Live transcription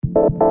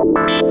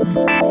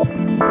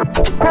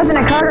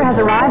President Carter has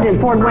arrived in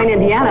Fort Wayne,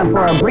 Indiana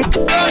for a brief...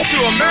 Go to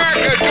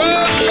America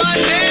goes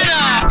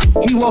banana!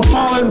 He will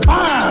fall in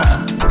fire.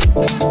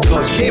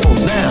 Because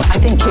cable's now. I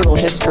think cable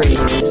history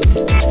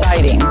is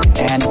exciting,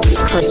 and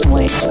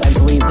personally, I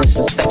believe this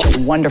is such a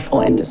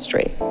wonderful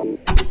industry.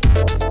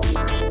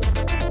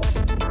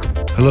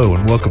 Hello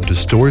and welcome to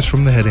Stories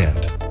from the Head End,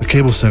 the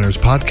Cable Center's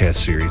podcast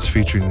series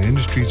featuring the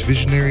industry's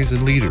visionaries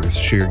and leaders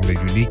sharing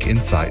their unique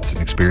insights and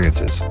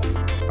experiences.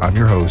 I'm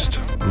your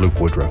host, Luke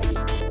Woodruff.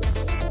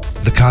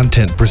 The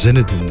content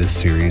presented in this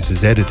series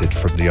is edited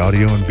from the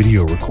audio and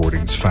video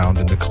recordings found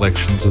in the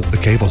collections of the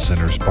Cable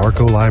Center's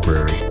Barco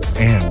Library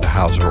and the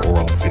Hauser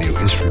Oral and Video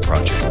History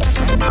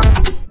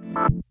Project.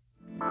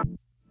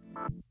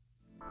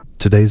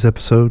 Today's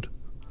episode,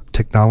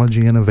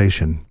 Technology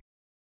Innovation.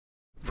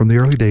 From the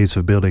early days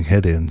of building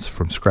headends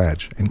from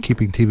scratch and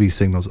keeping TV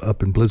signals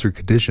up in blizzard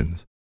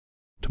conditions,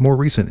 to more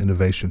recent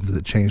innovations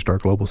that changed our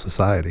global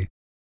society,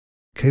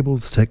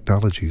 cable's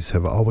technologies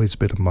have always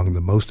been among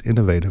the most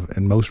innovative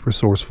and most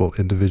resourceful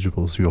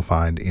individuals you'll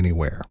find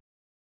anywhere.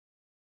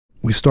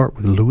 We start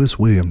with Louis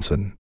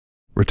Williamson.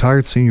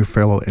 Retired senior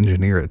fellow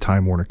engineer at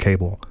Time Warner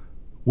Cable,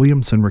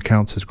 Williamson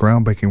recounts his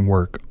groundbreaking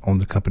work on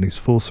the company's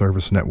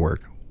full-service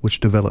network, which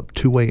developed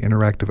two-way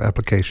interactive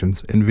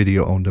applications and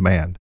video on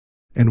demand,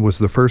 and was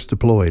the first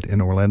deployed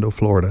in Orlando,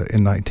 Florida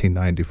in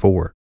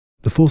 1994.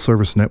 The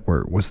full-service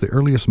network was the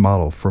earliest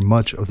model for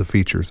much of the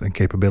features and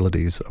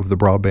capabilities of the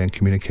broadband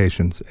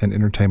communications and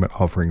entertainment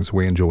offerings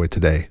we enjoy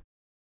today.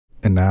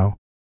 And now,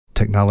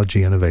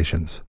 technology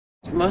innovations.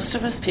 Most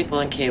of us people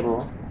in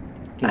cable,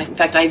 in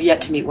fact, I've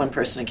yet to meet one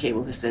person in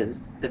cable who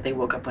says that they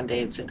woke up one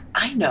day and said,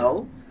 I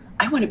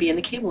want to be in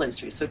the cable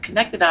industry. So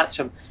connect the dots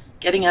from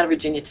getting out of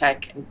Virginia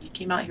Tech, and you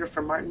came out here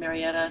from Martin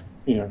Marietta.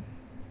 Yeah.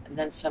 And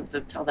then some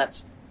to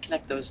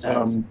connect those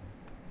dots.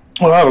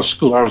 Well, out of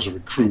school, I was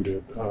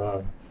recruited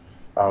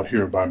out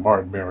here by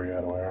Martin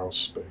Marietta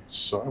Aerospace.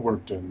 So I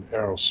worked in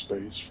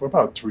aerospace for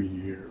about 3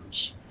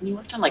 years. And you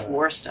worked on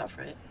war stuff,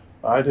 right?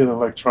 I did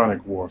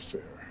electronic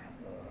warfare.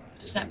 What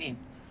does that mean?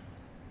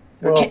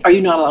 Well, are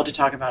you not allowed to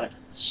talk about it?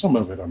 Some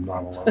of it I'm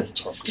not allowed to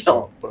talk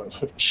Still. about,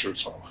 but I'm sure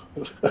it's all.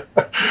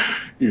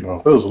 It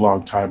was a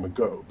long time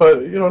ago.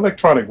 But,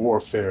 electronic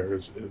warfare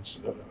is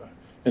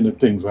and the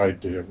things I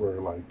did were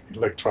like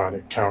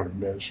electronic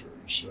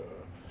countermeasures,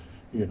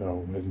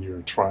 when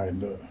you're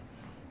trying to,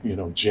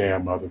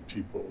 jam other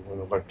people, and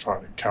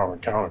electronic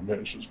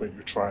countermeasures when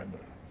you're trying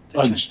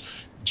to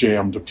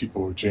jam the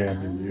people who are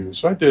jamming you.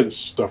 So I did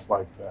stuff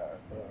like that.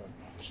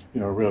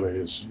 Really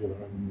is,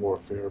 in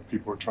warfare,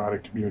 people are trying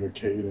to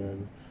communicate,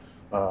 and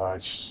I,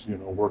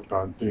 worked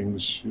on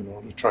things,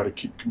 to try to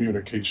keep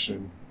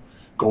communication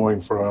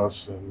going for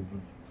us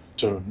and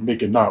to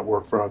make it not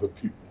work for other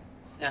people.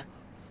 Yeah.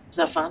 Was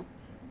that fun?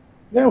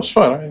 Yeah, it was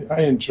fun.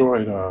 I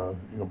enjoyed,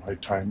 my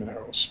time in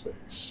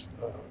aerospace.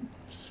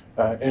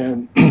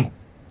 And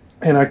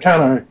I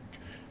kind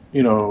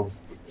of,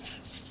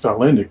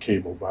 fell into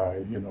cable by,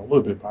 a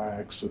little bit by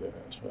accident.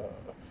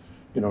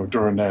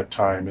 During that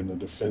time in the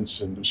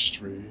defense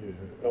industry,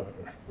 or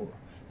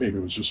maybe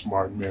it was just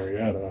Martin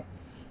Marietta,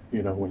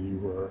 when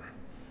you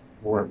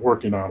weren't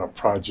working on a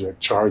project,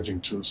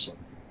 charging to some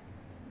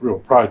real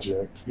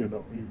project,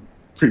 you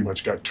pretty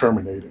much got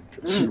terminated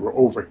because you were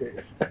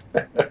overhead.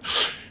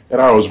 And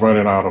I was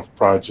running out of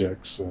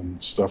projects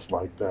and stuff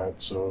like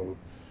that. So,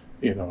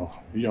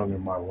 young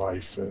in my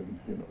life and,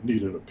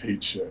 needed a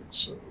paycheck.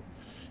 So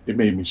it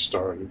made me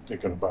start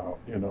thinking about,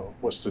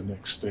 what's the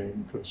next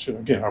thing? Because,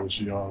 again, I was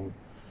young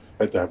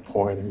at that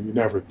point, and you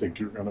never think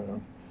you're going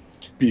to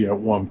be at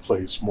one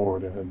place more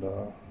than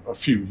a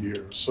few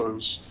years. So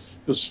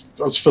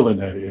I was feeling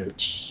that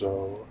itch.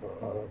 So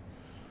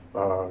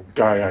a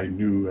guy I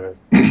knew at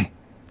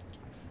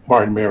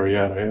Martin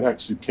Marietta had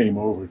actually came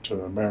over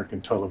to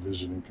American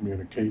Television and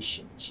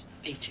Communications.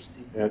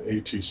 ATC. At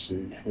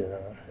ATC,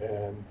 yeah.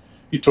 And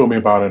he told me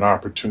about an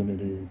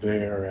opportunity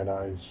there, and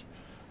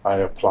I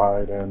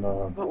applied. And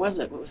what was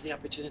it? What was the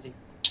opportunity?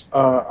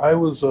 I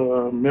was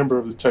a member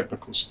of the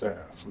technical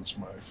staff. It was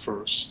my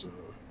first,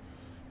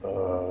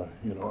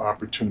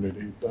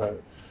 opportunity.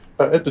 But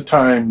at the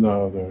time,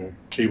 the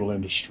cable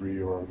industry,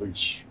 or at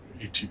least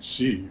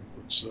ATC,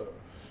 was,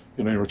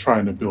 they were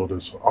trying to build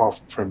this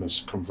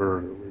off-premise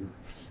converter.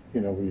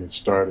 We had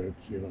started,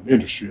 the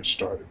industry had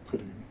started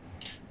putting,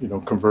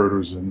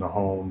 converters in the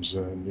homes,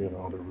 and, they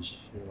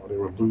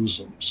would lose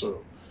them.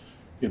 So,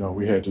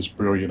 we had this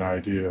brilliant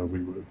idea. We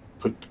would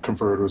put the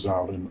converters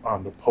out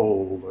on the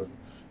pole, and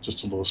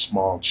just a little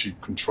small,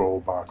 cheap control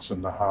box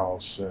in the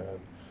house,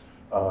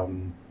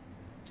 and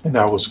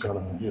that was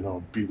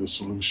gonna, be the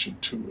solution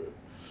to it.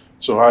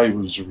 So I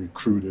was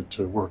recruited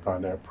to work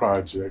on that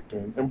project,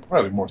 and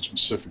probably more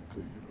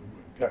specifically,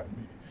 what got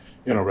me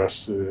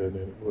interested in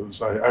it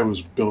was I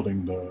was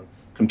building the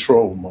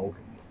control modem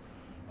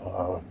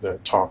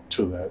that talked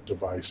to that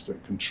device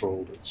that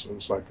controlled it. So it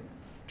was like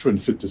a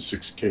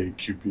 256K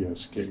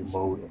QPSK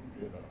modem,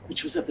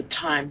 Which was at the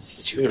time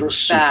super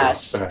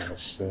fast.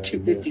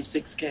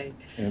 256K.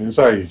 And as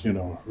I,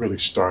 really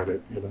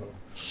started,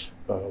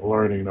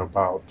 learning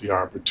about the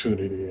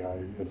opportunity.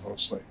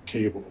 It's like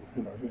cable,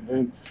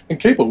 and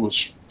cable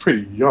was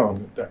pretty young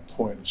at that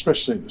point,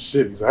 especially in the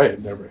cities. I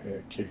had never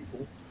had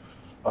cable.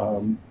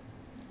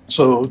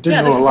 So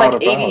didn't know a lot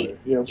about it.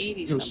 Yeah,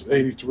 it was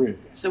 83.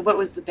 So what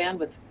was the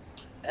bandwidth?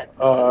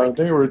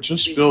 They were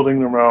just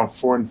building around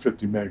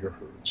 450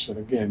 megahertz. And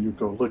again, you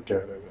go look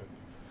at it, and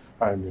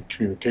I'm the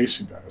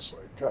communication guy. It's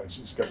like, guys,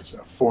 these guys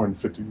have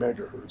 450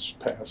 megahertz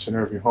pass in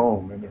every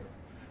home, and they're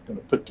going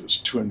to put this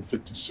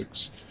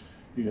 256,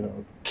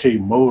 K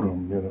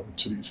modem,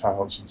 to these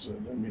houses.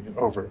 And I mean,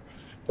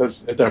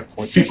 at that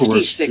point, people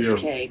were still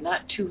 56K,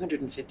 not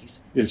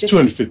 256. It's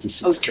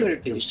 256. Oh,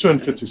 256. It's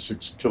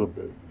 256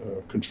 kilobit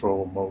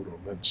control modem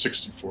and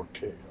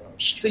 64K.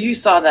 So you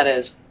saw that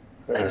as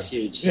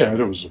huge. Yeah, it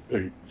was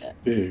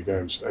big.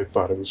 I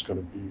thought it was going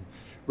to be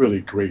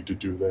really great to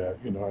do that.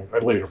 I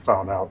later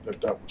found out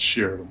that was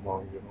shared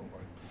among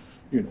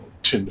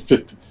 10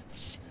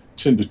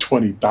 to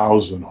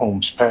 20,000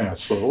 homes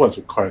passed. So it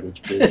wasn't quite as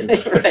big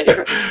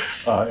right.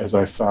 As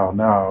I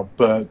found out,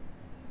 but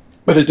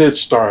it did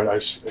start.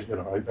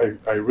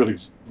 I really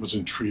was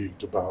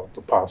intrigued about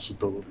the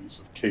possibilities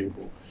of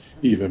cable,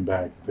 even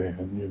back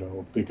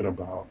then. Thinking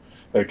about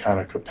that kind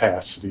of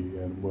capacity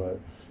and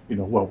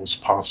what was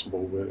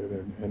possible with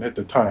it. And at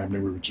the time, they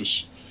were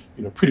just,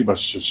 pretty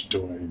much just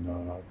doing,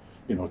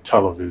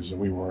 television.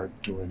 We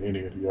weren't doing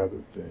any of the other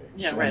things.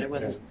 Yeah, right. It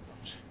wasn't.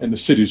 And the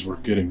cities were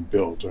getting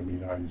built. I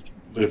mean, I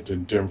lived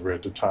in Denver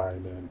at the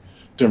time, and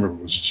Denver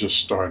was just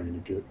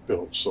starting to get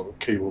built. So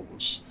cable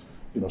was,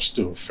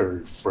 still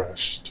very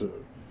fresh to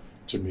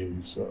me.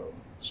 So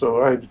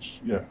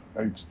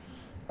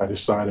I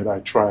decided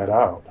I'd try it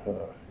out.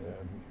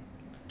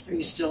 Here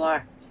you still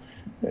are.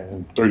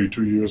 And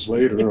 32 years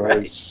later, right.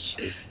 I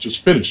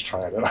just finished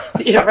trying it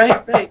out. Yeah,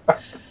 right.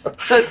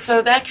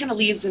 So that kind of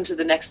leads into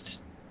the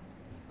next,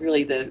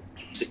 really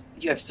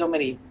you have so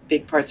many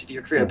big parts of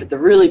your career, but the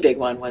really big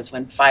one was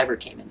when fiber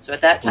came in. So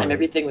at that time,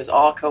 everything was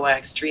all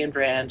coax, tree and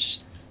branch,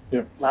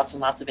 lots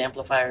and lots of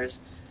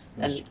amplifiers.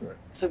 And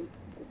so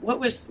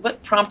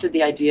what prompted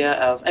the idea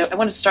of, I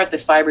want to start the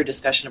fiber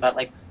discussion about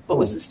what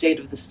was the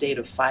state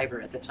of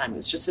fiber at the time? It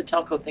was just a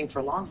telco thing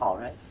for long haul,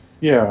 right?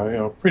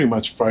 Yeah, pretty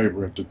much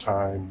fiber at the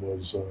time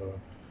was,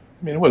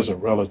 it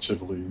wasn't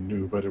relatively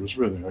new, but it was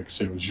really, like I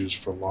said, it was used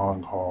for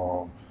long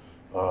haul,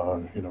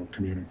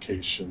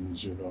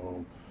 communications,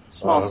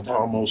 small stuff.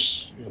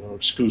 Almost,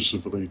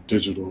 exclusively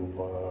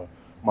digital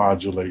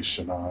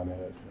modulation on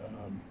it.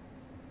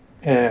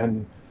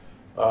 And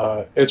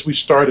as we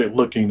started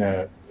looking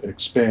at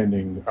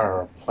expanding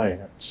our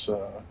plants,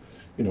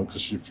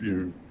 because if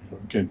you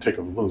can take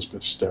a little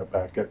bit step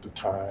back at the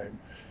time,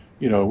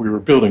 we were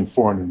building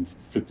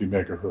 450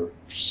 megahertz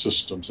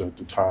systems at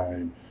the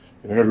time.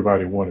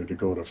 Everybody wanted to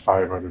go to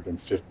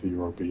 550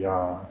 or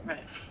beyond.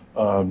 Right.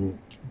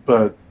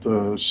 But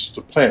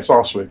the plants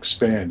also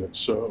expanded,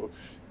 so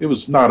it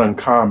was not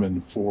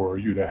uncommon for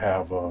you to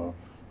have a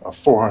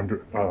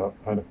 400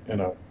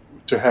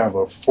 to have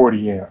a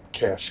 40 amp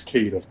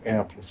cascade of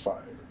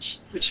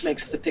amplifiers, which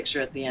makes the picture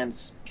at the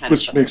end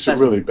which makes it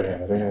really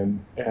bad.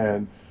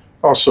 And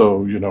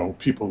also,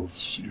 people,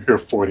 you hear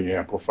 40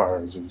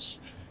 amplifiers is,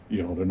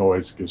 the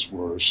noise gets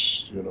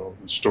worse, the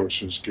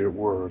distortions get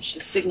worse. The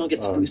signal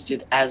gets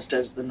boosted, as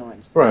does the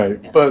noise. Right,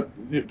 yeah. But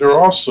there are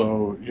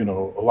also,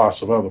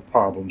 lots of other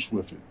problems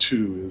with it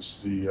too,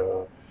 is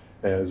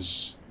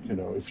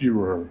if you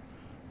were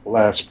the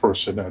last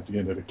person at the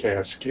end of the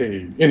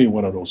cascade, any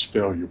one of those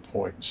failure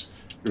points,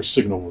 your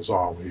signal was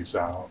always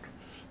out.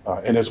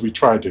 And as we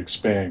tried to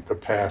expand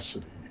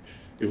capacity,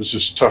 it was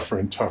just tougher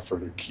and tougher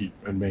to keep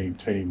and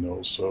maintain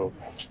those. So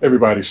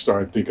everybody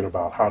started thinking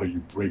about how do you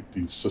break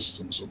these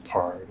systems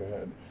apart,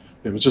 and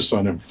it was just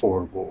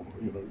unaffordable.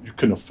 You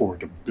couldn't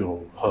afford to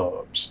build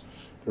hubs.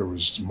 There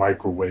was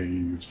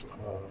microwave,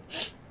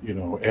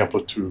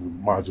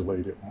 amplitude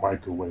modulated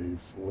microwave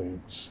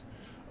links,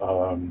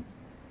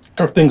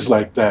 or things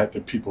like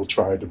that people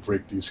tried to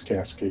break these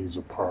cascades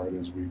apart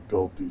as we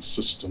built these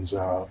systems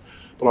out.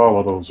 But all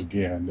of those,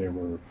 again, they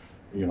were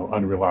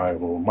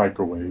unreliable.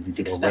 Microwave, you get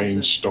expensive. A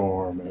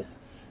rainstorm, and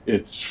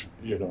it's,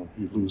 you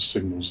lose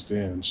signals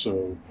then.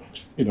 So,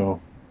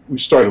 we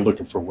started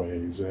looking for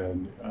ways,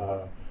 and,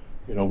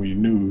 we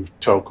knew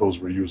telcos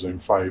were using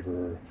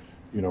fiber.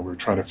 We were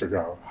trying to figure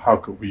out how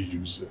could we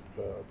use it,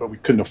 but we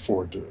couldn't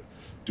afford to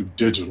do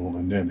digital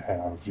and then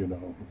have,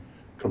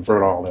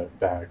 convert all that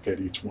back at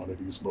each one of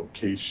these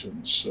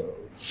locations. So,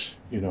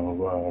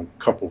 a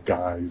couple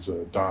guys,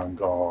 Don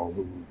Gall,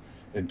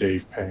 and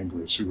Dave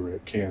Pangris, who were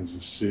at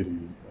Kansas City.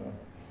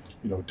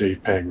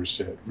 Dave Pangris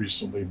had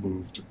recently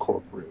moved to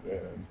corporate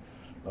and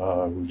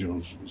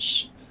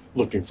was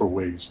looking for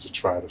ways to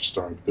try to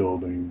start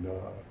building,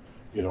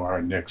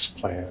 our next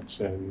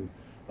plants. And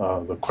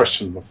the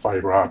question of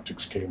fiber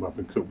optics came up,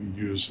 and could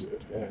we use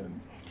it?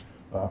 And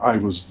I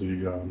was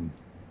the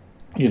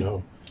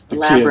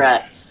lab kid.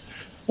 rat.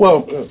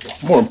 Well,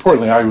 more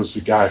importantly, I was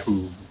the guy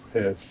who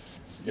had,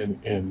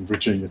 in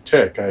Virginia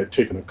Tech, I had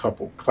taken a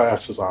couple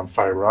classes on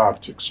fiber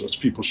optics. So as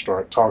people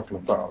started talking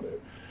about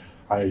it,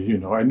 I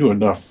knew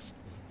enough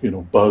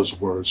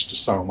buzzwords to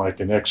sound like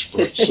an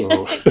expert.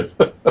 So,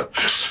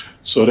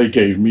 so they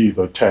gave me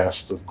the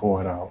task of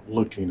going out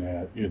looking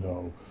at,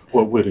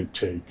 what would it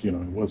take?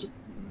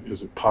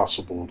 Is it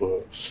possible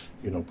to,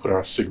 put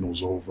our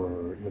signals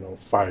over,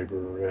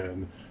 fiber,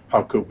 and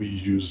how could we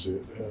use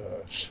it?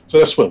 So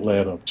that's what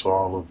led up to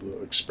all of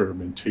the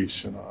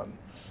experimentation on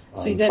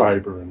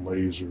fiber and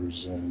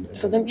lasers.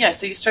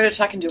 So you started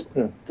talking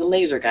to the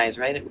laser guys,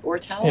 right? At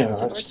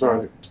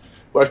Ortel?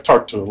 I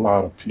talked to a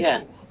lot of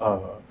people.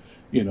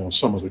 Yeah.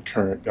 Some of the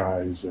current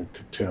guys at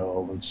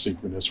Cattell and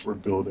Synchronous were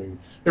building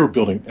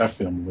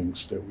FM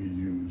links that we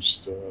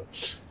used,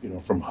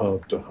 from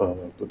hub to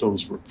hub, but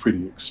those were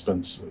pretty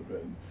expensive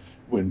and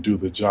wouldn't do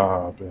the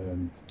job.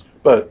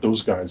 But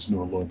those guys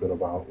knew a little bit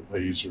about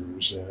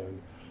lasers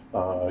and,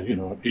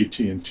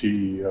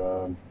 AT&T,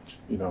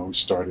 we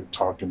started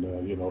talking to,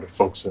 the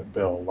folks at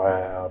Bell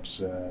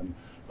Labs and,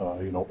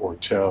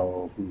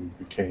 Ortel, who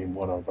became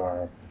one of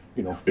our,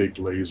 big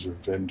laser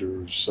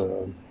vendors,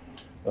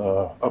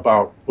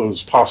 about what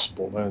was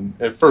possible. And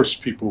at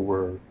first people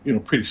were,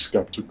 pretty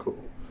skeptical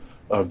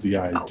of the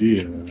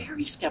idea. Oh,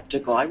 very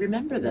skeptical. I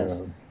remember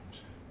this.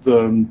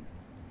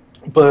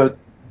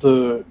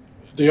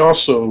 They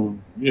also,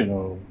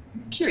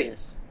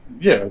 curious.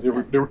 Yeah, they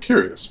were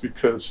curious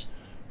because,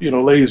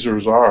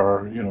 lasers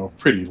are,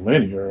 pretty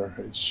linear.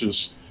 It's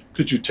just,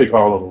 could you take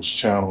all of those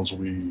channels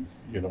we,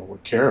 were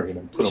carrying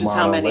and put them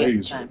on a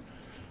laser?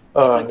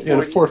 At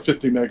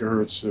 450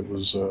 megahertz, it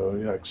was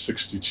like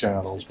 60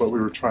 channels, but we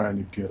were trying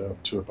to get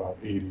up to about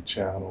 80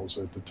 channels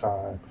at the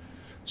time.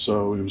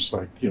 So it was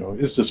like,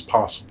 is this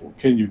possible?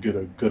 Can you get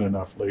a good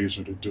enough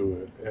laser to do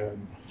it?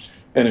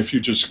 And if you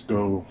just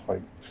go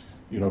like,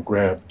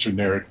 grab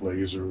generic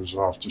lasers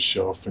off the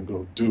shelf and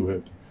go do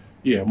it,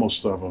 yeah,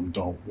 most of them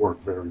don't work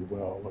very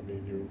well. I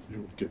mean,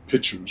 you get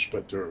pictures,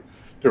 but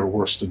they're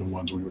worse than the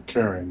ones we were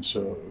carrying.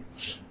 So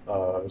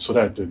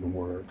that didn't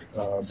work.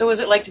 So was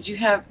it like,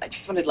 I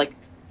just wanted to like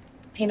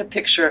paint a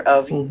picture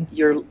of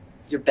your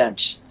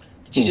bench.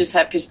 Did you just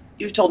have, because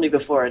you've told me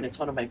before, and it's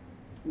one of my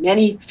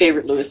many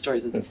favorite Louis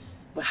stories, is,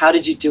 well, how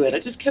did you do it? I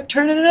just kept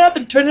turning it up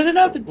until...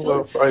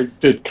 Well, I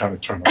did kind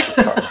of turn up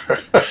the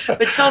power.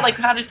 But tell, like,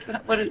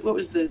 what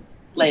was the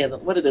lay of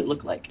what did it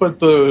look like? But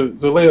the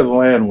lay of the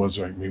land was,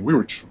 I mean, we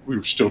were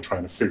still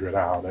trying to figure it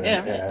out.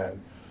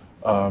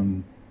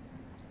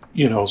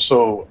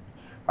 So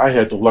I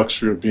had the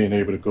luxury of being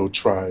able to go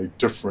try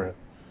different,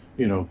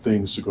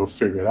 things to go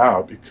figure it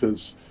out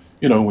because,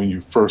 when you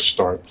first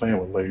start playing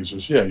with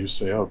lasers, you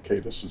say, okay,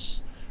 this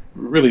is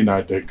really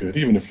not that good,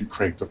 even if you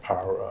crank the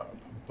power up.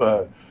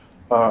 But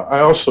I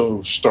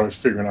also started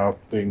figuring out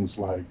things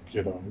like,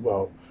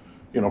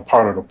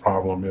 part of the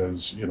problem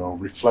is,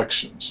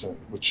 reflections,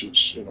 which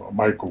is, a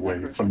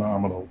microwave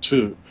phenomenon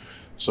too.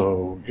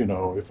 So,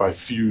 if I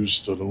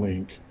fused the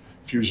link,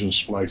 fusion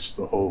spliced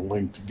the whole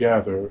link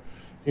together,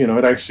 it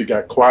actually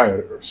got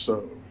quieter.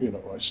 So,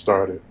 I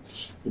started,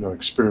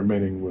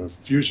 experimenting with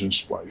fusion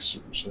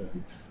splicers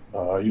and,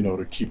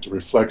 to keep the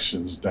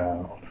reflections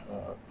down,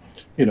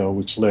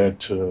 which led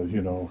to,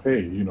 hey,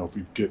 if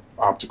we get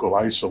optical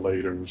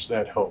isolators,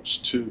 that helps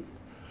too.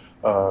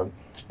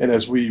 And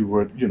as we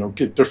would,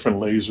 get different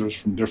lasers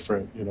from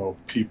different,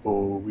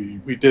 people,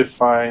 we did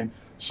find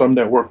some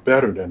that worked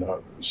better than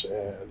others.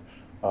 And,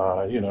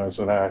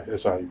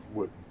 as I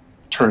would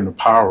turn the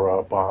power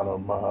up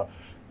on them,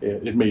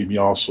 it made me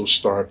also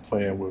start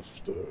playing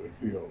with the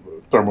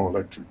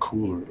thermoelectric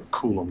cooler to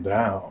cool them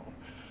down.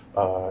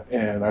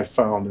 And I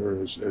found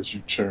as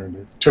you turn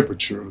the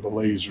temperature of the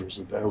lasers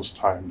at those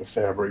time, the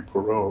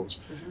Fabry-Perots,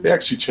 they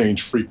actually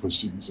change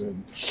frequencies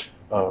and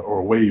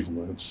or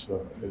wavelengths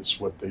is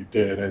what they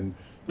did. And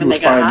when they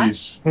got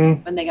hot?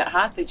 When they got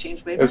hot, they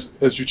changed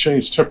wavelengths? As you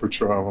change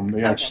temperature on them,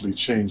 they actually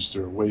changed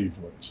their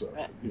wavelengths.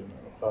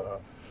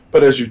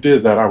 But as you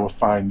did that, I would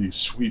find these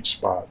sweet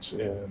spots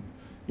in,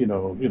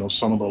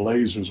 some of the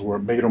lasers where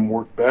it made them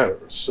work better.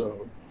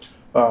 So,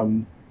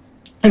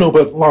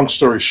 but long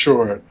story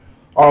short,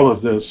 all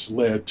of this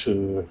led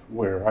to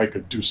where I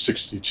could do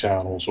 60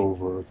 channels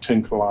over a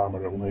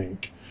 10-kilometer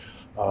link.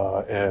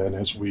 And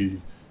as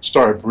we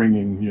started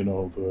bringing,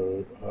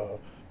 the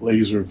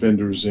laser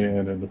vendors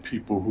in and the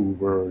people who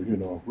were,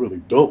 really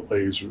built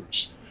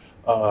lasers,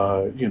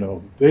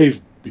 they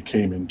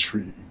became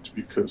intrigued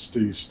because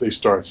they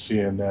started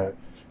seeing that,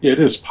 it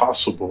is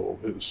possible.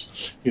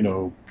 Is,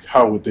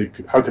 how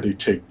could they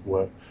take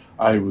what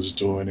I was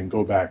doing and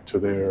go back to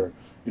their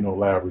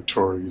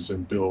laboratories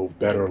and build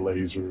better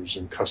lasers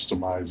and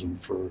customize them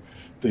for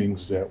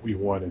things that we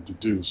wanted to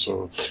do.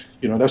 So,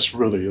 that's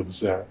really, it was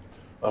that.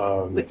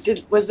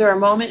 Was there a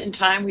moment in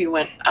time where you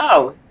went,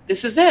 oh,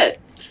 this is it?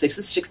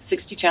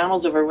 60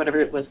 channels over whatever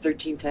it was,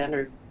 1310,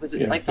 or was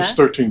it like that? It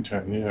was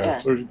 1310,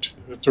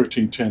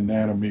 1310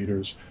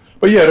 nanometers.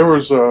 But there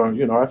was,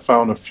 I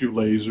found a few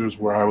lasers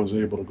where I was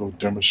able to go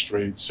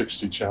demonstrate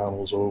 60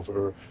 channels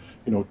over,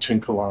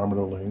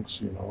 10-kilometer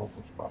links,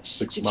 about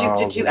 6 miles.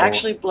 Did you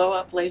actually blow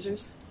up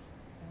lasers?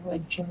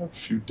 I have a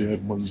few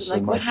dead ones so,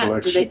 in my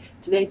collection.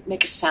 Do they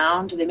make a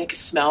sound? Do they make a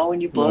smell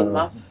when you blow them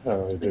up?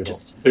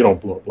 They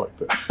don't blow up like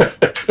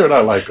that. They're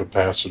not like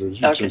capacitors.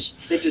 They just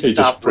they stopped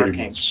just pretty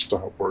working. much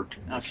stop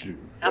working. Okay.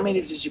 How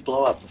many did you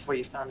blow up before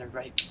you found the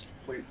rights?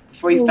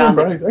 Before you found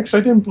them?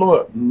 Actually, I didn't blow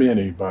up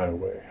many, by the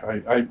way.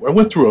 I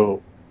went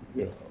through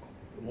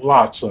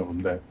lots of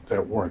them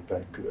that weren't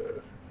that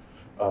good.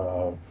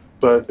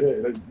 But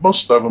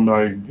most of them,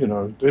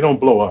 they don't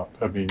blow up.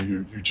 I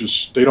mean,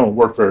 they don't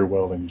work very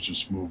well, and you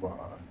just move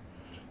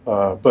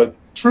on. But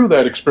through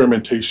that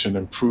experimentation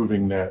and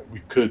proving that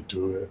we could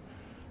do it,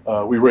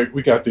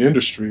 we got the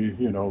industry,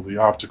 the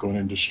optical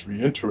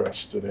industry,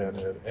 interested in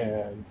it,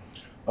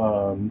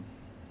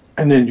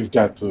 and then you've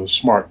got the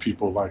smart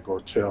people like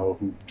Ortel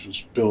who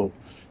just built,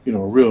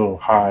 real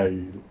high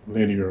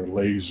linear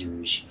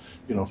lasers.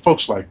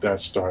 Folks like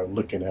that start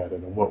looking at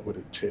it and what would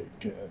it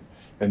take,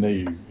 and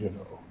they,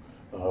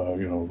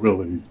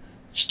 really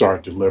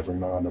start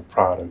delivering on the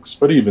products.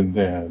 But even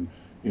then,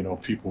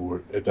 people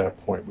would at that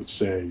point would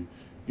say,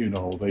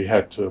 they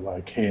had to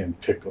like hand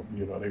pick them.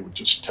 They would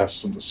just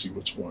test them to see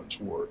which ones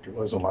worked. It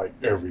wasn't like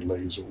every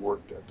laser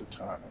worked at the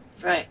time.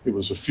 Right. It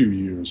was a few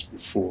years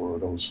before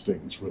those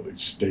things really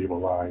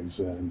stabilized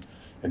and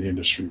the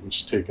industry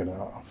was taken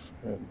off.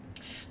 And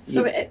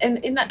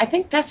I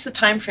think that's the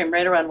time frame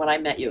right around when I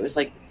met you. It was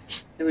like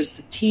there was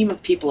the team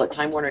of people at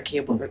Time Warner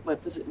Cable.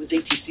 What was it? It was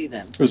ATC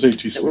then. It was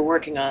ATC. That were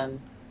working on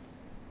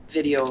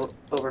video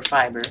over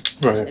fiber.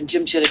 Right. And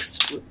Jim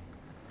Chittick's,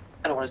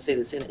 I don't want to say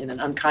this in an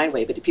unkind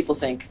way, but people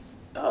think,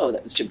 oh,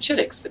 that was Jim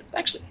Chittick's, but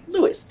actually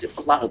Louis did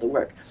a lot of the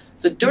work.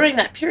 So during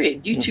that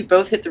period, you two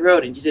both hit the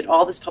road and you did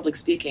all this public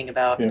speaking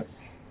about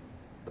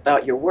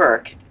your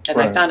work.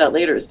 And I found out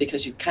later it was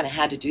because you kind of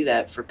had to do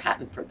that for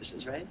patent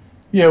purposes, right?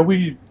 Yeah,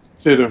 we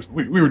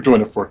were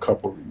doing it for a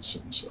couple of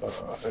reasons.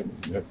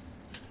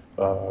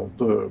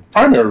 The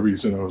primary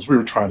reason was we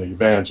were trying to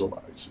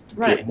evangelize it to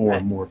get more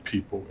and more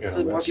people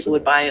interested. So more people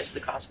would buy it, so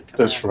the cost would come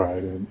down. That's down.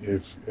 right,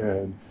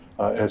 and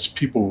as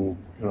people,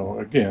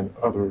 again,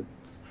 other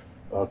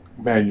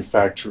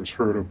manufacturers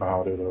heard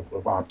about it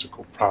of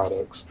optical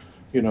products,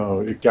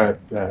 it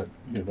got that,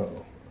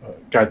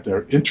 got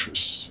their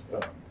interest.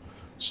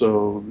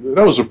 So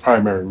that was a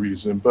primary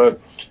reason.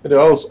 But it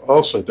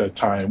also at that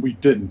time we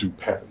didn't do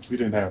patents. We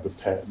didn't have the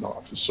patent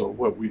office. So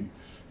what we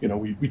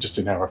just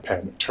didn't have our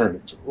patent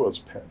attorneys. It was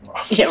a patent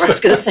office. Yeah, I was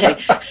going to say.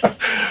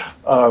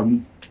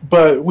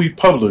 But we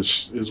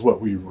publish is what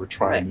we were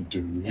trying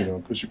to do,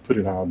 because you put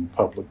it out in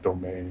public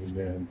domain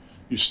and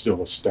you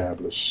still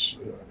establish,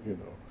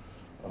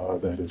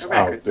 that it's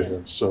out there. Yeah.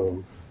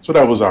 So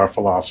that was our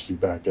philosophy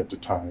back at the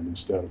time.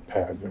 Instead of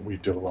patent, we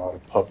did a lot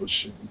of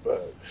publishing.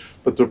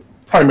 But the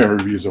primary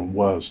reason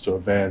was to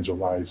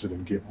evangelize it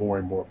and get more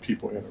and more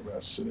people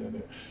interested in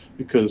it,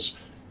 because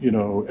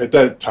at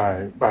that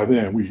time, by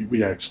then,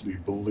 we actually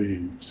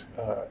believed,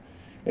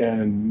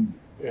 and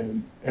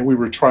we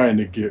were trying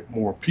to get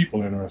more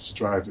people interested to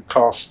drive the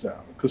costs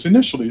down, because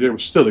initially they were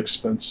still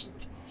expensive.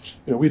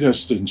 We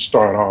just didn't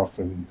start off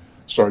and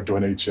start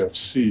doing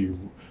HFC.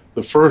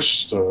 The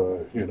first,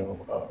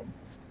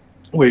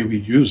 way we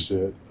used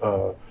it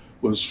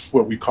was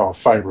what we call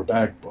fiber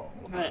backbone.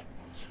 Right.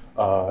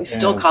 We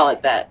still call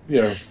it that.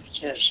 Yeah,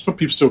 some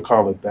people still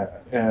call it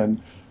that.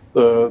 And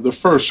the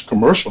first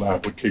commercial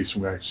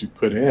application we actually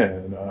put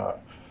in,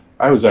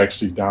 I was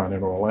actually down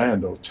in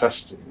Orlando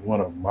testing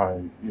one of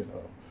my,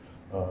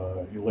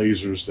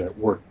 lasers that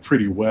worked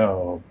pretty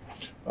well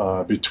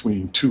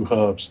between two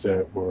hubs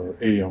that were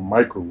AM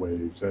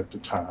microwaves at the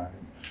time.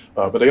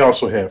 But they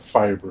also had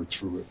fiber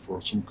through it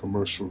for some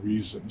commercial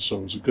reasons, so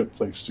it was a good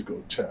place to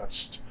go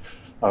test.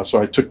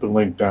 So I took the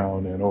link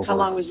down and over. How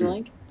long was the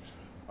link?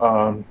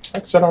 Like I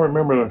said, I don't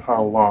remember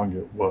how long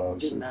it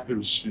was. Didn't matter. It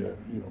was,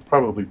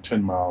 probably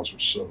 10 miles or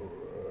so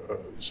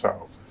is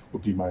how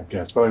would be my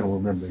guess, but I don't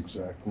remember the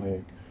exact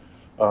link.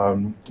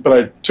 But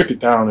I took it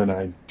down and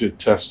I did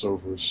test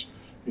over,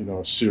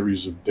 a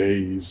series of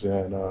days,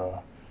 and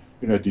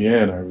at the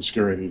end I was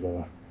getting ready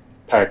to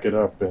pack it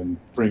up and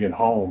bring it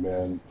home,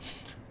 and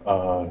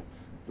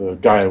the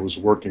guy I was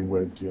working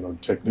with,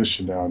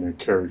 technician down there,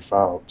 Kerry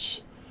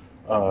Fouts,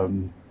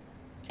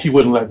 he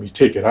wouldn't let me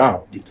take it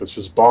out because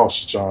his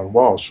boss, John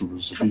Walsh, who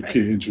was the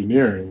VP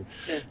Engineering,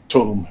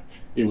 told him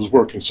it was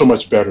working so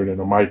much better than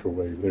a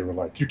microwave. They were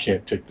like, you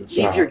can't take this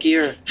out. Leave your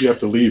gear. You have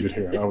to leave it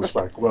here. And I was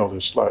like, well,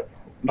 it's like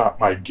not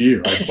my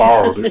gear. I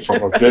borrowed it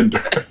from a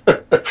vendor.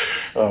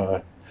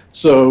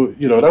 So,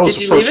 that was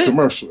the first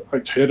commercial.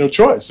 I had no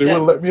choice. They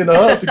wouldn't let me in the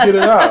hub to get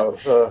it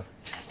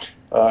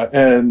out.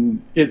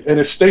 And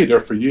it stayed there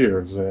for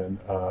years. And,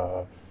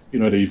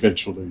 they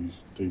eventually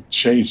they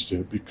changed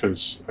it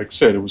because, like I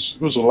said, it was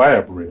a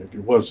lab rig.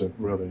 It wasn't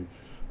really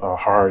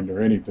hardened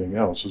or anything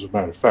else. As a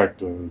matter of fact,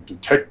 the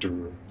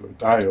detector, the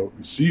diode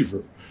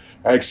receiver,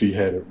 I actually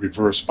had it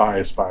reverse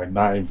biased by a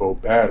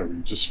 9-volt battery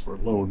just for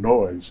low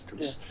noise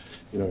because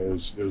it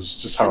was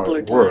just simpler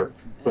how it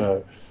worked.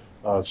 But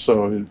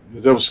so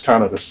that was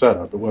kind of the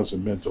setup. It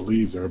wasn't meant to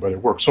leave there, but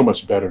it worked so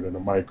much better than a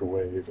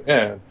microwave.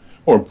 And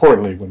more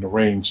importantly, when the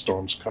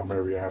rainstorms come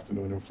every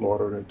afternoon in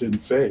Florida, it didn't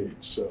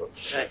fade. So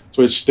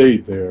it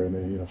stayed there, and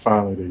then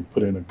finally they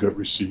put in a good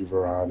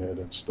receiver on it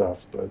and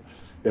stuff. But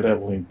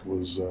that link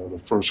was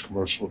the first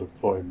commercial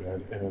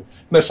deployment, and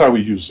that's how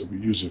we use it. We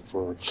use it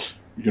for,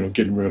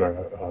 getting rid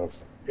of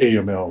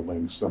AML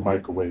links, the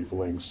microwave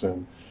links,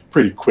 and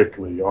pretty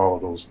quickly all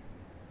of those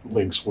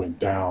links went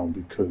down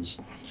because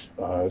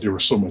they were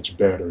so much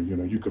better.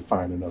 You could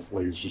find enough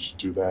lasers to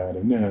do that,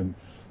 and then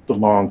the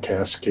long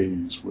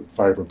cascades with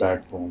fiber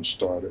backbone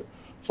started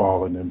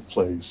falling in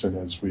place, and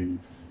as we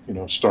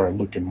started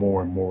looking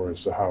more and more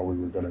as to how we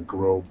were going to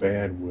grow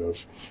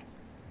bandwidth,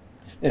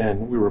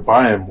 and we were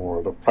buying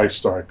more, the price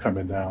started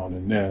coming down,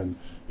 and then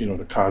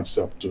the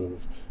concept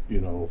of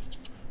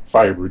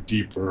fiber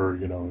deeper,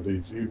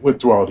 they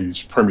went through all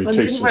these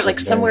permutations. Didn't work, like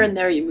somewhere in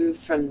there you moved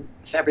from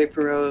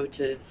Fabry-Perot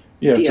to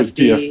DFB. DFB.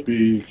 To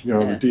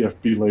DFB. The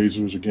DFB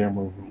lasers again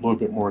were a little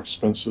bit more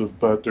expensive,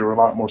 but they were a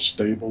lot more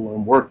stable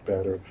and worked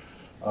better.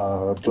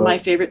 And my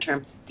favorite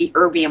term, the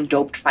erbium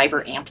doped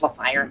fiber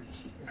amplifier.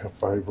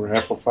 Fiber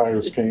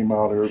amplifiers came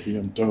out,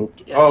 erbium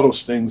doped, Yeah. all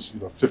those things,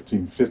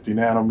 1550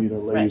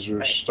 nanometer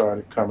lasers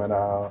started coming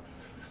out.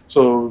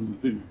 So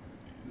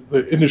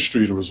the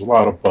industry, there was a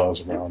lot of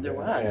buzz around There it.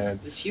 was. And,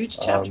 It was a huge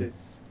chapter.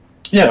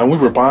 and we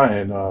were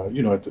buying,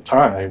 at the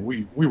time,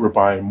 we were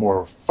buying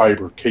more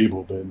fiber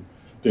cable than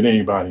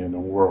anybody in the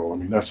world. I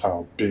mean, that's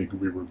how big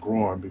we were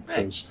growing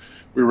because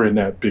we were in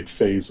that big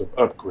phase of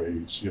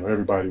upgrades.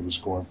 Everybody was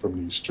going from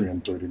these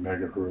 330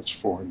 megahertz,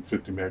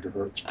 450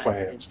 megahertz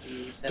plants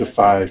to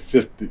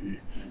 550,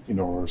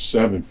 or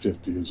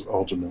 750 is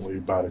ultimately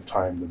by the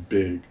time the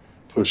big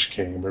push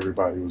came,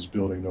 everybody was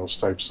building those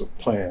types of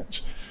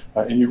plants.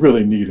 And you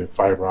really needed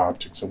fiber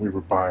optics, and we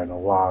were buying a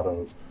lot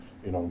of,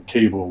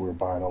 cable, we were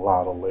buying a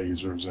lot of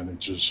lasers, and it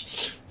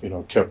just,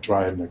 kept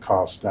driving the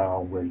cost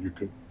down where you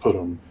could put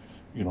them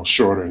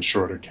shorter and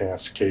shorter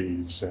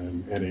cascades,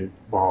 and it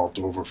evolved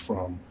over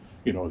from,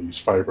 these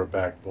fiber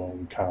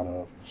backbone kind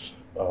of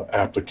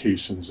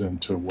applications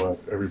into what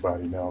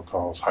everybody now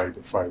calls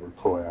hybrid fiber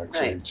coax,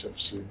 or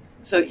HFC.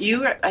 So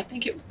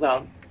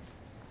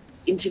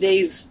in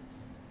today's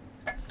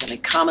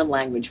common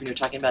language, when you're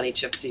talking about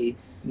HFC,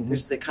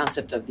 there's the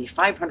concept of the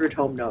 500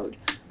 home node.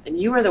 And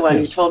you were the one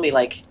who told me,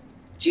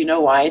 do you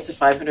know why it's a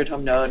 500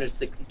 home node?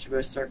 It's like you drew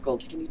a circle.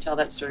 Can you tell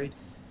that story?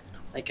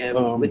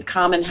 With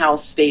common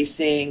house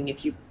spacing,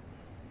 if you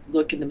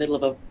look in the middle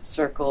of a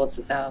circle, it's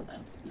about,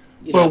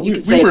 you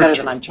can say it better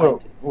than I'm trying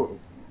to. Well,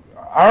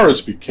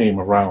 ours became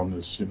around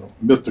this,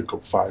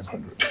 mythical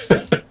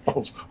 500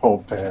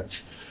 home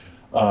pass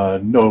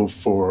node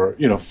for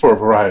a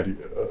variety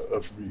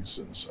of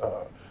reasons.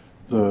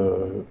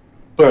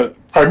 But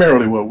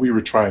primarily what we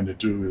were trying to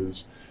do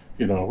is,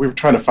 we were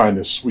trying to find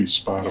this sweet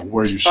spot of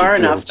where you should far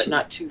build enough, but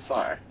not too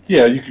far.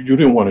 Yeah, you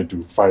didn't want to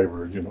do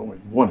fiber, you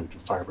wanted to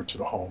do fiber to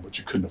the home, but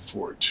you couldn't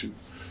afford to.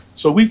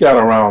 So we got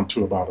around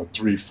to about a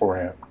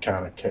 3-4 amp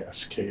kind of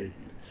cascade.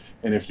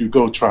 And if you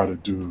go try to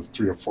do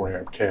 3 or 4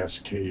 amp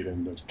cascade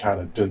and the kind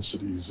of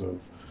densities of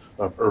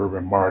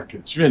urban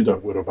markets, you end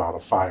up with about a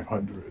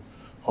 500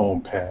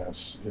 home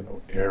pass,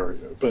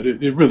 area. But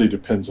it really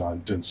depends on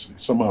density.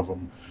 Some of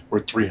them were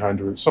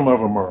 300, some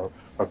of them are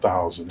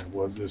 1,000.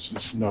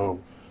 It's no,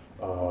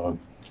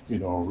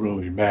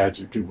 really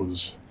magic. It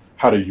was,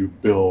 how do you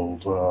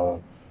build, a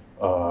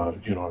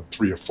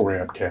 3 or 4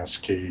 amp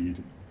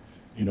cascade,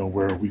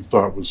 where we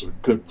thought was a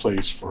good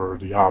place for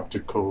the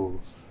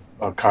optical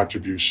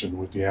contribution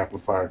with the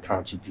amplifier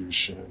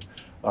contribution,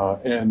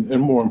 and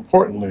more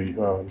importantly,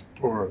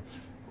 or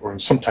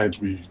sometimes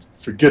we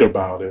forget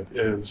about it,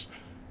 is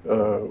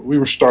we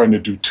were starting to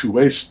do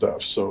two-way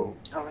stuff. So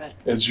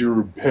as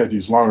you had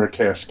these longer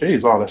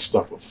cascades, all that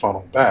stuff would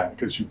funnel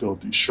back. As you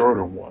build these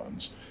shorter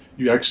ones,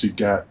 you actually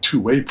got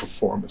two-way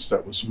performance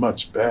that was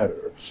much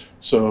better.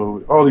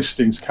 So all these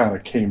things kind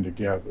of came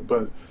together,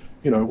 but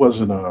it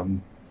wasn't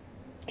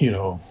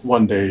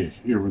one day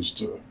here was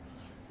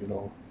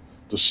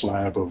the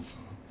slab of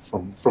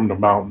from the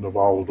mountain of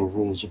all of the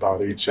rules about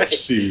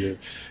HFC.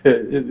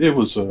 It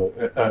was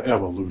a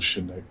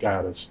evolution that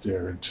got us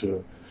there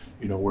into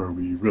where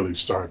we really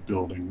started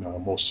building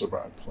most of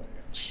our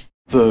plants.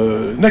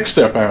 The next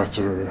step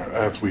after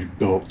we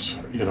built,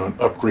 and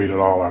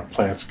upgraded all our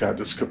plants, got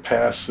this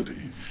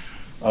capacity.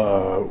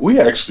 We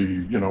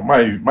actually,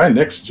 my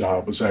next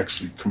job was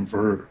actually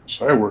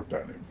converters. I worked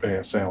on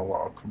advanced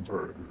analog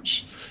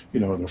converters.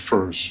 The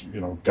first,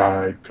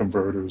 guide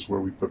converters where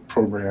we put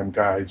program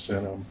guides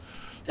in them.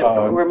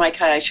 Where Mike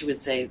Hayashi would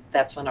say,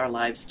 that's when our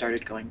lives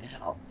started going to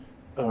hell.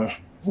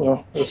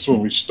 Well, that's when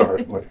we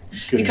started.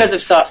 Because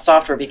of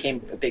software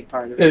became a big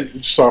part of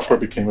it. Software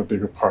became a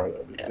bigger part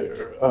of it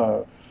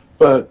there.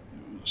 But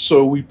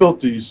so we built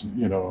these,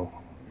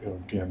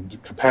 again, the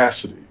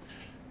capacity.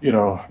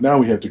 Now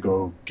we had to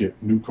go get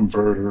new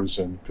converters,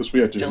 and because we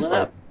had to fill it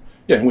up.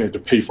 Yeah, and we had to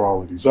pay for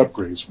all of these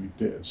upgrades we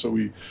did. So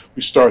we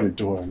started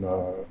doing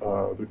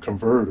the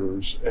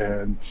converters.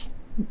 And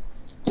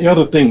the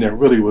other thing that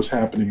really was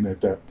happening at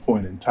that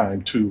point in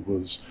time too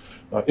was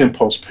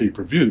impulse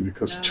pay-per-view,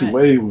 because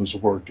two-way was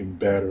working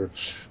better.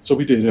 So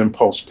we did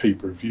impulse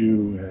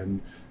pay-per-view,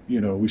 and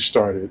we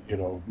started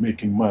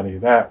making money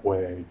that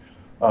way.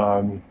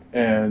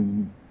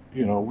 And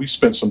we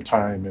spent some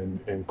time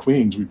in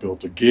Queens. We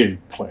built a gig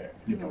plant,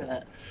 Remember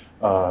that.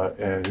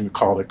 And we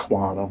called it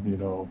Quantum,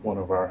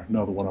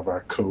 another one of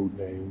our code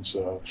names.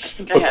 I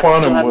think I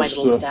still have my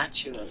little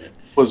statue of it.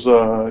 Was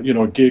a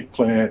gig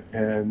plant,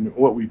 and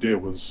what we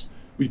did was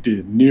we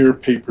did near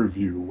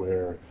pay-per-view,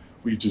 where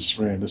we just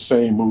ran the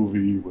same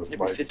movie with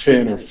Every like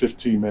 15 10 or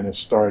 15-minute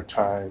start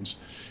times,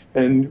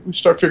 and we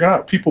started figuring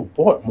out people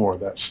bought more of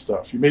that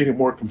stuff. You made it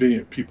more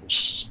convenient, people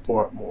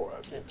bought more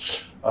of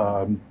it,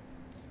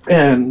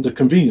 and the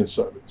convenience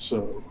of it,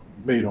 so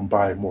made them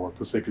buy more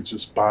because they could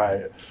just buy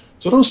it.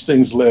 So those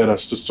things led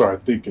us to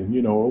start thinking,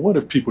 what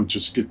if people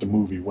just get the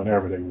movie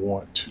whenever they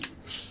want to,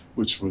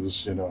 which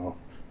was,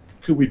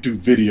 could we do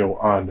video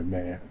on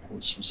demand,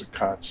 which was a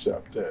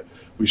concept that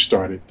we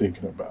started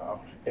thinking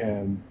about.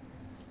 And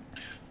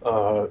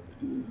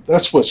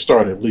that's what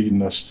started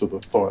leading us to the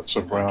thoughts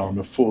around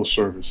the full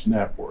service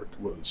network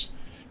was,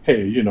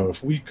 hey,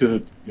 if we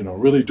could,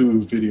 really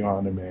do video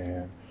on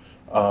demand,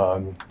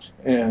 and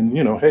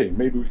hey,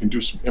 maybe we can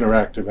do some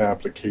interactive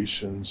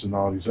applications and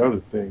all these other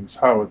things.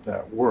 How would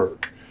that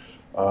work?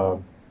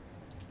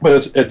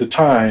 But at the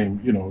time,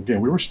 again,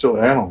 we were still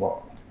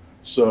analog,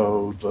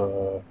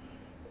 so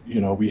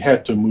we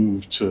had to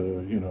move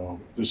to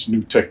this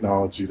new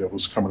technology that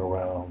was coming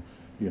around,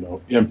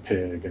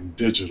 MPEG and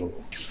digital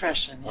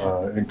Compression,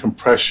 and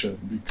compression,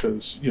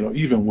 because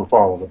even with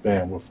all of the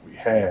bandwidth we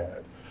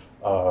had,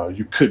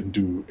 you couldn't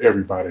do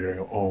everybody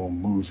their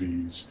own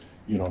movies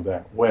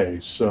that way.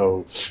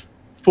 So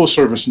full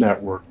service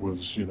network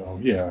was, an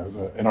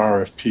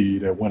RFP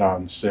that went out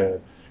and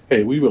said,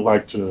 hey, we would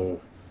like to,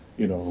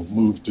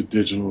 move to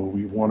digital.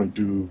 We want to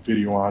do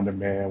video on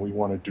demand. We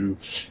want to do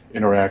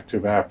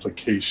interactive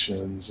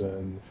applications.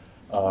 And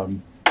I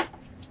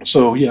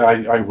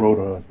wrote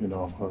a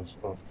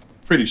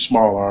pretty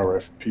small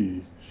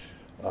RFP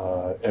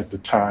at the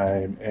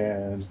time.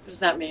 And what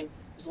does that mean? It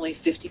was only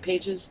 50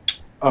 pages?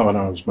 Oh,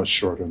 no, it was much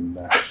shorter than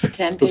that.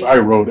 10 because pages? I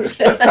wrote it.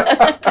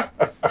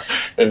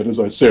 And as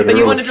I said But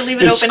earlier, you wanted to leave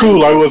it in open.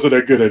 school, I wasn't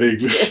that good at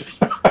English.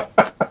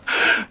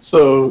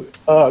 So,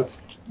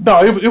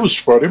 no, it was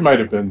short. It might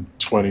have been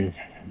 20,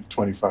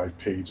 25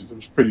 pages. It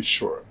was pretty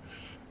short.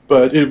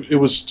 But it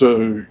was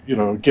to,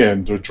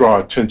 again, to draw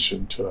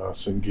attention to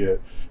us and get,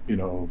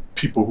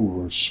 people who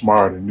were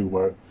smart and knew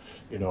what,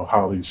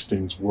 how these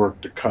things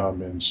work to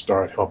come and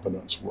start helping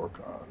us work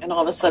on. And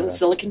all of a sudden,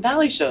 Silicon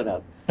Valley showed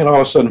up. And all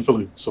of a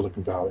sudden,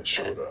 Silicon Valley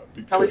showed up.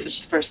 Because, probably for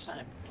the first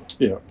time.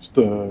 Yeah,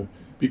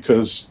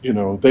 because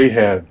they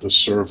had the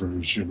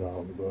servers, they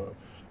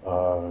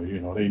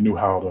knew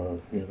how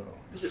to,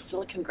 Was it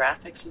Silicon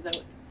Graphics? Is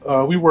that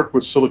what? We worked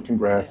with Silicon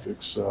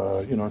Graphics,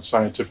 in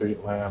Scientific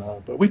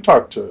Atlanta, but we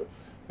talked to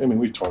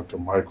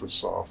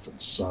Microsoft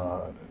and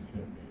Sun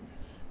and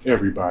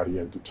everybody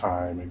at the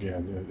time.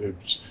 Again,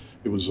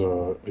 it was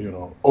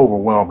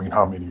overwhelming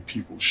how many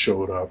people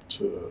showed up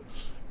to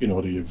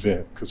the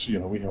event, because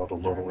we held a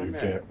little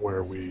event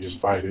where we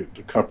invited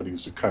the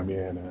companies to come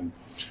in, and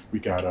we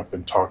got up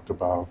and talked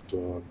about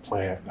the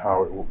plant and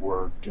how it would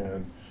work,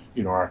 and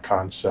our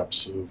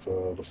concepts of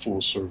the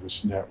full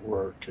service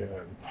network.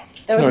 And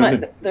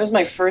that was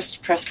my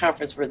first press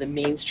conference where the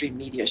mainstream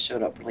media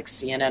showed up. Like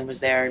CNN was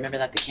there. Remember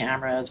that, the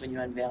cameras when you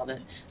unveiled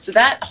it. So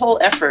that whole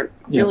effort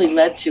really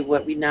led to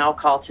what we now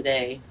call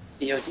today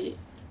VOD.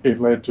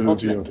 It led to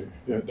Ultimately. VOD.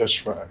 Yeah,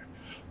 that's right.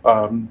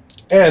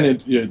 And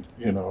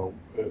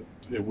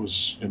it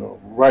was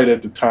right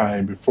at the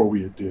time before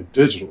we did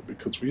digital,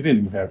 because we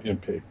didn't even have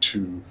MPEG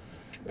 2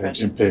 and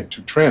MPEG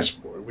 2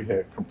 transport. We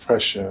had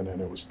compression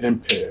and it was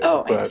MPEG.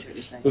 Oh, but I see what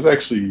you're saying. it was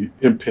actually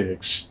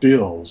MPEG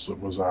stills that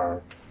was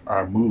our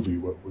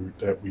movie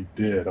that we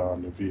did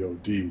on the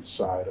VOD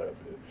side of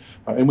it.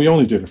 And we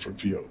only did it for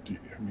VOD.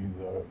 I mean,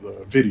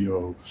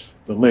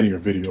 the linear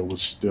video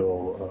was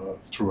still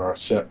through our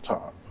set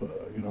top,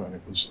 and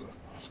it was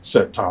a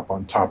set top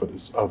on top of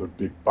this other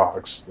big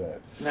box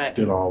that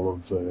did all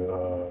of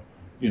the,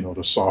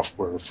 the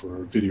software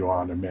for video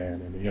on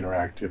demand and the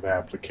interactive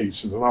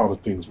applications and all the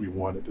things we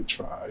wanted to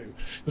try. It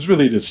was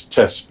really this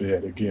test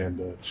bed, again,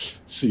 to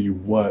see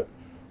what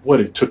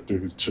it took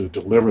to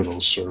deliver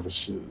those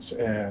services,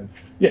 and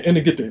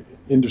to get the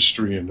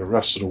industry and the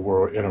rest of the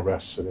world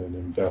interested in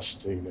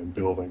investing and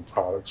building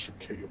products for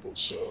cable.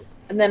 So,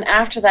 and then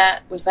after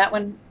that, was that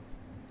when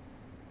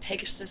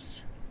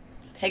Pegasus,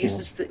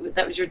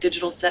 that was your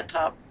digital set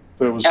top?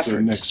 That was effort.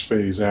 The next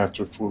phase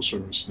after full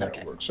service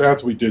network. Okay. So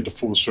after we did the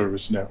full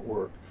service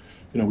network,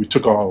 we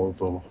took all of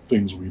the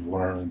things we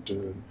learned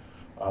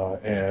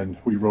and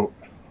we wrote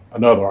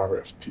another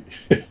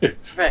RFP,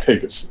 Right.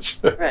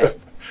 Pegasus. Right.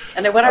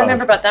 And then what I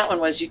remember about that one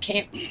was you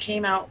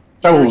came out.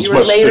 That one was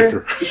much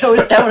later, thicker.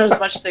 That one was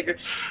much thicker,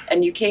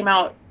 and you came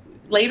out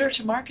later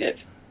to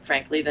market,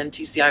 frankly, than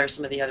TCI or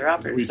some of the other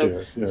operators. We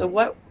did, yeah. So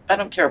what? I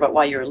don't care about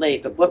why you were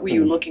late, but what were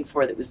you looking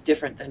for that was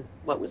different than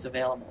what was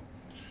available?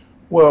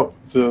 Well,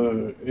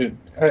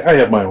 I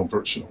have my own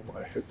version of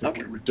why I think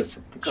we were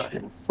different. Go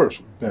ahead.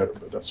 First, we're better,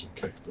 but that's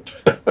okay.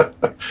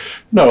 But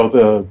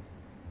no,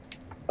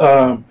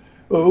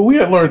 we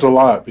had learned a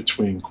lot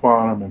between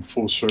Quantum and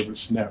full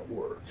service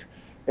network,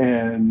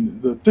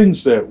 And the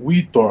things that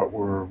we thought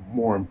were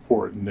more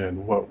important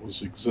than what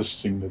was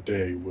existing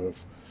today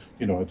with,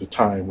 at the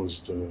time was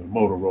the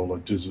Motorola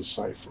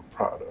DigiCipher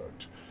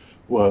product,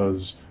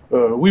 was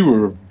we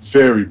were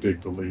very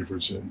big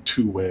believers in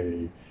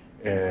two-way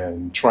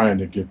and trying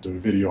to get the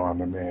video on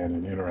demand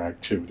and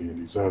interactivity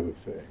and these other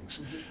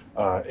things.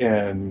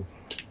 And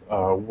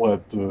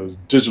what the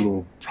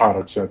digital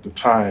products at the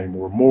time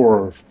were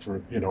more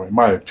for, in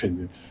my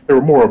opinion, they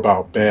were more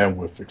about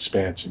bandwidth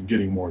expansion,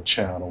 getting more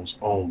channels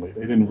only.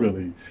 They didn't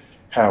really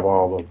have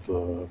all of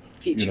the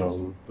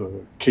features,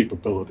 the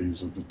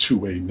capabilities of the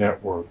two-way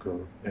network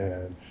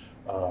and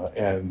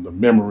the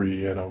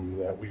memory in them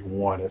that we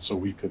wanted, so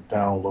we could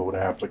download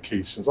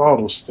applications. All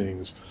those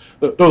things,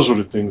 those were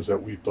the things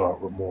that we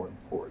thought were more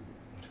important.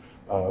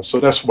 So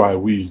that's why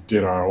we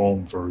did our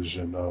own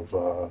version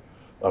of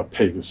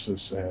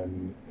Pegasus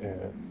and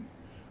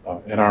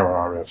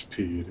our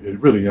RFP. It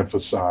really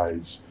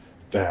emphasized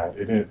that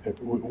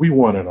we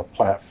wanted a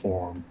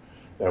platform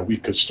that we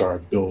could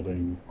start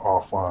building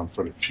off on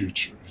for the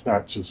future,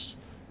 not just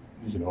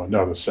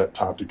another set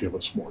top to give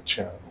us more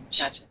channels.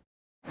 Gotcha.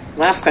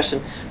 Last question: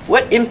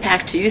 what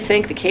impact do you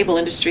think the cable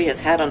industry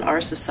has had on our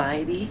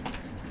society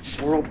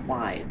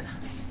worldwide?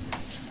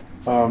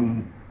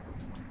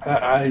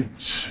 I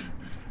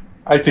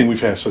think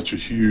we've had such a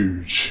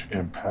huge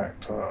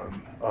impact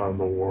on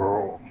the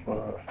world.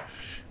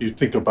 You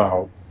think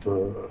about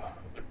the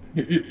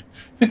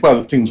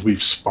things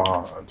we've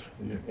spawned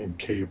in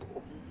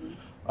cable.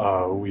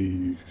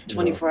 We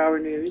 24-hour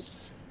news,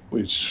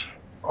 which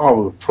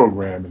all of the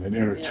programming and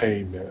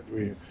entertainment.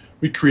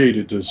 We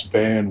created this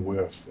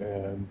bandwidth,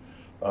 and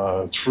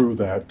through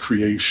that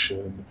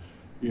creation,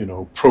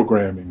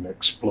 programming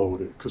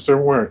exploded, because there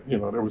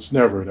was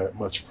never that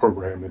much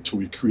programming until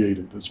we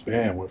created this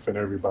bandwidth and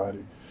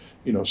everybody,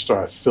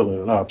 started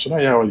filling it up. So now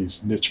you have all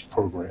these niche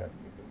programming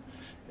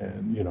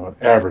and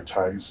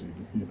advertising,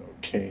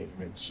 came,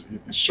 and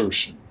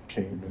insertion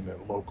came, and then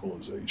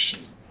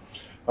localization.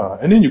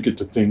 And then you get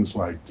to things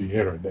like the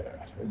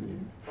internet. I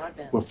mean,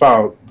 broadband.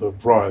 Without the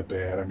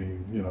broadband, I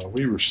mean,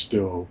 we were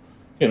still,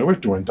 we're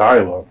doing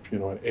dial-up,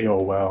 and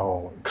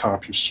AOL and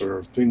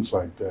CompuServe, things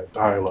like that,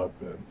 dial-up.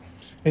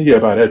 And yeah,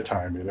 by that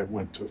time, it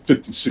went to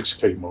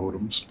 56K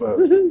modems,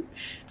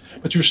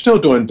 but you're still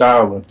doing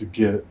dial-up to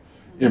get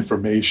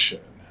information,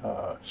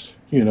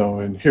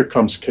 and here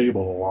comes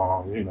cable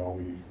along.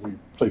 We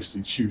place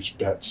these huge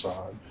bets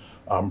on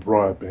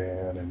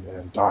broadband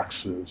and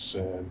DOCSIS,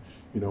 and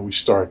we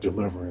start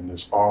delivering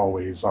this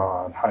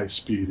always-on,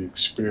 high-speed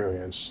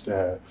experience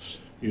that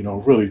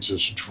really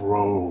just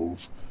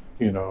drove,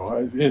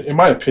 in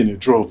my opinion,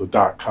 drove the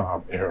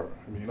dot-com era.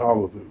 I mean,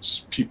 all of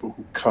those people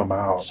who come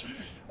out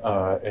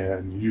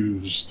and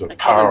use the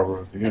power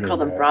of the internet. I call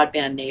them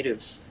broadband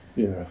natives.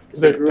 Yeah,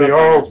 they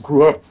all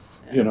grew up,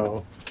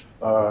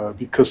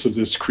 because of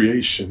this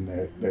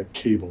creation that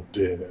cable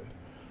did.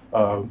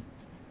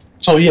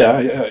 So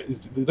yeah,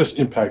 this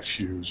impact's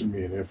huge. I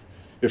mean,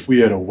 if we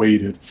had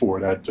waited for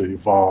that to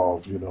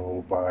evolve,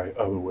 by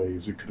other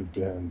ways, it could have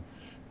been,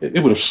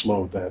 it would have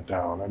slowed that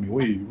down. I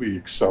mean, we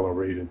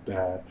accelerated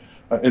that,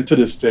 and to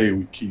this day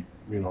we keep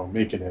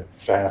making it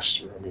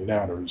faster. I mean,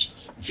 now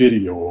there's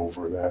video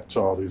over that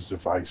to all these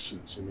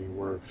devices. I mean,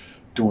 we're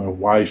doing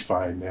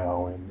Wi-Fi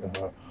now,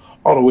 and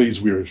all the ways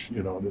we're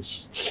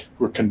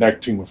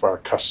connecting with our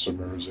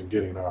customers and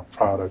getting our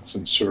products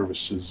and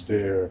services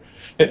there,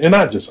 and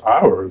not just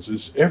ours,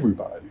 it's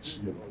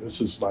everybody's.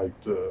 This is like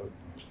the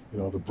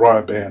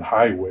broadband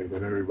highway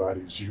that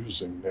everybody's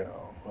using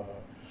now.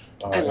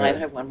 I lied. I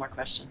have one more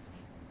question.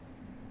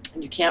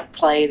 And you can't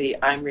play the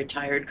 "I'm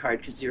retired" card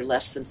because you're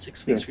less than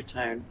 6 weeks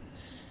retired.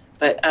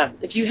 But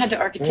if you had to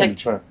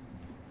architect,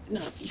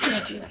 no, you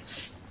can't do that.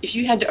 If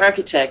you were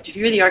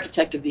the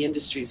architect of the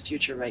industry's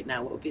future right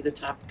now, what would be the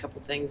top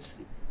couple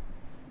things?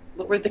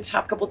 What were the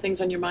top couple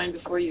things on your mind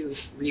before you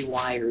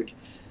rewired?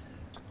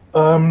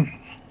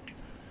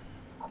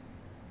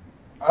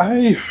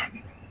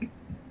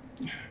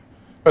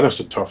 That's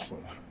a tough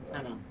one.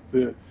 I know.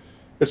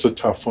 It's a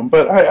tough one,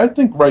 but I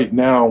think right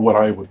now what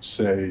I would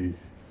say,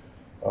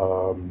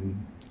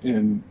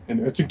 and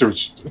I think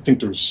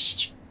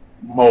there's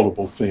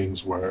multiple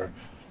things where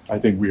I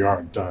think we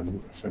aren't done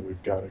with, and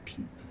we've got to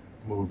keep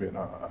moving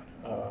on.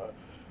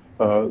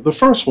 The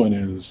first one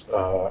is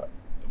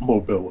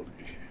mobility.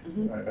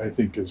 Mm-hmm. I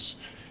think is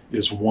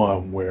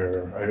one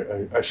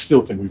where I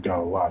still think we've got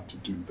a lot to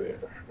do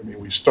there. I mean,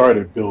 we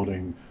started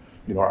building,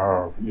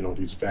 our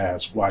these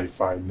vast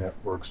Wi-Fi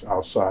networks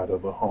outside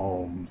of the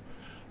home,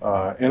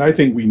 and I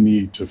think we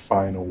need to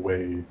find a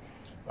way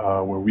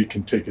where we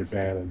can take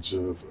advantage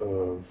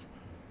of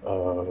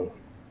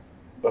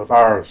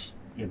our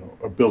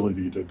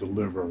ability to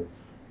deliver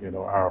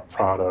our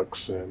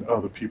products and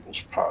other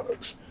people's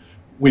products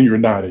when you're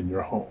not in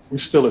your home. We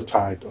still are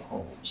tied to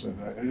homes,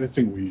 and I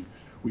think we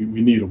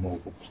need a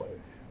mobile play.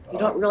 You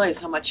don't realize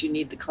how much you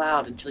need the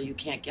cloud until you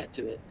can't get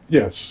to it.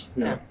 Yes,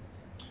 yeah.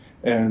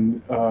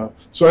 And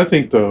so I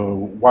think the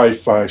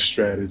Wi-Fi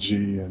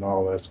strategy and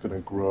all that's going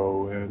to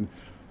grow, and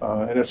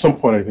at some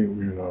point I think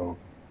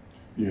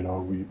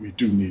we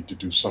do need to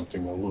do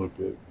something a little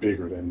bit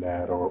bigger than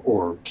that,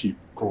 or keep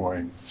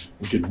growing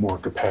and get more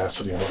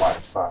capacity on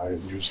Wi-Fi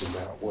and use them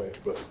that way.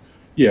 But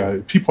yeah,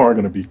 people aren't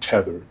going to be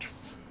tethered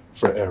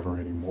forever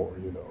anymore.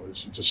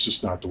 It's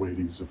just not the way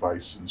these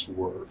devices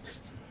work.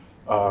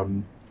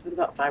 What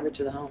about fiber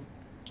to the home?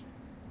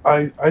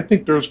 I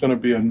think there's going to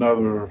be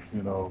another,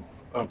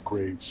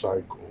 upgrade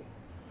cycle.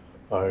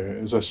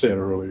 As I said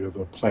earlier,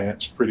 the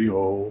plant's pretty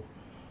old.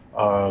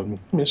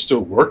 It's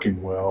still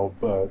working well,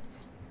 but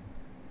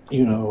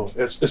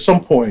at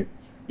some point,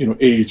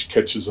 age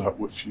catches up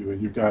with you,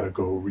 and you got to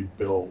go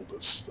rebuild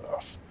the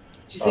stuff.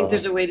 Do you think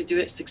there's a way to do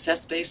it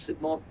success-based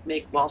that won't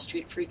make Wall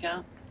Street freak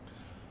out?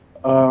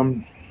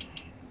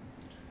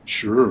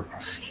 Sure.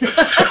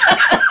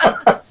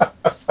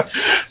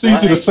 It's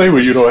easy to say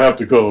when you don't have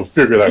to go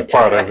figure that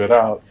part of it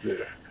out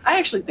there. I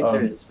actually think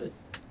there is, but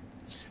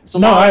it's a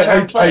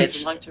long-term play.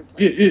 It's a long-term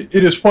play. It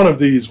is one of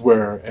these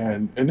where,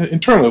 and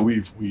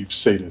internally we've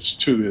said this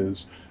too,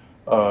 is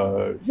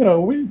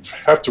we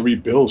have to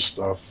rebuild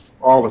stuff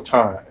all the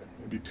time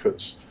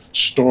because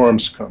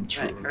storms come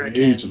through, right,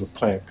 the age of the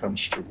plant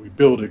comes through. We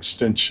build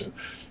extension.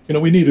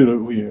 We needed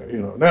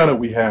now that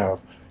we have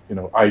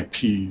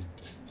IP,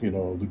 the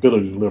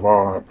ability to deliver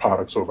all our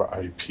products over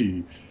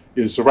IP,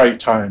 is the right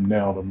time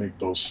now to make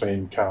those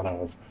same kind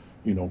of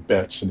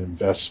bets and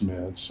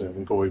investments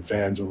and go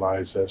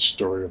evangelize that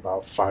story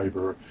about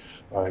fiber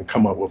and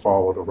come up with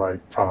all of the right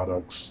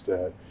products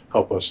that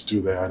help us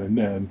do that. And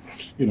then,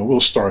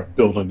 we'll start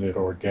building it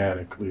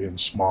organically in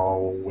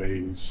small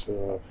ways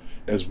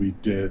as we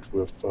did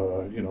with,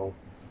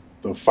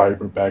 the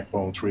fiber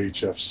backbone through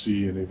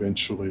HFC, and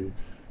eventually,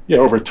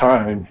 over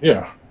time,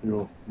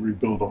 you'll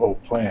rebuild the whole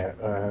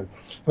plant.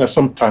 Now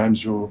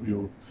sometimes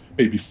you'll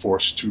may be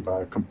forced to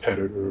by a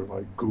competitor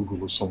like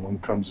Google or someone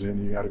comes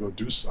in, you got to go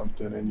do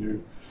something, and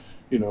you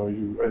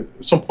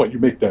at some point you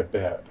make that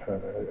bet.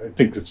 I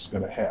think it's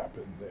going to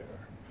happen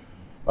there.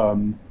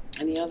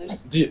 Any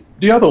others?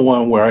 The other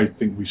one where I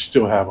think we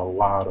still have a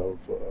lot of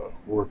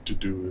work to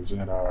do is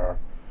in our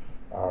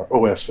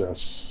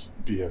OSS,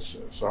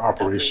 BSS, our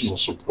operational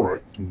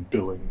support and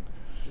billing,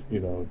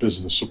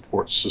 business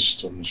support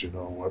systems,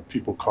 what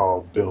people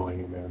call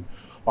billing and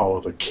all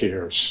of the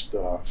care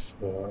stuff.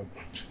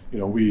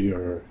 We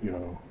are,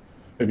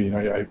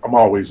 I'm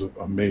always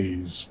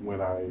amazed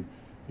when I,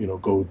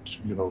 go,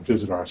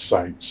 visit our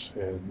sites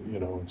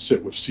and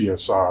sit with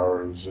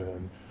CSRs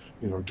and,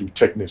 do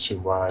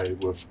technician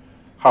ride with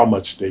how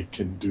much they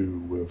can do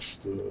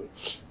with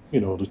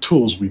the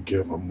tools we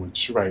give them,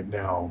 which right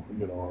now,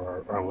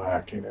 are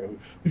lacking. And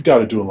we've got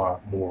to do a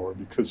lot more,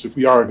 because if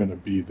we are going to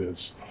be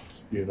this,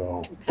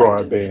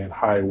 broadband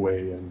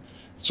highway and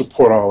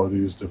support all of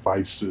these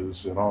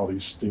devices and all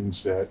these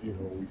things that,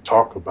 we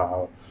talk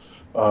about,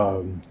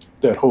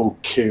 that whole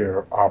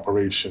care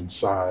operation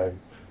side,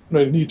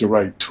 you need the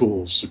right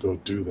tools to go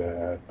do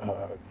that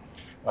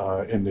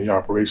in the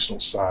operational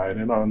side.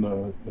 And on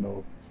the,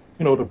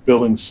 the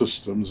billing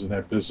systems and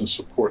that business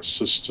support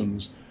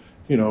systems,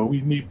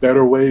 we need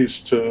better ways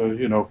to,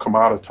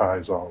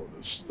 commoditize all of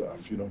this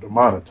stuff, to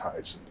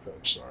monetize it.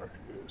 I'm sorry.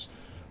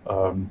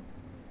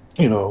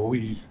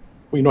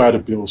 We know how to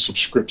build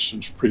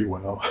subscriptions pretty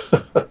well.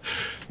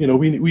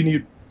 We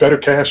need better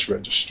cash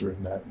register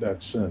in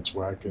that sense,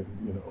 where I can,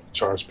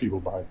 charge people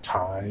by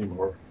time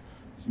or,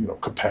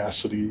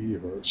 capacity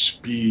or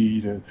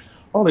speed and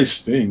all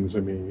these things.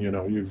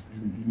 You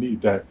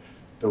need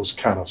those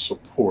kind of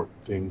support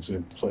things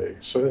in place.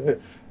 So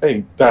I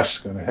think that's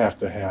going to have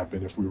to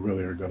happen if we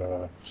really are going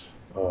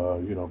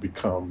to,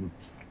 become,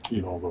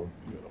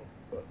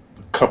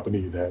 the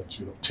company that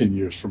 10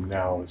 years from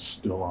now is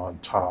still on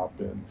top,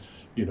 and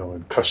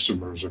and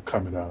customers are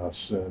coming to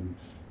us and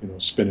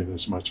spending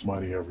as much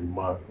money every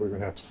month. We're going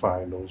to have to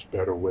find those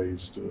better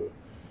ways to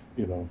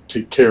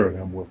take care of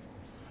them with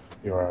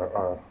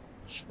our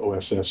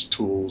OSS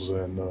tools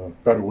and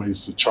better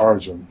ways to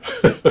charge them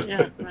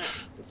with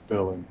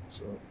billing.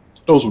 So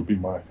those would be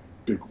my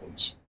big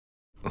ones.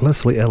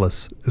 Leslie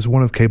Ellis is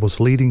one of cable's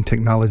leading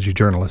technology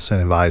journalists and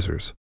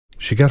advisors.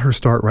 She got her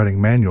start writing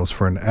manuals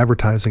for an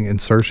advertising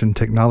insertion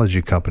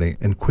technology company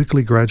and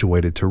quickly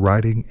graduated to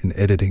writing and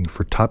editing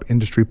for top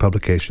industry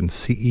publications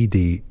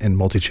CED and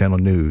Multichannel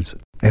News,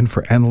 and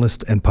for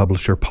analyst and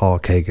publisher Paul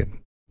Kagan.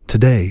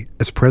 Today,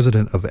 as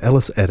president of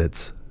Ellis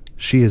Edits,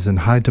 she is in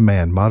high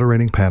demand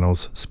moderating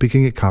panels,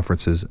 speaking at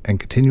conferences, and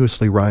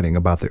continuously writing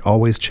about the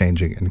always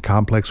changing and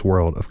complex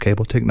world of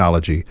cable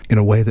technology in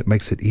a way that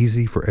makes it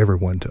easy for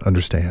everyone to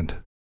understand.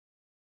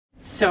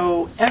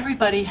 So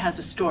everybody has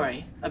a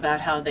story about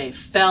how they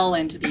fell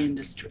into the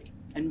industry,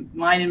 and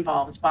mine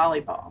involves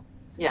volleyball.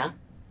 Yeah.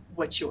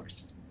 What's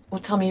yours? Well,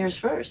 tell me yours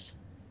first.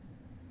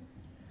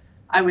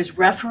 I was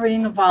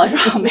refereeing a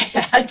volleyball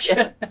match,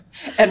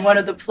 and one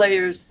of the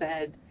players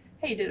said,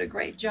 "Hey, you did a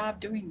great job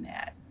doing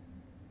that.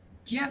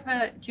 Do you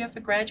have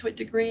a graduate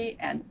degree?"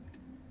 And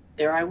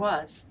there I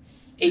was,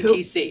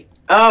 ATC.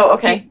 Oh,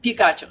 okay.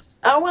 Picachos.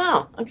 Oh,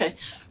 wow. Okay.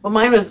 Well,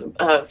 mine was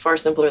far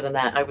simpler than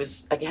that. I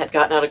had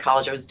gotten out of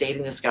college. I was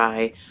dating this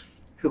guy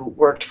who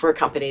worked for a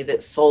company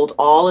that sold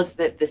all of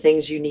the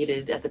things you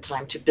needed at the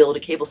time to build a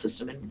cable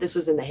system. And this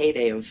was in the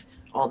heyday of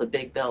all the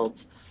big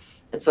builds.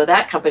 And so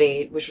that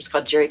company, which was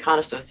called Jerry Kahn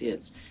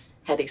Associates,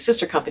 had a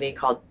sister company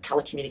called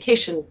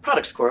Telecommunication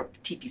Products Corp,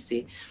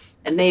 TPC.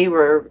 And they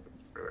were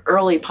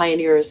early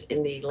pioneers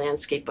in the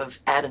landscape of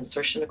ad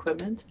insertion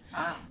equipment.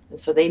 Wow. And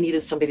so they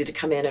needed somebody to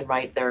come in and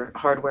write their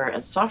hardware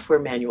and software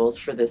manuals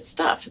for this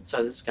stuff. And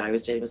so this guy I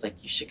was dating was like,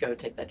 you should go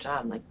take that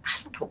job. I'm like, I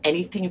don't know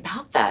anything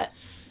about that.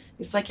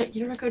 He's like,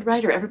 you're a good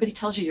writer. Everybody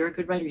tells you you're a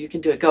good writer. You can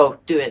do it. Go,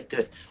 do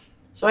it.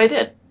 So I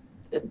did.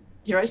 And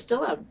here I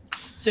still am.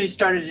 So you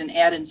started in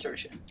ad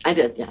insertion. I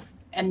did, yeah.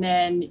 And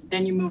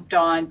then you moved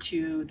on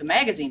to the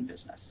magazine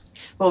business.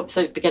 Well,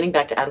 so getting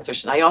back to ad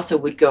insertion, I also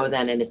would go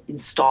then and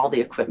install the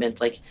equipment,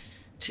 like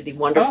to the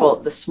wonderful,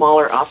 the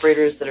smaller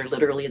operators that are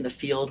literally in the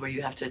field where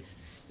you have to,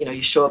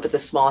 you show up at the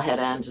small head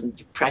end and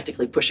you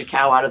practically push a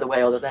cow out of the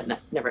way, although that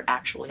never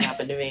actually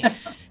happened to me.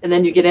 And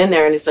then you get in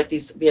there and it's like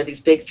we had these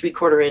big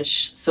 3/4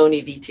 inch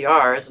Sony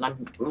VTRs and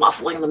I'm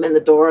muscling them in the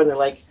door and they're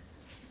like,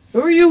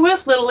 who are you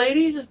with, little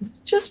lady?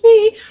 Just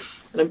me.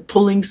 And I'm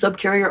pulling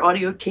subcarrier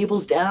audio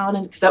cables down,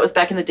 and because that was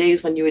back in the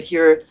days when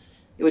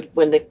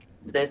when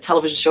the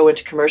television show went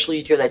to commercial,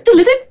 you'd hear that,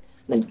 and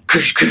then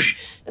kush kush,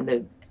 and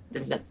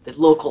the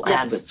local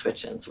ad would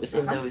switch in. So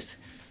it was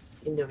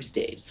in those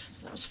days.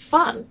 So that was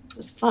fun. It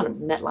was fun. I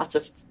met lots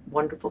of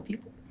wonderful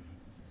people.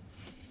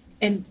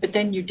 But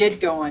then you did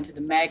go on to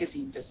the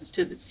magazine business,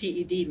 to the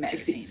CED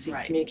magazine,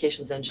 right?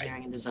 Communications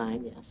Engineering and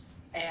Design, yes.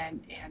 And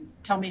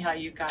tell me how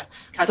you got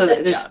so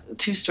that there's job.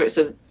 Two stories.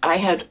 So I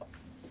had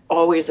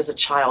always as a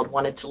child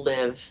wanted to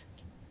live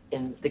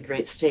in the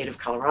great state of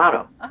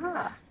Colorado,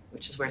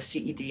 which is where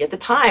CED, at the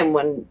time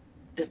when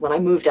I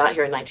moved out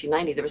here in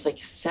 1990, there was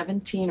like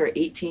 17 or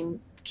 18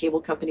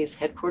 cable companies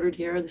headquartered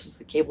here. This is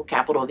the cable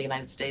capital of the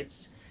United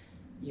States,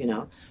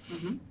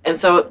 Mm-hmm. And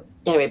so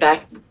anyway,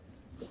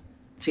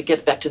 to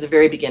get back to the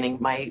very beginning,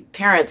 my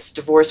parents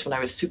divorced when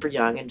I was super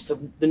young. And so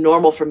the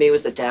normal for me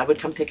was that Dad would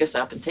come pick us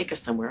up and take us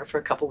somewhere for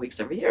a couple weeks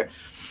every year.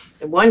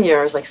 And one year,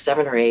 I was like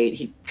 7 or 8,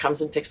 he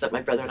comes and picks up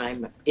my brother and I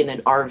in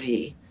an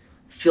RV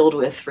filled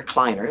with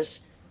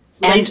recliners.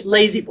 And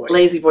Lazy Boy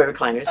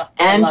recliners. Oh,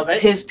 and I love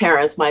it. His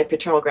parents, my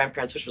paternal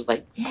grandparents, which was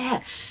like,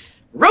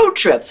 road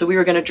trip. So we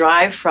were going to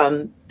drive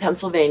from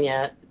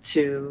Pennsylvania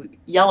to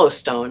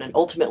Yellowstone and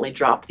ultimately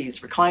drop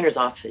these recliners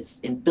off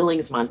in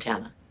Billings,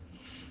 Montana.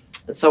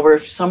 And so we're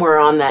somewhere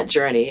on that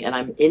journey, and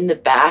I'm in the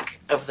back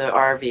of the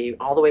RV,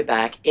 all the way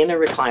back, in a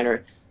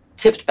recliner,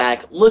 tipped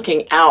back,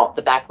 looking out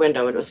the back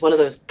window. And it was one of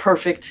those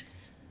perfect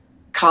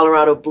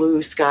Colorado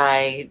blue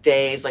sky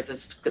days, like the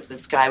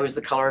sky was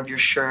the color of your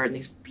shirt, and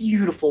these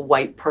beautiful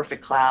white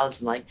perfect clouds.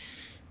 And like,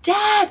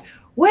 Dad,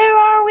 where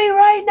are we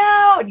right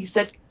now? And he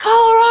said,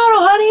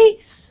 Colorado,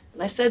 honey.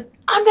 And I said,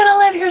 I'm gonna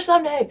live here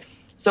someday.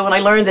 So when I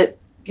learned that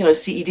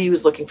CED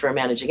was looking for a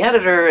managing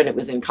editor and it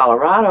was in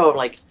Colorado, I'm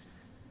like,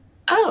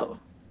 oh,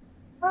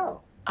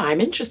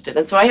 I'm interested.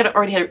 And so I had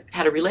already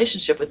had a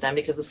relationship with them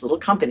because this little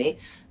company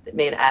that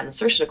made ad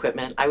insertion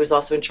equipment, I was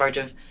also in charge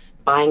of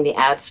buying the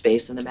ad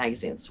space in the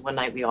magazines. So one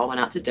night we all went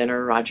out to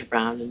dinner, Roger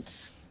Brown and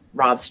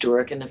Rob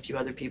Stewart and a few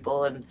other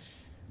people. And,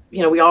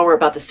 we all were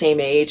about the same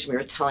age. And we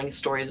were telling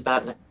stories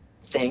about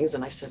things.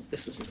 And I said,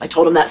 I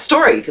told him that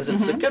story because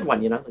it's a good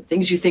one, the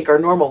things you think are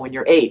normal when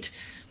you're 8.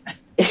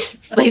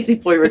 Lazy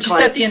Boy recliner. But you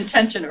set the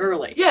intention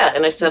early. Yeah,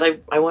 and I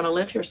said, I want to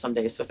live here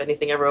someday. So if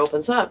anything ever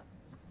opens up,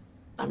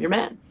 I'm your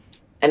man.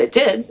 And it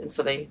did. And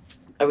so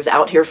I was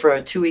out here for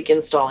a 2-week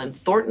install in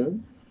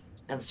Thornton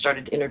and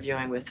started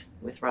interviewing with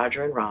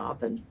Roger and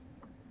Rob and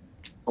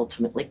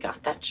ultimately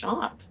got that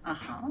job.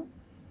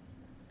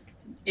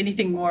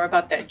 Anything more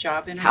about that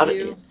job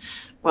interview?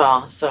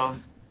 So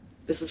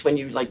this is when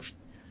you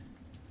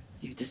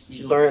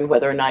learn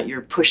whether or not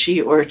you're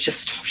pushy or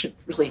just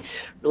really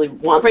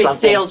want Great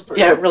something.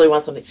 salesperson. Yeah, really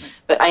want something.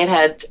 But I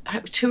had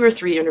 2 or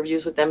 3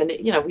 interviews with them, and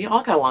we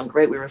all got along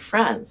great. We were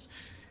friends.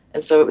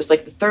 And so it was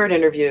like the 3rd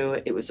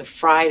interview. It was a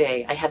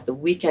Friday. I had the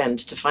weekend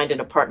to find an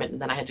apartment, and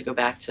then I had to go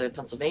back to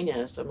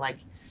Pennsylvania. So I'm like,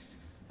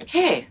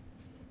 okay.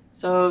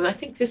 So I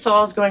think this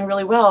all is going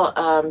really well,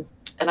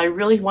 and I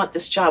really want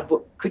this job.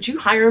 Could you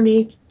hire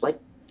me?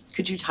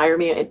 Could you hire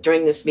me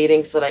during this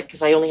meeting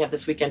because I only have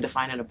this weekend to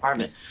find an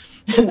apartment?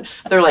 And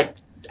they're like,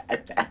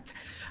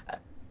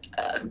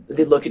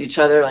 they look at each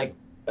other like,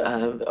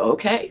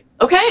 okay.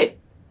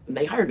 And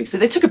they hired me. So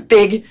they took a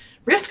big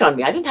risk on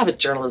me. I didn't have a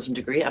journalism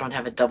degree. I don't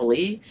have a double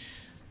E.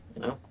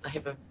 I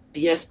have a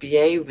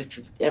BSBA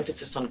with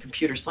emphasis on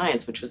computer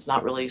science, which was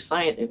not really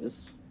science. It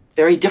was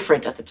very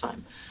different at the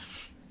time.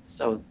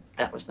 So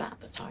that was that.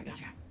 That's how I got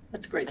here.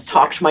 That's a great I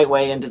story. talked my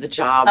way into the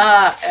job.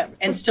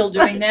 And still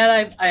doing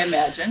that, I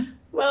imagine.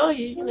 Well,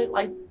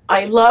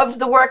 I loved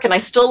the work, and I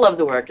still love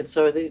the work, and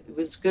so it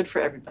was good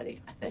for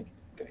everybody, I think.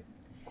 Good.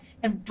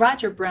 And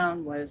Roger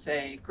Brown was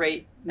a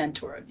great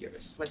mentor of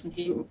yours, wasn't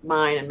he?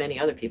 Mine and many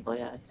other people,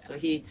 yeah. So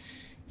he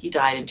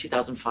died in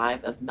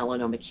 2005 of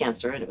melanoma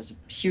cancer, and it was a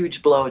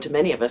huge blow to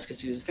many of us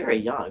because he was very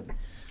young.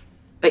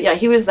 But yeah,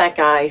 he was that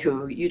guy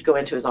who you'd go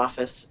into his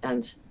office,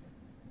 and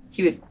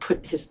he would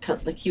put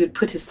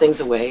his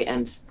things away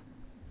and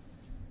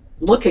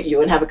look at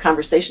you and have a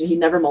conversation. He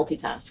never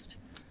multitasked.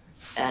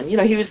 And,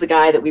 he was the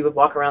guy that we would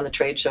walk around the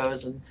trade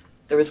shows, and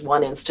there was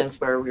one instance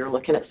where we were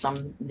looking at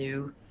some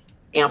new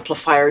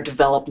amplifier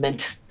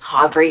development,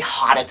 very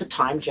hot at the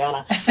time,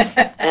 Jana.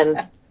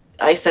 And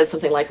I said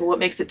something like, well, what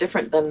makes it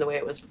different than the way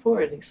it was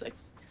before? And he's like,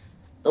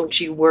 don't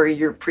you worry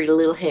your pretty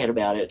little head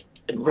about it.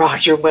 And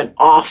Roger went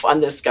off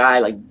on this guy.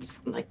 I'm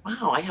like,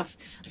 wow, I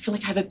feel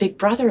like I have a big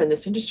brother in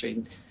this industry.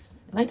 And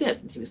I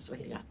did. And he was,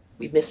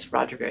 we miss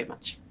Roger very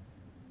much.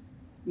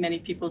 Many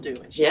people do.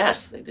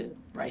 Yes, they do.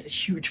 Right. He's a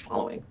huge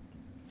following.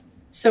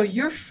 So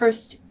your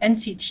first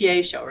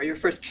NCTA show, or your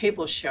first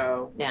cable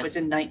show, Yeah. was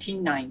in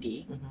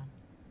 1990. Mm-hmm.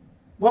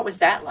 What was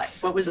that like?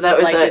 What was So that it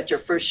was like at your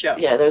first show?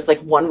 Yeah, there was like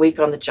 1 week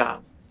on the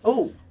job.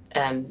 Oh,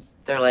 And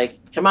they're like,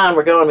 come on,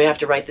 we're going. We have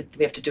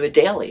to do a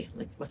daily. I'm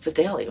like, what's a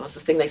daily? What's the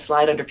thing they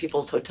slide under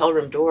people's hotel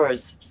room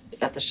doors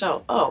at the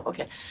show? Oh,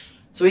 okay.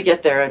 So we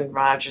get there, and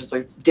Roger's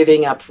like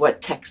divvying up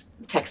what tech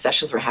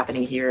sessions were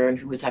happening here and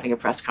who was having a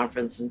press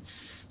conference. And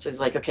so he's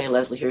like, okay,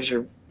 Leslie, here's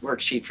your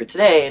worksheet for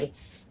today, and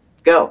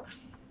go.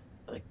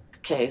 Like,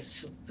 okay,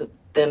 so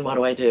then what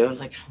do I do?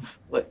 Like,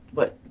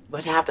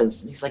 what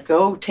happens? And he's like,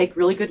 go take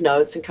really good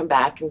notes and come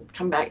back.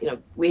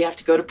 We have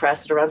to go to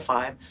press at around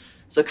 5.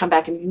 So come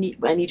back, and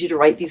I need you to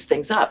write these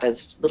things up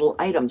as little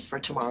items for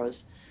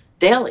tomorrow's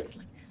daily.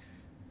 Like,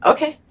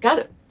 okay, got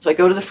it. So I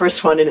go to the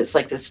first one, and it's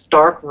like this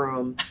dark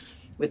room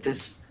with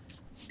this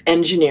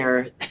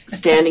engineer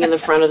standing in the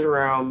front of the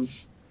room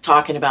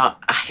talking about,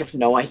 I have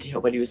no idea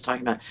what he was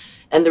talking about.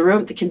 And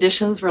the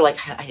conditions were like,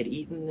 I had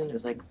eaten, and it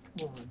was like,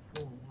 I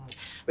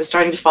was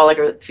starting to feel like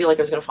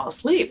I was going to fall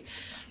asleep.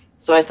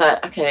 So I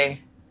thought,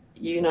 okay,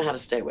 you know how to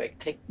stay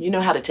awake. You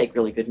know how to take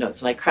really good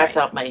notes. And I cracked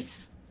out my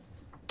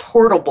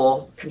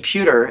portable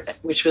computer,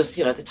 which was,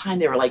 at the time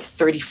they were like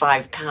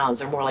 35 pounds.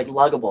 They're more like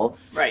luggable.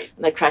 right.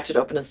 And I cracked it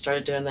open and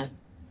started doing the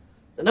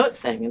notes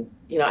thing.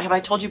 And, have I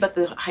told you about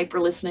the hyper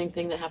listening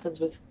thing that happens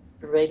with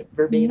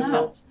verbatim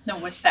notes? No,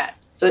 what's that?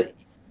 So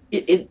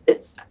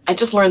I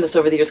just learned this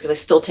over the years because I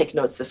still take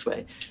notes this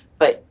way.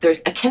 But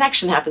a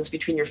connection happens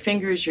between your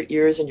fingers, your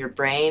ears, and your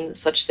brain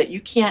such that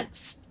you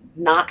can't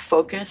not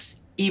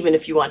focus even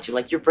if you want to.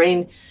 Like, your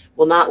brain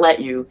will not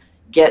let you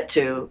get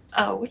to,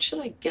 oh, what should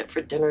I get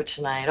for dinner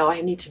tonight? Oh,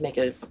 I need to make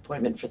an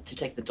appointment to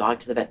take the dog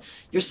to the vet.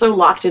 You're so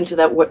locked into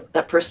that what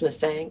that person is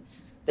saying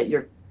that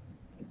you're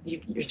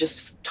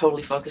just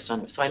totally focused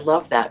on it. So I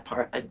love that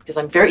part because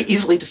I'm very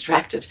easily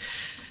distracted.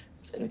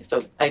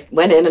 So I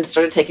went in and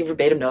started taking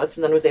verbatim notes,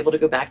 and then was able to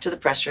go back to the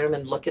press room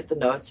and look at the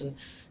notes and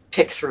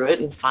pick through it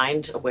and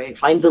find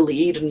the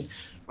lead and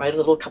write a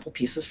little couple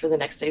pieces for the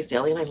next day's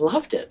daily. And I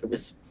loved it. It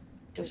was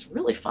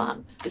really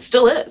fun. It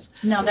still is.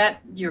 Now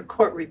that your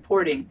court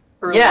reporting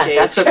early days.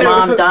 That's what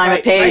Mom Dime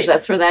a Page. Right.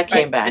 That's where that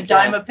came back. A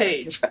dime a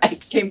page.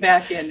 Right. Came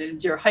back in,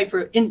 and you're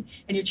and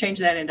you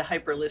changed that into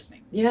hyper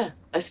listening. Yeah,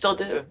 I still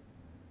do.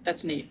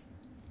 That's neat.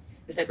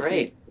 It's great.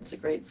 Neat. It's a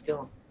great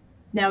skill.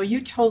 Now,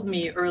 you told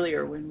me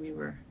earlier when we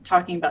were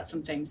talking about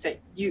some things that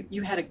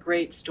you had a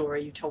great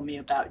story you told me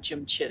about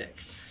Jim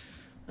Chittix.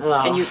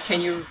 Oh,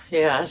 Can you?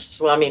 Yes.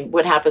 Well, I mean,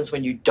 what happens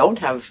when you don't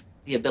have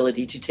the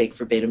ability to take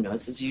verbatim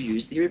notes is you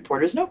use the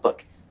reporter's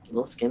notebook, a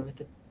little skin with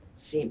the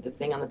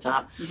thing on the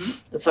top. Mm-hmm.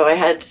 And so I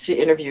had to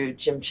interview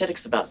Jim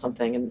Chittix about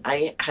something, and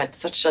I had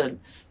such a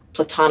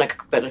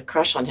platonic but a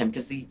crush on him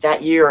because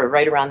that year, or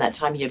right around that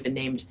time, he had been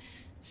named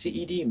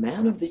CED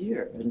Man of the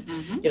Year. And,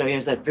 he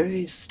has that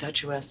very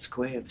statuesque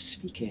way of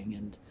speaking,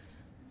 and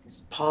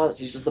his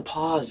pause, uses the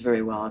pause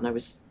very well. And I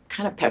was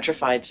kind of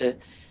petrified to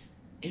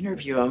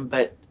interview him,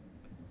 but,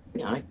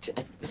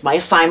 it was my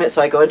assignment,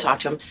 so I go and talk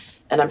to him.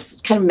 And I'm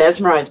kind of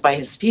mesmerized by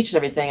his speech and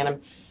everything. And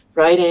I'm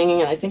writing,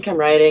 and I think I'm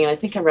writing, and I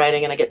think I'm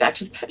writing. And I get back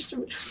to the page,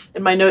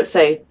 and my notes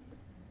say,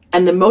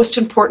 and the most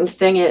important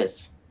thing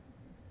is.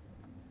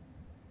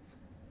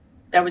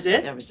 That was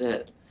it? That was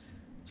it.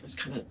 So it's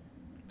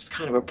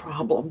kind of a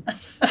problem.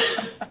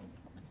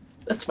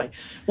 That's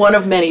one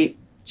of many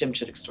Jim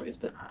Chittix stories.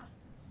 But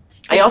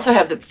I also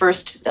have the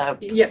first.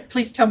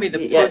 Please tell me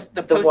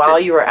the while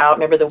you were out.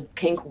 Remember the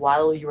pink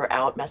while you were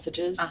out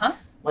messages?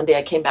 One day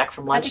I came back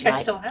from lunch. I think I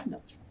still have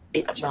those.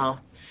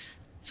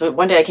 So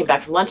one day I came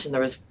back from lunch, and there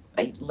was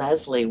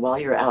Leslie, while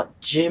you were out,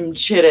 Jim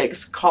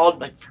Chittix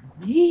called for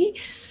me.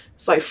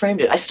 So I framed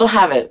it. I still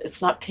have it.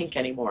 It's not pink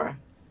anymore.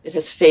 It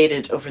has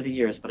faded over the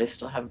years, but I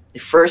still have the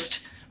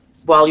first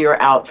while you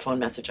were out phone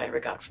message I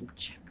ever got from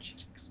Jim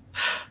Chittix.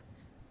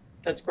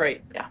 That's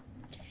great. Yeah.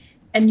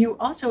 And you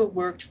also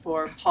worked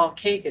for Paul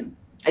Kagan.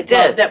 I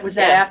did. Was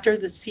that after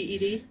the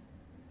CED?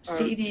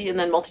 CED and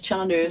then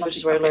multi-channel news, which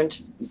is where I learned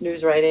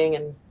news writing,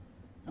 and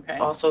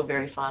also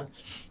very fun.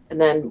 And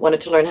then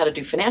wanted to learn how to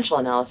do financial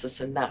analysis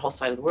in that whole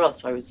side of the world.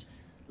 So I was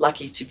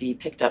lucky to be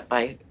picked up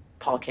by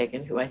Paul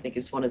Kagan, who I think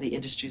is one of the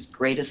industry's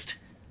greatest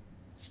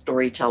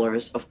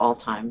storytellers of all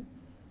time,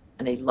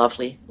 and a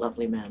lovely,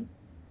 lovely man.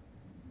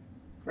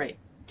 Great.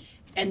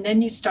 And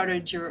then you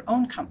started your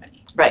own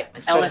company. Right. I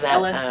started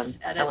Ellis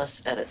Edits.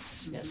 Ellis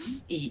Edits,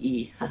 yes.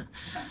 EE.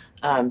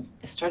 I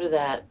started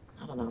that,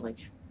 I don't know,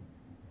 like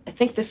I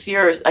think this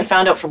year, I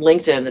found out from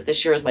LinkedIn that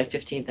this year is my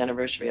 15th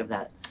anniversary of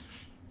that.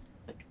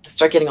 I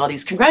start getting all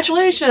these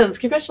congratulations.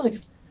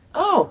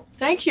 Oh,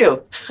 thank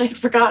you. I had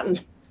forgotten.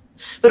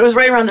 But it was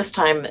right around this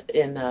time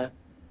in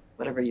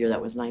whatever year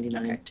that was,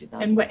 99,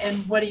 2000. And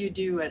what do you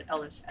do at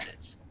Ellis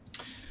Edits?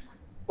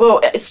 Well,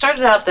 it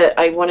started out that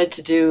I wanted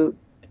to do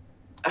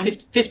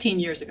 15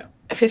 years ago.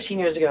 15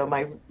 years ago,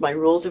 my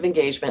rules of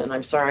engagement, and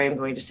I'm sorry I'm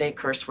going to say a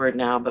curse word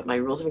now, but my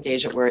rules of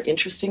engagement were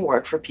interesting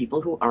work for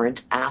people who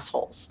aren't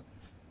assholes.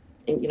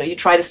 And you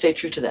try to stay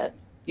true to that.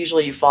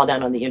 Usually you fall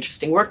down on the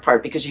interesting work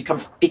part because you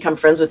become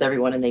friends with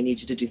everyone and they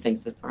need you to do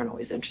things that aren't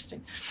always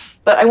interesting.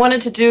 But I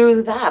wanted to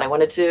do that. I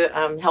wanted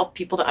to help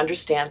people to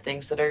understand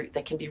things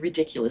that can be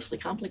ridiculously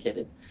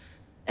complicated,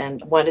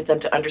 and wanted them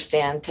to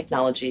understand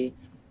technology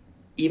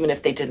even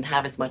if they didn't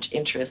have as much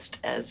interest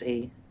as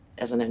an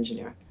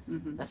engineer.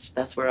 Mm-hmm.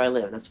 That's where I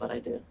live. That's what I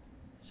do.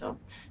 So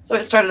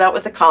it started out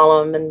with a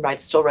column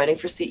and still writing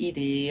for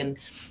CED, and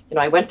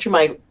I went through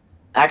my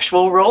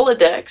actual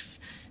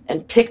Rolodex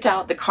and picked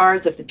out the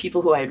cards of the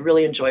people who I had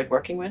really enjoyed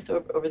working with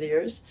over the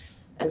years,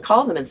 and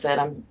called them and said,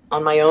 I'm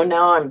on my own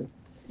now.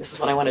 This is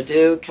what I want to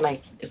do.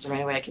 Is there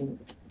any way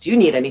do you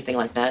need anything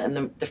like that?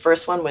 And the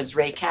first one was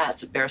Ray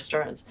Katz at Bear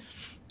Stearns.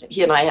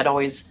 He and I had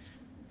always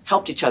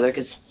helped each other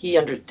because he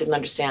didn't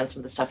understand some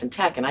of the stuff in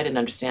tech and I didn't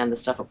understand the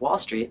stuff of Wall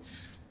Street.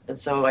 And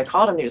so I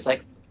called him and he was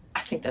like,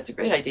 I think that's a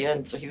great idea.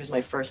 And so he was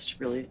my first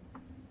really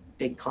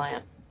big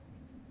client.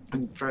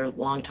 And for a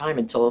long time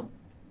until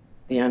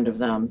the end of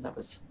them. That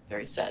was a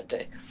very sad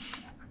day.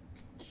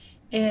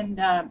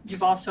 And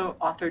you've also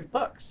authored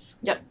books.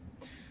 Yep.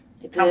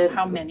 I did.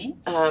 How many?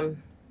 I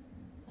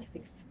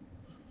think,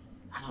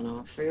 I don't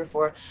know, 3 or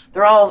 4.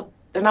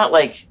 They're not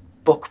like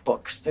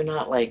books. They're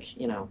not like,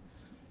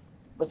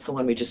 what's the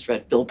one we just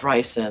read? Bill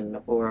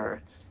Bryson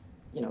or,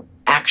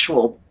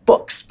 actual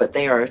books, but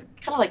they are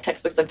kind of like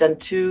textbooks. I've done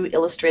 2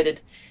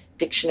 illustrated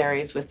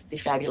dictionaries with the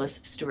fabulous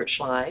Stuart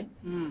Schley.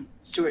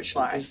 Stuart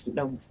Schley.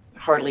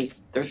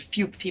 There's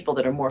few people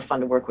that are more fun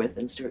to work with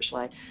than Stuart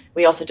Schley.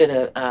 We also did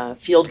a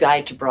field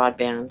guide to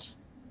broadband.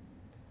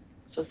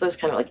 So it's those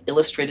kind of like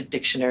illustrated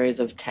dictionaries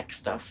of tech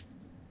stuff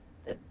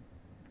that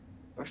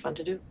were fun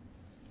to do.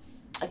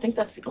 I think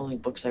that's the only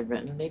books I've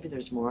written. Maybe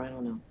there's more, I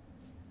don't know.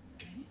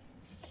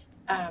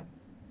 Okay.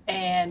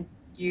 And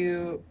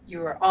you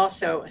are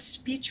also a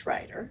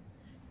speechwriter,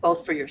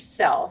 both for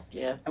yourself,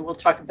 yeah, and we'll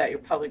talk about your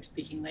public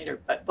speaking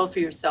later, but both for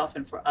yourself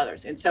and for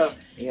others. And so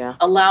yeah,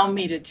 allow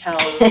me to tell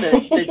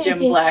the Jim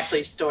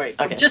Blackley story,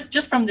 okay,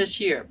 just from this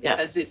year,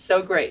 because it's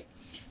so great.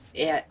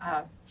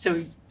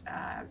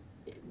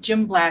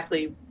 Jim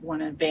Blackley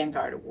won a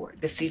Vanguard Award.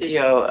 The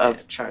CTO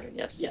of Charter,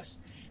 yes. Yes.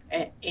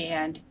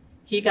 And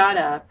he got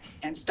up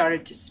and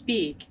started to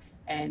speak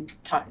and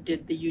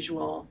did the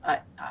usual,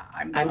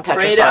 I'm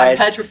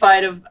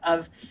petrified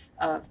of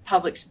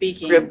public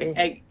speaking.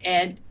 Gripping.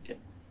 And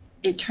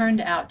it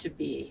turned out to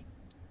be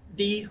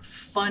the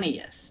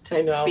funniest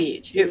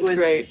speech. It was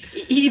great.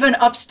 He even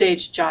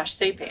upstaged Josh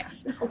Sapan.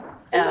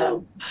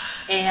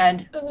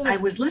 And I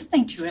was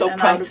listening to it so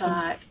and I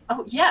thought,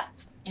 oh yeah,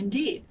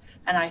 indeed.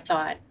 And I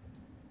thought,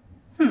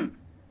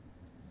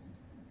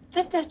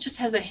 that just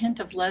has a hint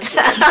of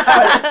Leslie.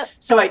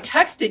 So I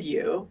texted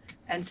you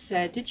and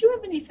said, did you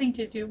have anything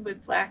to do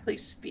with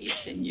Blackley's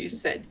speech? And you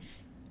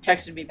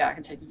texted me back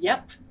and said,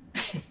 yep,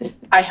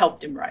 I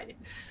helped him write it.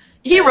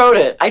 He wrote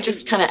it. I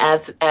just kind of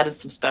added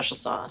some special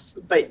sauce.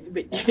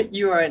 But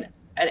you are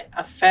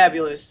a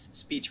fabulous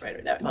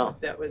speechwriter.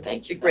 That was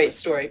a great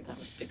story. That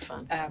was big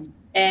fun.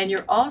 And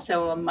you're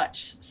also a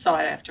much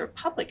sought after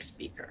public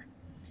speaker.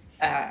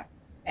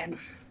 And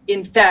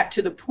in fact,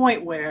 to the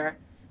point where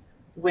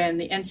when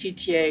the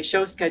NCTA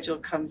show schedule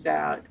comes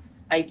out,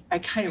 I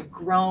kind of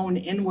groan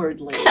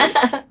inwardly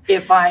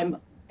if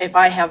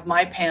I have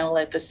my panel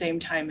at the same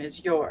time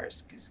as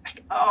yours, because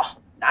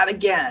not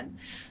again.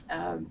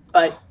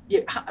 But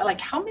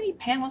how many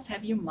panels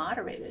have you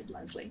moderated,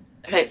 Leslie?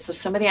 Okay, so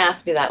somebody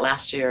asked me that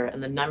last year,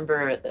 and the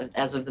number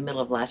as of the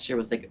middle of last year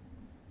was like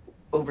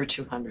over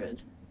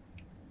 200.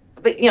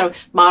 But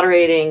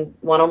moderating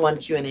one-on-one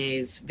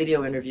Q&As,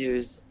 video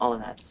interviews, all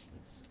of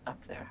it's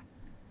up there.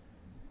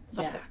 It's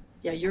up there.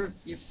 Yeah, you're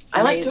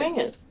I like doing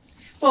it.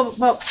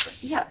 Well,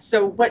 yeah.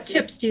 So, what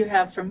tips do you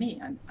have for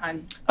me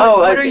on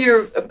what are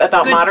your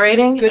about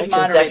moderating? Good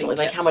moderating definitely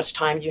tips. Like how much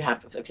time you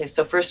have. Okay,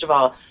 so first of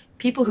all,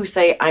 people who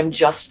say I'm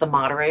just the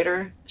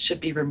moderator should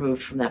be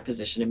removed from that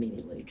position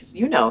immediately, because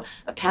a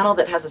panel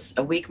that has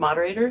a weak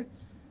moderator,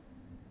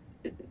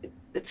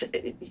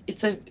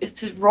 it's a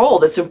role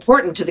that's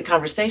important to the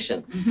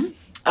conversation. Mm-hmm.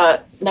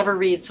 Never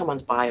read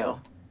someone's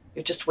bio.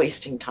 You're just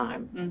wasting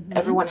time. Mm-hmm.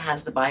 Everyone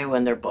has the bio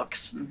in their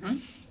books. Mm-hmm.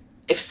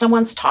 If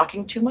someone's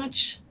talking too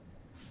much,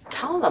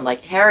 tell them,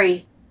 like,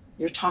 Harry,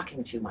 you're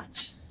talking too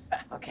much.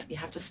 Okay, you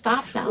have to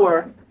stop now.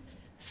 Or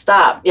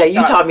stop. Yeah, stop.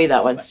 You taught me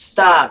that one.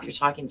 Stop. You're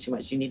talking too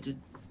much. You need to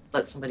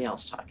let somebody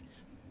else talk.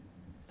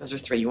 Those are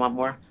 3. You want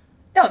more?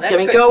 No, that's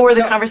good. Go where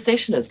the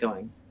conversation is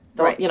going.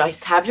 Right.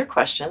 Have your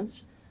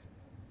questions.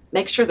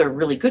 Make sure they're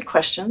really good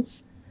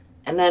questions.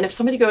 And then if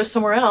somebody goes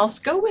somewhere else,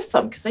 go with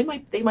them, because they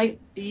might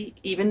be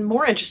even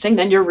more interesting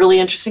than your really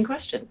interesting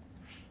question.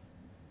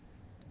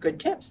 Good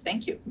tips.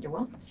 Thank you. You're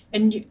welcome.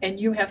 And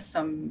you have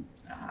some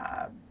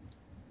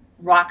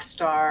rock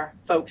star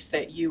folks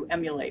that you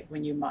emulate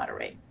when you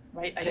moderate,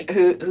 right?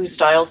 Whose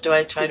styles do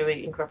I try to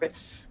incorporate?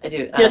 I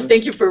do. Yes,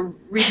 thank you for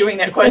redoing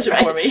that question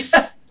for me.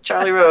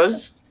 Charlie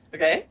Rose.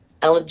 Okay.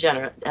 Ellen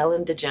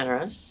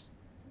DeGeneres.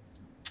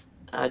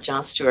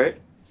 Jon Stewart.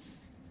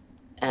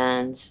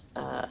 And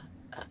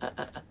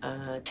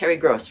Terry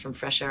Gross from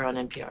Fresh Air on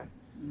NPR.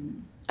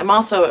 I'm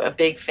also a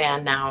big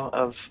fan now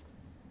of,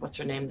 what's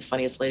her name, the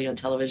funniest lady on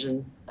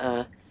television,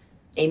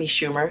 Amy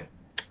Schumer,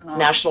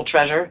 National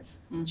Treasure,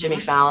 Jimmy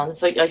Fallon.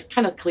 So I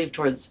kind of cleave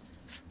towards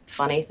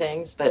funny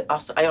things, but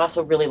I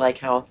also really like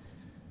how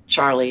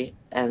Charlie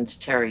and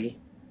Terry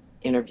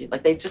interview.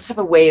 Like, they just have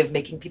a way of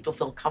making people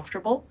feel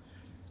comfortable,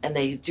 and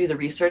they do the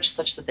research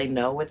such that they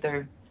know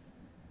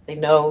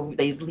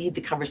they lead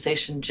the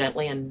conversation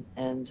gently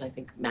and I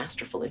think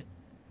masterfully.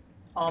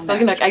 So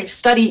I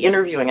study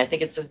interviewing. I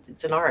think it's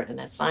an art and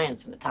a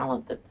science and a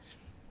talent that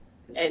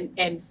is,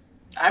 and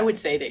I would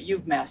say that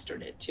you've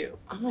mastered it too.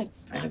 I'm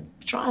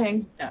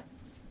trying. Yeah,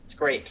 it's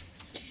great.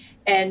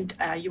 And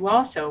you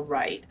also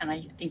write, and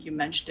I think you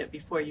mentioned it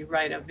before, you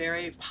write a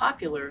very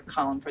popular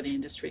column for the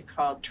industry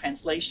called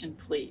Translation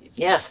Please.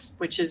 Yes.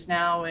 Which is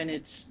now in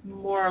its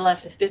more or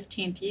less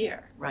 15th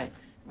year. Right.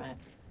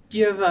 Do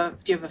you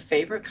have a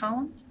favorite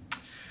column?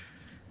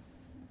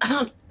 I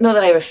don't know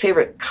that I have a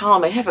favorite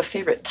column. I have a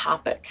favorite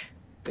topic,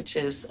 which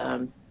is,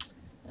 and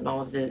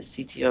all of the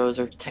CTOs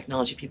or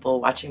technology people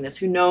watching this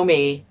who know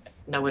me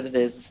know what it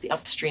is. It's the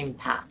upstream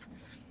path.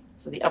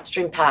 So the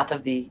upstream path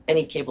of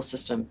any cable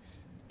system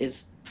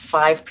is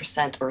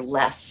 5% or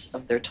less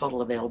of their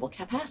total available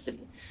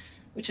capacity,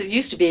 which it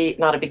used to be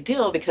not a big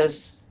deal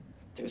because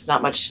there's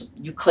not much.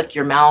 You click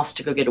your mouse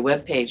to go get a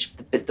web page.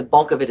 The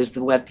bulk of it is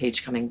the web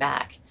page coming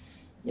back.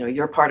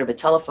 You're part of a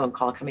telephone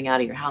call coming out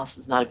of your house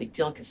is not a big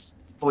deal because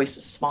voice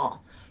is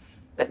small.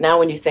 But now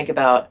when you think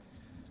about,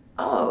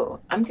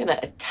 I'm going to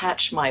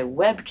attach my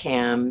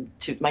webcam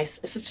to, my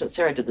assistant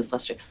Sarah did this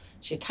last year.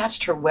 She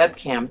attached her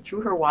webcam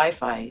through her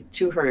Wi-Fi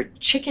to her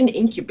chicken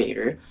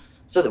incubator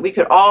so that we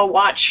could all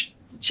watch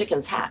the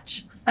chickens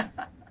hatch.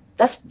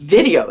 That's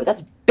video.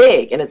 That's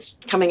big, and it's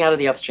coming out of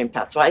the upstream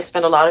path. So I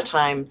spend a lot of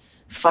time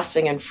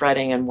fussing and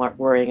fretting and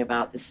worrying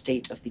about the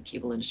state of the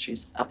cable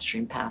industry's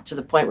upstream path, to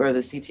the point where the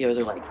CTOs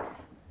are like,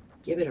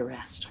 give it a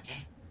rest,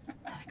 okay?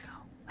 Let it go.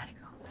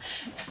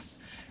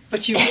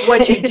 But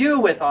what you do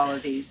with all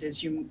of these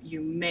is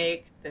you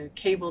make the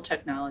cable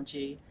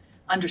technology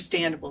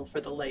understandable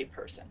for the lay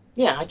person.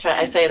 Yeah,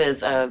 I say it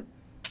as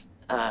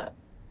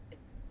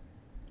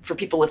for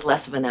people with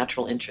less of a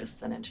natural interest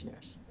than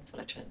engineers. That's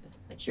what I try to do.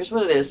 Like, here's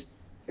what it is.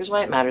 Here's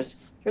why it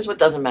matters. Here's what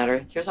doesn't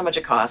matter. Here's how much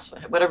it costs.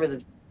 Whatever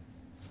the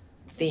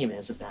theme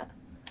is of that.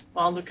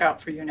 Well, I'll look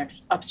out for your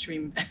next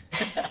upstream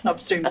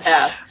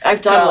path.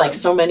 I've done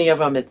so many of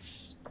them.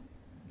 It's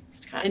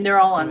kind of, and they're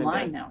all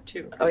online now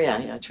too. Oh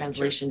yeah,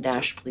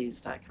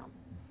 translation-please.com.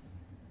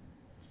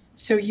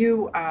 So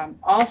you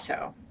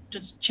also,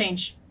 just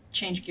change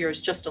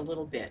gears just a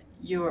little bit.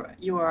 You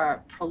are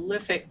a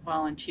prolific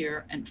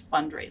volunteer and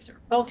fundraiser,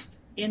 both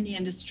in the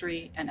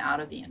industry and out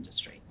of the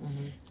industry.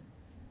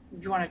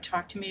 Mm-hmm. You want to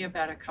talk to me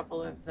about a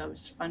couple of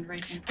those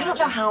fundraising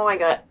projects?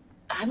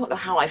 I don't know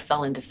how I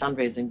fell into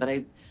fundraising, but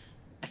I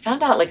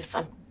found out,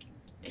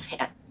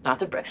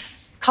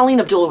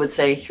 Colleen Abdullah would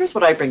say, here's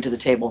what I bring to the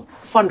table,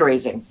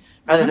 fundraising,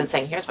 rather than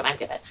saying, here's what I'm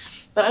good at.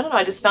 But I don't know,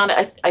 I just found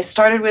it. I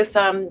started with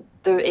the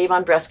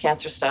Avon breast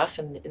cancer stuff,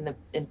 and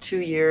in 2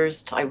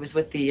 years, I was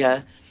with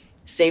the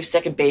Save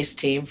Second Base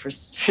team for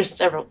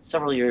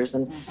several years.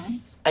 And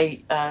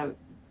I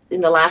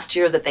in the last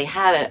year that they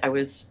had it, I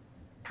was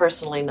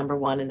personally number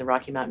 1 in the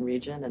Rocky Mountain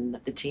region, and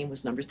the team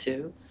was number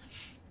 2.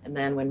 And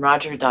then when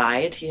Roger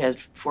died, he had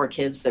 4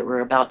 kids that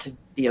were about to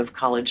be of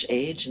college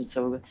age. And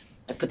so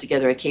I put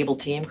together a cable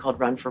team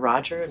called Run for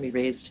Roger, and we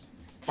raised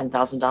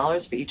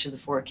 $10,000 for each of the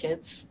 4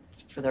 kids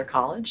for their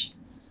college,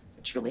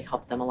 which really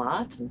helped them a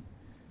lot. And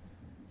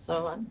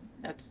so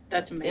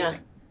that's amazing.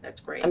 Yeah.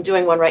 That's great. I'm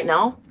doing one right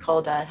now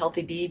called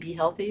Healthy Bee, Be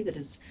Healthy, that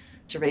is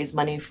to raise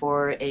money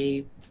for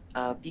a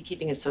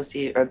beekeeping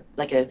associate, or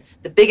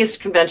the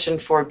biggest convention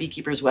for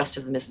beekeepers west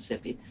of the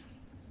Mississippi,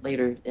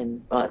 later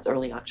it's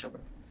early October.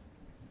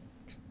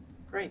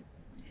 Great.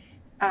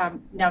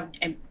 Now,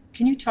 and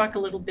can you talk a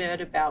little bit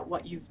about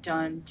what you've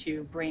done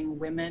to bring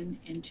women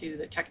into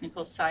the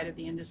technical side of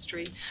the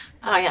industry?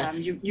 Oh, yeah.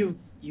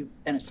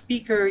 You've been a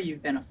speaker,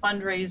 you've been a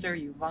fundraiser,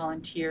 you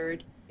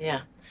volunteered.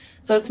 Yeah.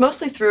 So it's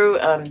mostly through,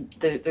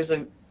 there's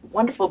a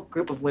wonderful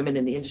group of women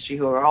in the industry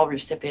who are all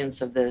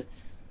recipients of the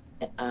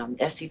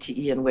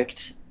SCTE and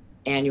WICT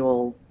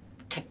annual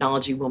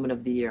Technology Woman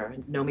of the Year.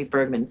 And Nomi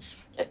Bergman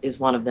is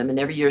one of them. And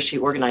every year she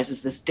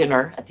organizes this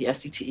dinner at the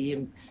SCTE,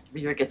 and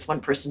every year it gets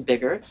one person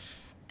bigger.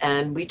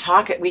 And we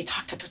talk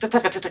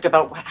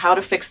about how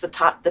to fix the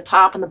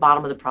top and the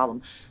bottom of the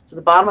problem. So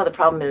the bottom of the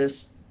problem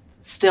is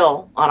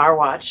still, on our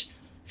watch,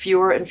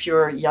 fewer and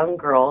fewer young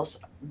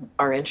girls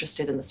are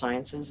interested in the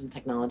sciences and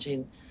technology.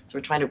 And so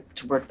we're trying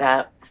to work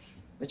that,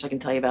 which I can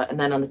tell you about. And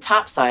then on the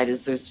top side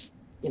is there's,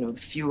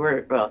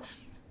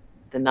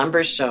 the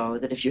numbers show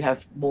that if you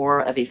have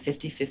more of a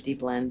 50-50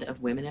 blend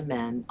of women and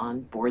men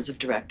on boards of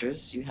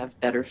directors, you have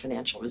better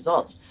financial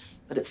results.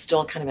 But it's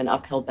still kind of an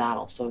uphill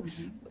battle. So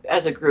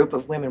as a group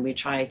of women, we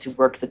try to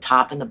work the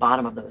top and the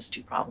bottom of those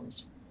two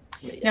problems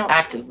Now,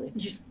 actively.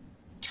 You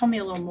tell me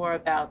a little more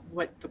about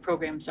what the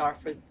programs are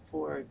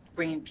for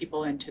bringing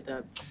people into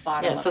the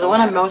bottom. Yeah, so the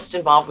one I'm most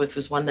involved with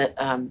was one that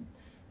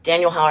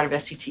Daniel Howard of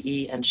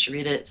SCTE and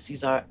Sharita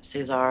Caesar,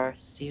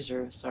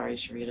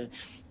 Sharita,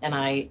 and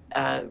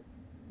I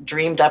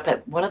dreamed up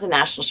at one of the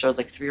national shows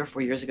like 3 or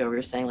 4 years ago. We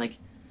were saying like,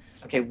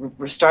 okay,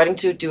 we're starting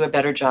to do a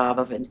better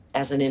job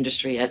as an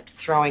industry at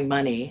throwing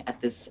money at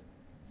this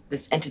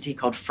entity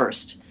called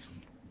FIRST.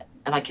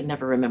 And I can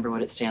never remember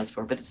what it stands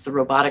for, but it's the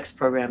robotics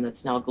program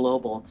that's now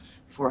global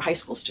for high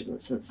school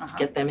students. And it's to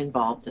get them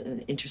involved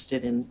and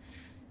interested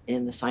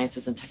in the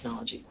sciences and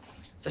technology.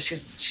 So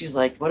she's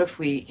like, what if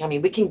we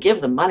can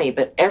give them money,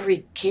 but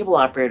every cable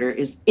operator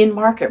is in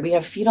market. We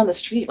have feet on the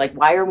street. Like,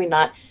 why are we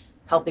not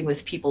helping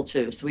with people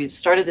too? So we've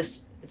started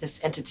this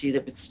entity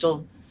that it's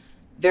still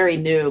very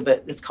new,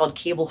 but it's called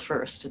Cable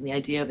First. And the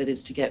idea of it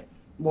is to get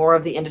more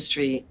of the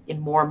industry in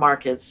more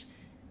markets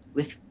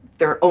with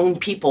their own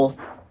people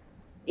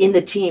in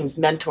the teams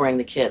mentoring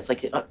the kids,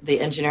 like the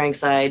engineering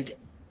side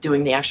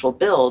doing the actual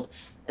build,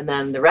 and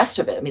then the rest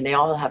of it. I mean, they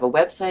all have a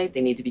website,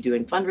 they need to be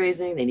doing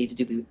fundraising, they need to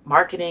do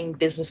marketing,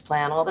 business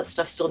plan, all that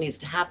stuff still needs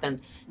to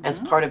happen as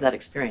part of that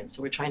experience.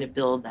 So we're trying to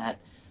build that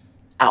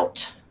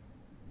out.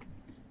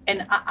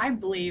 And I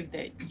believe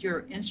that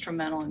you're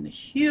instrumental in the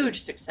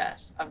huge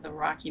success of the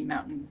Rocky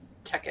Mountain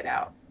Tech It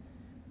Out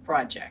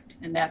project,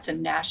 and that's a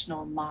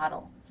national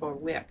model for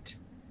WICT.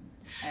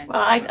 And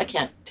well, I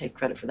can't take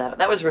credit for that.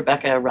 That was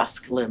Rebecca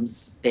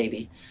Rusk-Lim's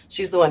baby.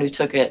 She's the one who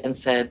took it and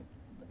said,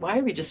 why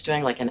are we just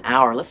doing like an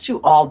hour? Let's do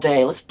all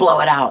day. Let's blow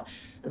it out.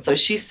 And so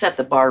she set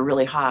the bar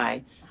really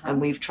high,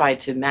 and we've tried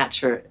to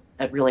match her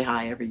at really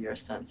high every year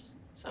since.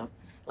 So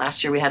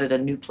last year we had it at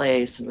a new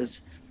place, and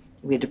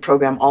we had to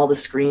program all the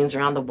screens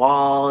around the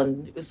wall,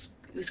 and it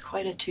was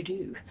quite a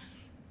to-do.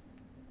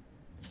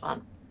 It's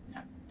fun.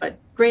 Yeah, but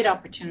great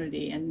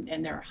opportunity,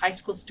 and there are high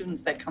school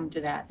students that come to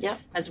that,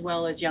 as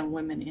well as young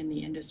women in the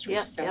industry.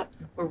 So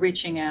we're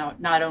reaching out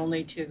not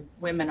only to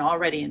women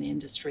already in the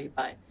industry,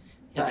 but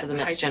to the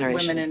next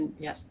generation.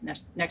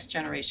 Next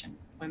generation,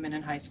 women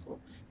in high school,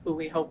 who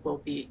we hope will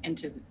be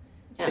into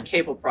the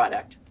cable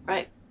product.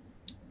 Right.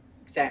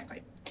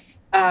 Exactly.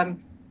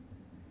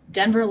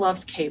 Denver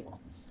loves cable.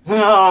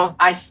 Oh.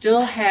 I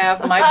still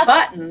have my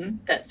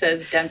button that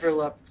says Denver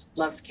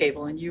loves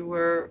cable, and you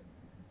were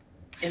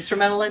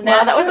instrumental in that.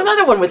 Well, that was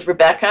another one with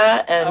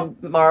Rebecca and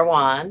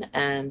Marwan,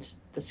 and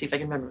let's see if I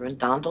can remember, and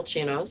Don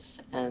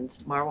Dolcinos and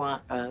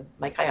Marwan,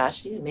 Mike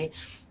Hayashi and me.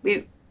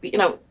 We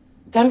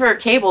Denver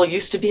cable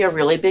used to be a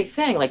really big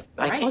thing. Like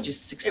I told you,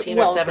 16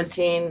 or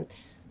 17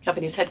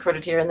 companies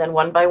headquartered here, and then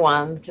one by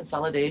one,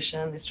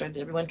 consolidation.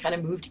 Everyone kind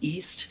of moved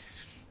east.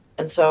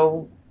 And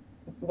so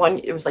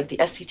it was like the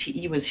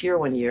SCTE was here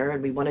one year,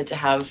 and we wanted to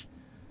have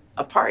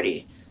a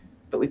party,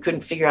 but we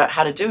couldn't figure out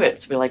how to do it.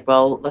 So we're like,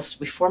 well,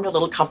 we formed a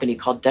little company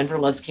called Denver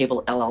Loves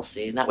Cable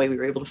LLC. And that way we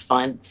were able to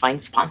find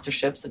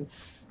sponsorships and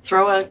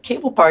throw a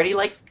cable party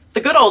like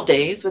the good old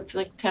days with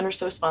like 10 or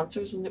so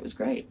sponsors, and it was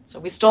great. So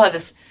we still have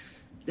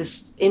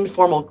this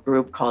informal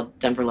group called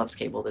Denver Loves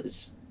Cable that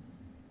is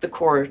the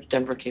core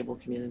Denver cable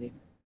community.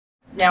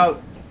 Now,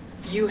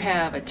 you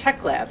have a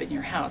tech lab in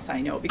your house,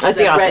 I know, because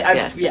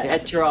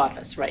at your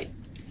office, right?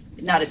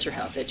 Not at your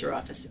house, at your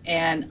office.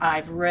 And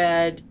I've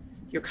read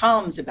your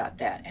columns about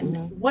that.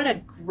 And what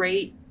a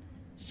great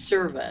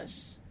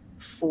service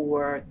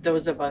for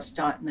those of us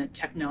not in the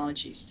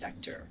technology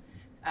sector.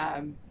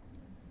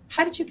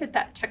 How did you get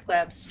that tech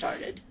lab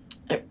started?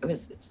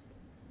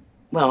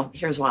 Well,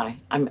 here's why.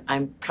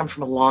 I'm come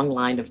from a long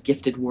line of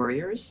gifted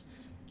warriors.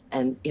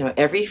 And,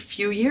 every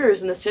few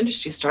years in this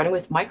industry, starting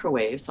with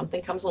microwaves,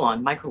 something comes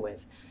along,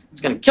 microwave.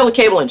 It's going to kill the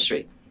cable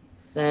industry.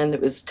 Then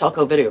it was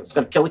telco video. It's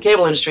going to kill the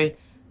cable industry.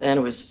 Then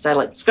it was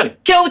satellite. It's going to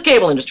kill the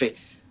cable industry.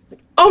 Like,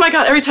 oh my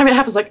God, every time it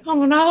happens, like,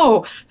 oh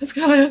no, it's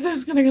going to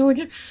kill the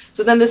cable.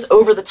 So then this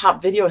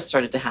over-the-top video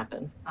started to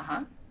happen.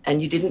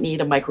 And you didn't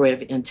need a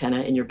microwave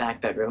antenna in your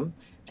back bedroom.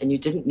 And you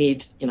didn't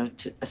need,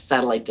 a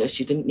satellite dish.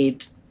 You didn't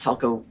need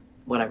telco,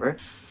 whatever.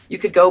 You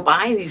could go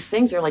buy these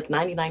things. They're like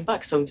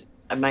 $99. So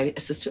my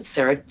assistant,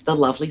 Sarah, the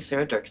lovely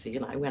Sarah Dirksey,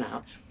 and I went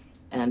out.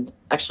 And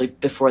actually,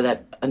 before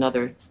that,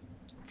 another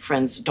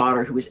friend's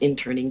daughter who was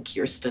interning,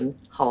 Kirsten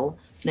Hull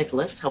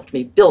Nicholas, helped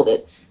me build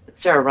it. But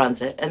Sarah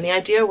runs it. And the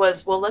idea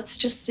was, well, let's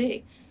just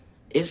see.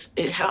 Is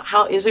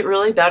it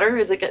really better?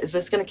 Is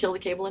this going to kill the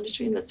cable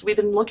industry? And we've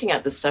been looking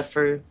at this stuff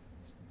for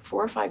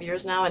 4 or 5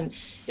 years now. And,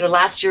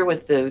 last year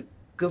with the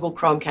Google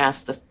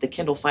Chromecast, the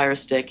Kindle Fire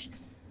Stick,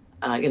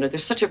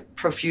 there's such a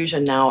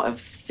profusion now of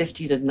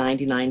 $50 to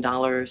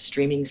 $99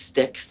 streaming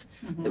sticks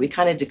that we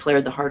kind of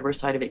declared the hardware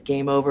side of it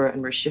game over,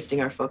 and we're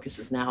shifting our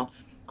focuses now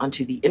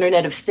onto the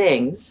Internet of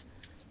Things,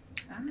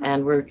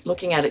 And we're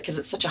looking at it because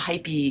it's such a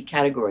hypey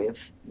category of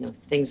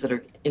things that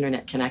are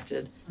internet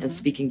connected and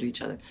speaking to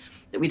each other,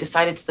 that we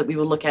decided that we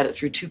would look at it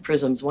through two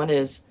prisms. One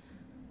is,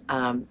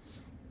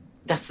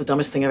 that's the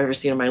dumbest thing I've ever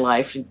seen in my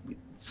life.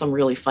 Some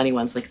really funny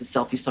ones like the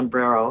selfie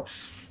sombrero.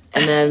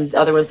 And then the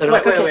other ones that are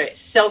wait.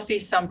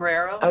 Selfie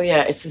sombrero? Oh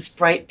yeah, it's this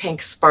bright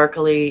pink,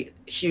 sparkly,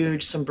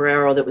 huge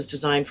sombrero that was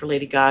designed for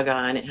Lady Gaga,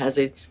 and it has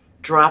a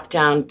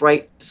drop-down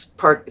bright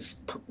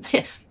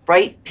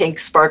pink,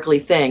 sparkly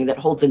thing that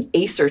holds an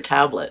Acer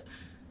tablet,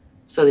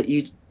 so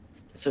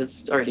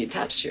it's already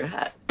attached to your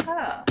hat.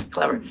 Ah.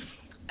 Clever.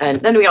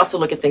 And then we also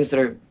look at things that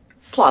are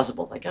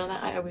plausible, like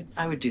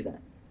I would do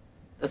that.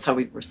 That's how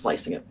we were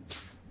slicing it.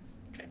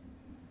 Okay.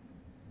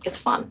 It's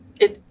fun.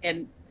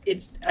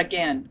 It's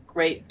again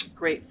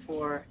great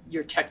for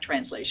your tech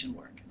translation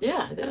work.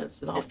 Yeah, it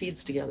is. It all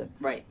feeds together.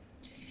 Right.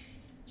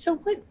 So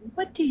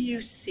what do you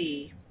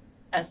see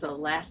as a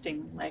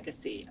lasting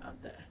legacy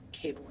of the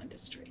cable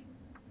industry,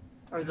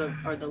 or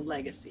the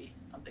legacy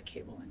of the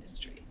cable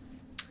industry?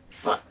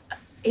 Well,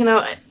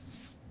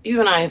 you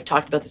and I have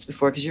talked about this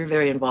before because you're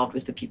very involved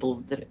with the people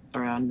that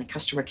are on the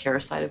customer care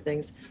side of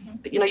things. Mm-hmm.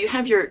 But you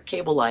have your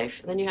cable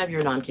life, and then you have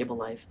your non-cable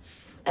life.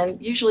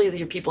 And usually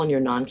your people in your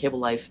non-cable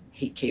life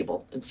hate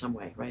cable in some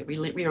way, right? We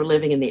are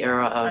living in the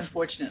era of...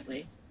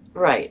 Unfortunately.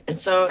 Right. And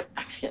so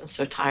I'm getting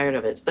so tired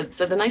of it. But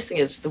so the nice thing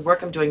is the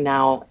work I'm doing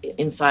now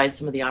inside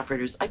some of the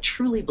operators, I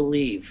truly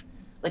believe,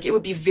 like it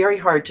would be very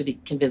hard to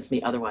convince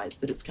me otherwise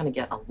that it's going to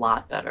get a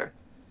lot better.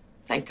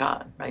 Thank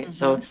God, right? Mm-hmm.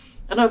 So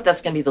I don't know if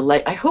that's going to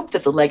be I hope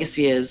that the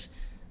legacy is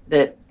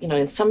that,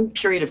 in some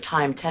period of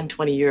time, 10,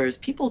 20 years,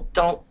 people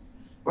don't,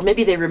 or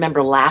maybe they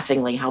remember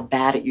laughingly how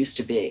bad it used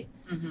to be.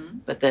 Mm-hmm.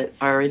 But that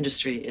our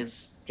industry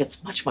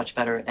gets much, much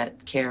better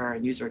at care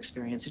and user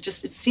experience. It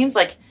seems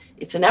like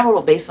it's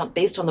inevitable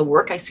based on the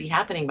work I see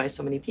happening by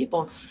so many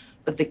people,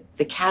 but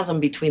the chasm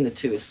between the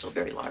two is still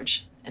very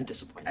large and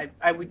disappointing.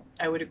 I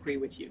would agree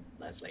with you,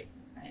 Leslie,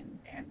 and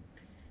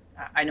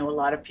I know a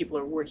lot of people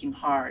are working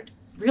hard,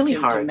 really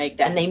hard, to make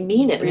that, and they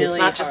mean it. Really it's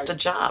not hard. Just a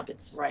job.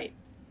 It's right.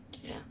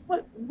 Yeah.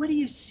 What do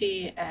you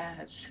see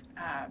as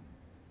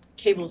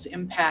cable's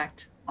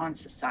impact on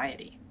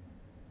society?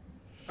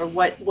 Or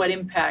what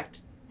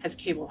impact has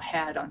cable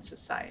had on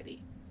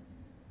society?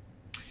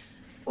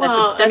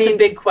 Well, that's a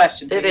big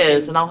question. It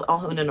is, and I'll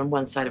hone in on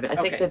one side of it. I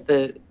think that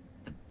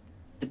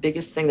the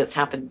biggest thing that's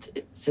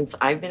happened since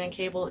I've been in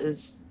cable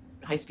is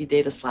high-speed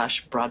data /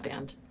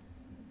 broadband.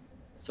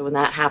 So when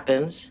that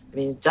happened,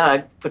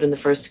 Doug put in the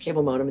first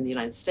cable modem in the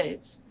United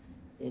States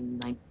in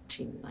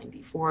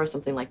 1994 or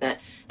something like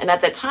that. And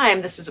at that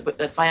time, this is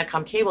at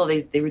Viacom Cable,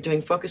 they were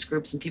doing focus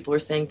groups, and people were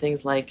saying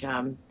things like,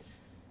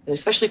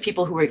 especially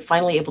people who were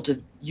finally able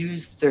to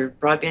use their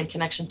broadband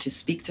connection to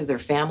speak to their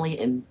family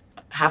in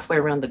halfway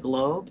around the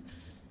globe,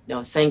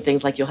 saying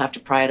things like, you'll have to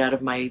pry it out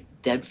of my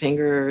dead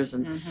fingers.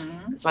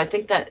 And so I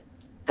think that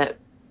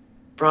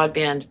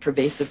broadband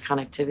pervasive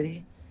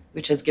connectivity,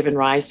 which has given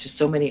rise to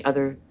so many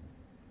other,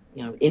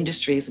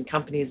 industries and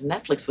companies,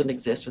 Netflix wouldn't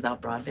exist without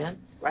broadband.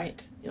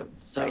 Right.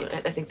 So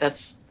right. I think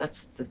that's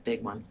the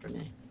big one for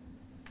me.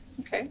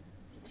 Okay.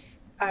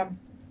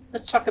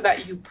 Let's talk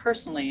about you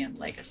personally and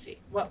legacy.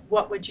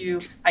 What would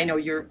you? I know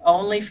you're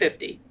only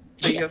 50,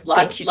 so you have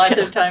lots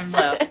of time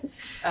left.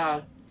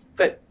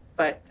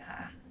 But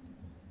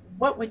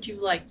what would you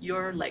like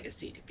your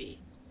legacy to be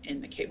in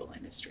the cable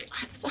industry?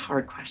 That's a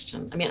hard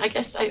question. I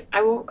guess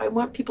I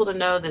want people to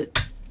know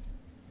that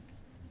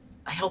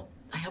I help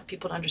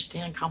people to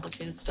understand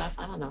complicated stuff.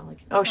 I don't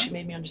know, she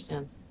made me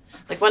understand.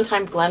 Like one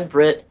time, Glenn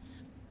Britt,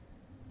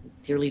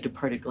 dearly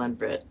departed Glenn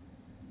Britt,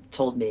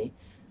 told me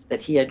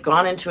that he had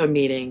gone into a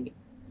meeting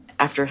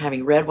after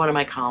having read one of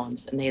my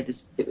columns, and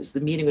the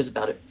meeting was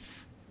about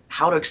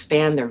how to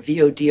expand their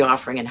VOD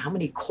offering and how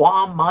many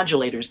QAM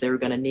modulators they were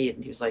going to need.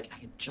 And he was like, I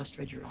had just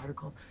read your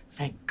article.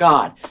 Thank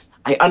God.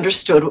 I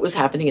understood what was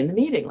happening in the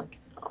meeting. Like,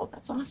 oh,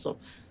 that's awesome.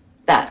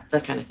 That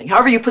kind of thing.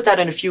 However you put that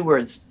in a few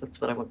words,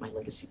 that's what I want my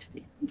legacy to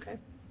be. Okay.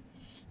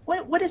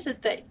 What is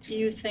it that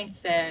you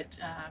think that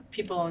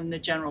people in the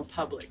general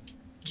public,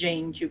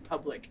 J&Q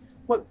public,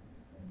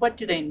 what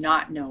do they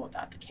not know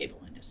about the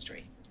cable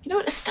industry?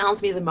 What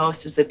astounds me the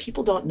most is that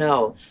people don't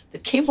know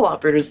that cable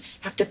operators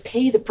have to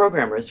pay the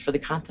programmers for the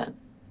content.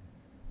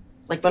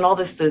 Like when all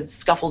the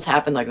scuffles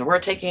happen, like we're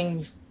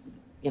taking,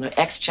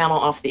 X channel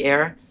off the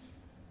air.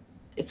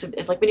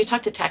 It's like when you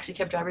talk to taxi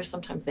cab drivers,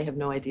 sometimes they have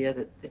no idea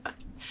that.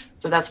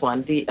 So that's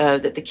one.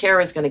 That the care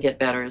is going to get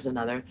better is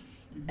another,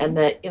 and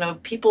that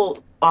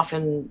people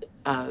often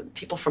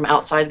people from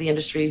outside of the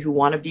industry who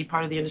want to be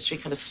part of the industry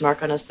kind of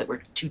snark on us that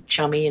we're too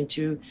chummy and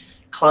too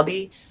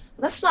clubby.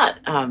 That's not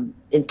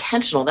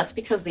intentional. That's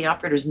because the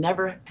operators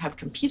never have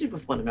competed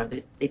with one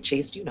another. They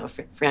chased,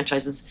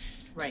 franchises,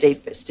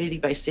 right. City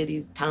by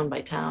city, town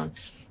by town,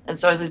 and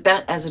so as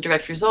a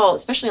direct result,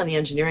 especially on the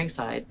engineering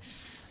side,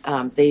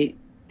 they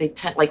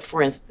tend, like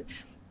for instance,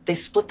 they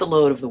split the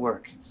load of the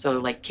work. So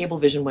like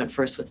Cablevision went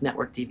first with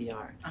network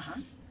DVR.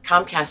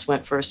 Comcast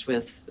went first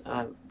with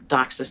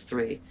DOCSIS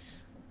 3.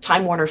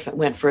 Time Warner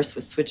went first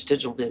with Switch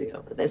Digital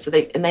Video. So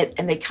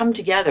they come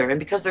together, and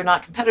because they're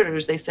not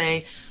competitors, they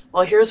say,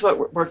 well, here's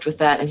what worked with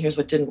that, and here's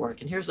what didn't work,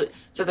 and here's what.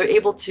 So they're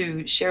able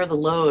to share the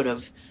load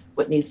of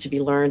what needs to be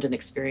learned and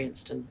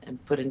experienced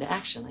and put into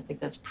action. I think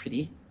that's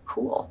pretty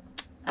cool,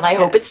 and I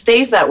hope it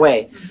stays that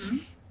way. Mm-hmm.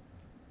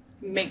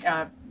 Make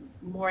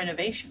more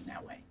innovation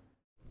that way.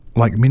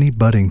 Like many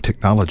budding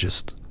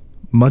technologists,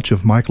 much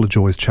of Mike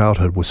LaJoie's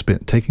childhood was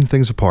spent taking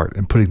things apart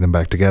and putting them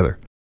back together.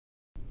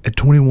 At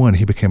 21,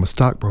 he became a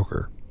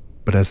stockbroker,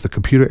 but as the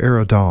computer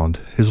era dawned,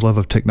 his love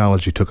of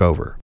technology took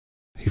over.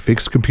 He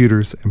fixed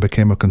computers and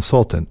became a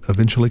consultant,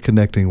 eventually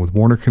connecting with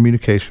Warner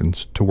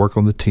Communications to work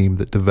on the team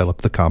that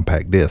developed the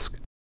compact disc.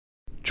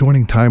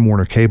 Joining Time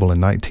Warner Cable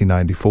in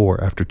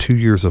 1994 after 2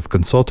 years of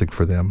consulting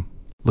for them,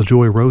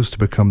 LaJoie rose to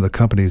become the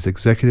company's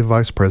executive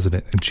vice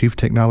president and chief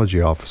technology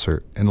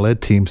officer and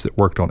led teams that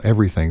worked on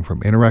everything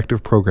from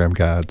interactive program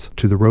guides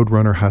to the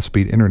Roadrunner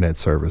high-speed internet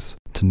service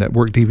to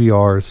network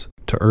DVRs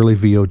to early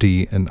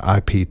VOD and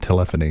IP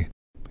telephony.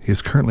 He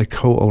is currently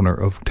co-owner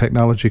of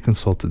technology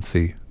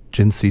consultancy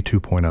Gen C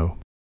 2.0.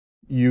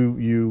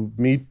 You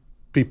meet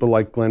people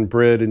like Glenn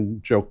Britt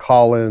and Joe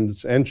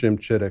Collins and Jim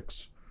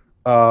Chittix.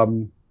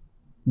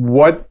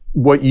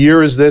 What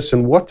year is this,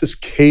 and what does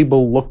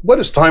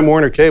Time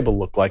Warner Cable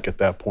look like at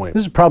that point?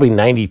 This is probably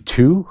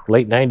 92,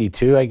 late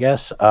 92, I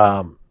guess.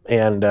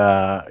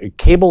 And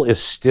cable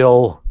is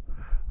still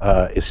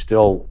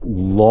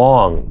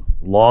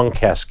long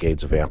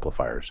cascades of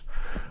amplifiers.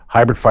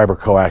 Hybrid fiber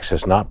coax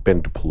has not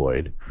been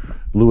deployed.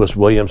 Louis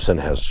Williamson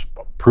has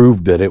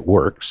proved that it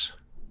works.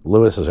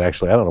 Louis is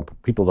actually, I don't know,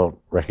 people don't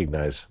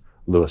recognize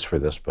Louis for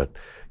this, but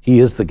he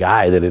is the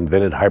guy that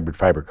invented hybrid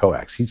fiber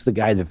coax. He's the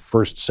guy that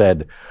first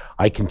said,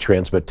 I can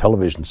transmit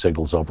television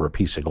signals over a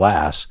piece of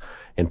glass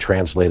and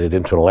translate it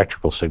into an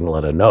electrical signal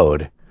at a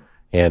node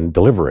and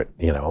deliver it,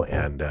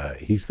 and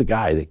he's the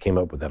guy that came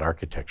up with that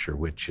architecture,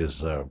 which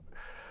is,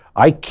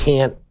 I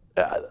can't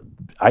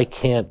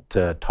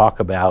talk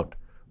about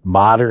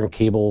modern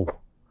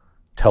cable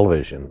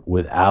television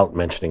without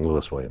mentioning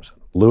Louis Williamson.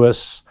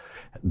 Louis,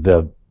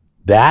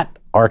 that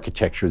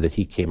architecture that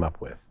he came up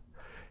with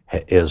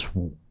is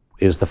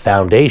the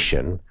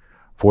foundation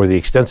for the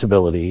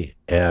extensibility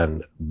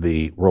and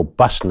the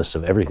robustness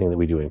of everything that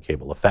we do in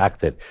cable. The fact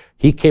that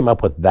he came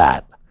up with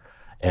that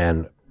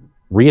and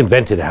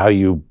reinvented how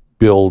you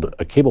build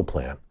a cable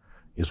plant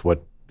is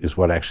what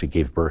actually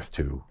gave birth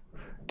to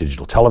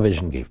digital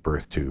television, gave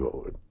birth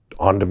to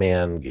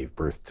on-demand, gave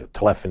birth to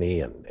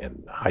telephony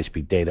and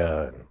high-speed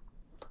data and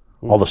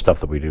all the stuff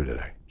that we do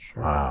today.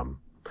 Sure.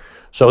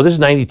 So this is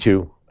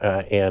 92,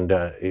 and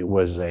it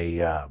was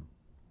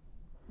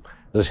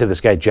as I said,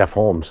 this guy, Jeff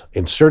Holmes,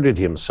 inserted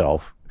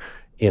himself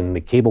in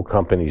the cable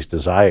company's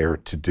desire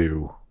to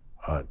do,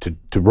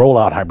 to roll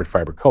out hybrid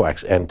fiber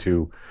coax and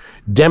to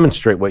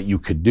demonstrate what you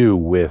could do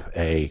with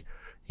a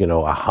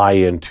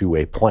high-end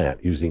two-way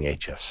plant using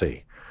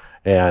HFC.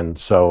 And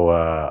so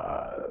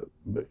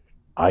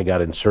I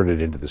got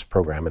inserted into this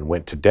program and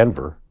went to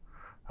Denver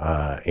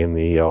in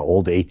the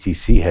old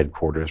ATC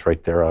headquarters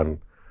right there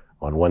on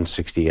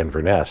 160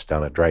 Inverness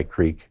down at Dry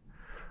Creek,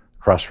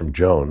 across from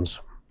Jones,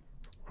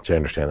 which I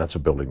understand that's a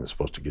building that's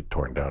supposed to get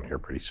torn down here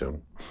pretty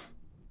soon.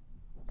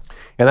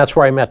 And that's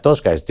where I met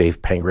those guys,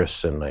 Dave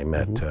Pengris, and I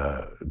met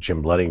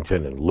Jim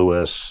Ludington and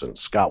Lewis and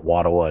Scott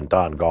Wadawa and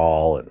Don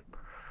Gall and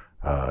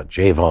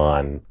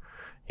Javon.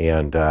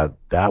 And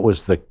that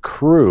was the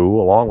crew,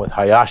 along with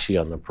Hayashi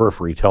on the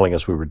periphery telling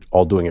us we were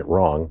all doing it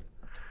wrong.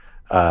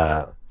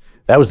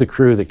 That was the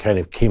crew that kind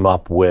of came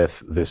up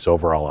with this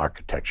overall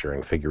architecture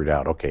and figured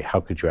out, okay, how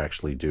could you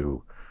actually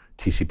do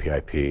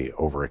TCP/IP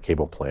over a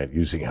cable plant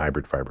using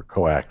hybrid fiber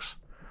coax?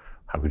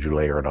 How could you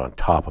layer it on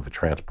top of a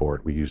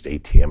transport? We used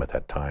ATM at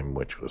that time,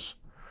 which was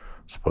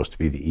supposed to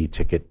be the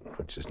e-ticket,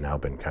 which has now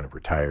been kind of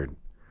retired.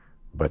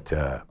 But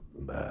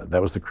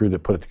that was the crew that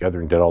put it together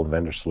and did all the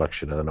vendor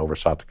selection and then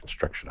oversaw the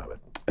construction of it.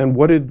 And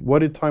what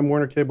did Time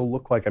Warner Cable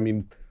look like? I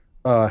mean,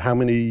 how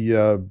many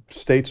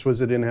states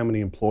was it in? How many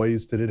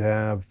employees did it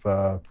have?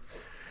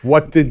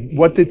 What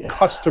did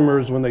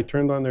customers, when they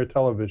turned on their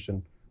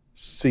television,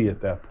 see at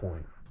that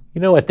point?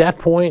 At that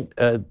point,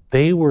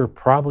 they were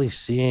probably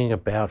seeing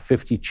about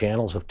 50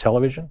 channels of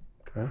television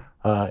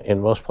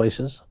in most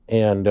places,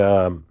 and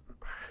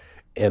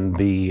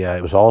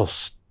it was all,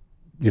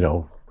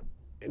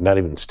 not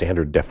even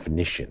standard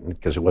definition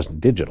because it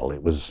wasn't digital.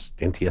 It was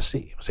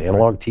NTSC. It was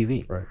analog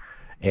TV. Right.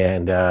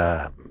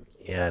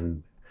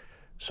 And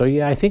so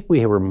I think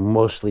we were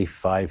mostly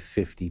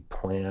 550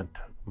 plant.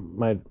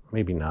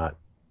 Maybe not.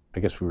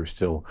 I guess there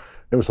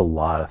was a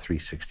lot of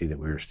 360 that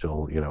we were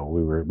still,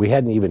 we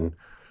hadn't even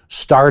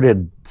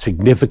started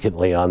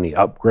significantly on the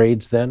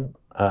upgrades then.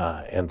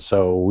 And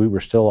so we were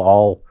still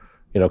all,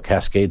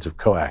 cascades of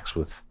coax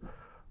with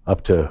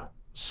up to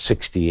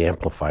 60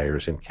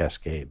 amplifiers in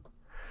cascade.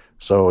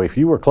 So if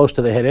you were close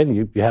to the head end,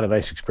 you had a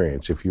nice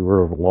experience. If you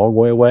were a long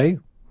way away,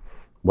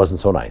 wasn't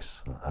so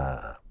nice.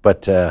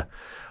 But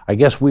I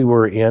guess we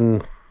were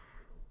in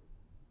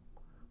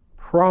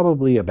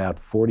probably about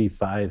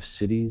 45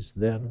 cities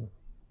then.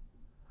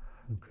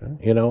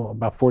 You know,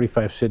 about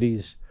 45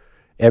 cities.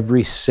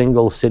 Every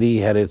single city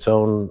had its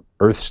own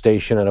earth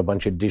station and a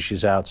bunch of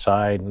dishes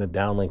outside and the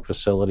downlink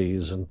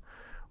facilities and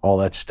all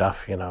that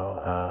stuff, you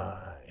know.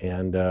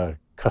 And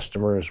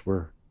customers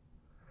were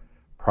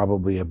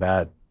probably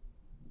about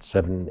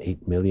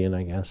 7-8 million,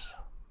 I guess.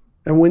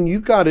 And when you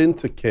got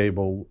into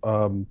cable,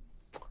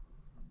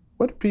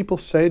 what did people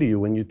say to you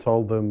when you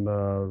told them,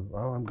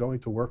 "Oh, I'm going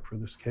to work for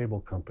this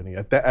cable company"?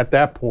 At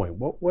that point,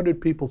 what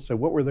did people say?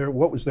 What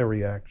was their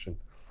reaction?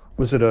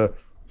 Was it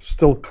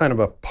still kind of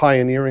a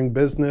pioneering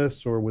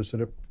business, or was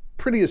it a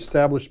pretty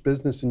established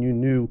business and you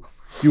knew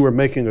you were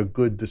making a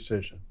good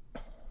decision?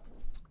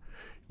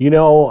 You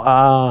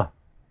know,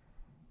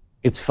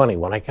 it's funny,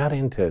 when I got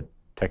into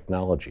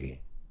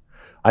technology,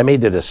 I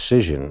made the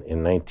decision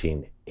in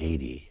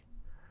 1980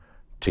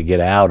 to get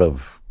out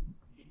of,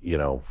 you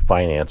know,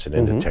 finance and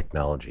into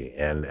technology.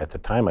 And at the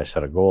time I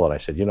set a goal and I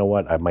said, you know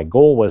what, my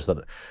goal was that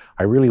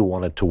I really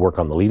wanted to work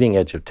on the leading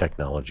edge of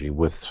technology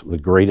with the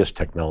greatest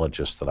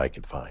technologists that I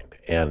could find.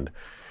 And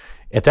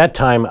at that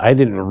time, I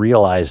didn't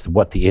realize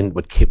what the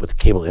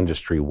cable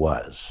industry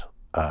was.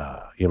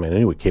 You know, I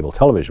knew what cable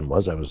television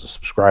was. I was a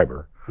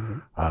subscriber.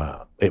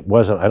 It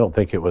wasn't, I don't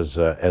think it was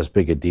as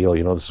big a deal.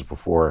 You know, this is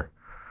before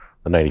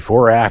the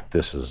 94 Act.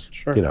 This is,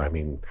 you know, I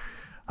mean,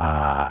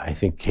 I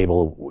think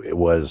cable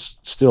was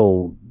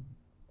still,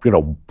 you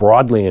know,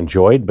 broadly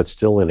enjoyed, but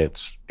still in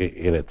its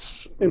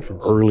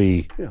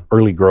early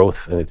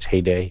growth and its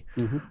heyday.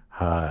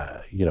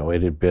 You know,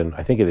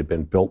 I think it had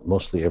been built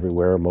mostly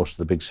everywhere. Most of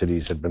the big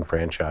cities had been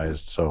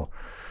franchised. So,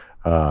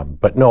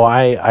 but no,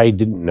 I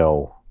didn't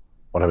know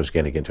what I was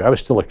getting into. I was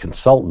still a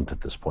consultant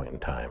at this point in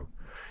time,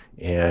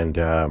 and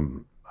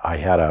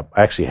I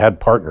actually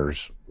had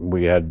partners.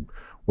 We had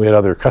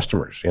other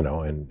customers, you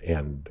know,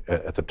 and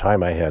at the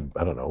time I had,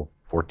 I don't know,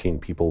 14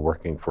 people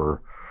working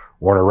for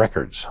Warner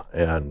Records,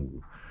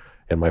 and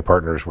my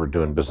partners were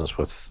doing business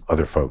with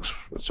other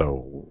folks.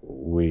 So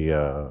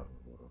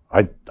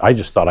I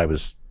just thought I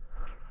was,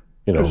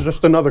 you know, it was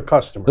just another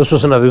customer. This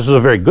was a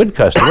very good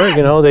customer.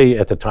 You know,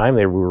 at the time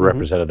they were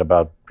represented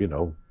about, you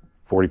know,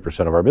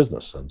 40% of our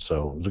business, and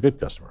so it was a good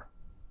customer.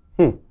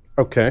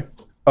 Okay.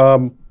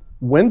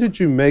 When did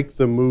you make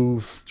the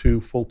move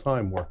to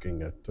full-time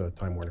working at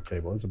Time Warner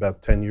Cable? It was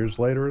about 10 years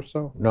later or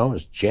so? No, it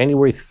was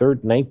January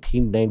 3rd,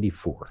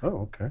 1994.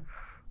 Oh, okay.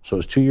 So it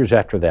was 2 years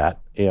after that.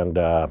 And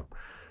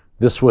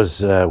this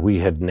was, we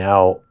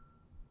were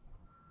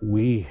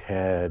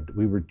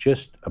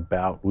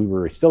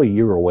still a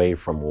year away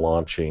from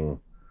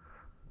launching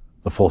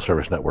the full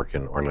service network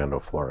in Orlando,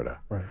 Florida.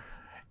 Right.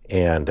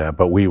 And,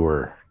 but we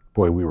were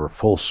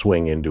full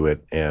swing into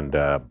it. And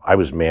I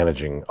was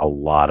managing a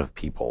lot of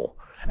people.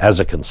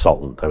 As a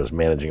consultant, I was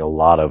managing a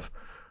lot of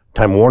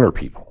Time Warner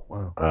people.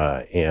 Wow.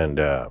 And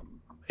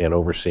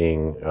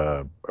overseeing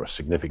a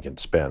significant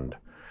spend.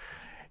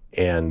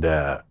 And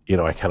you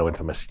know, I kind of went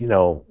to myself, you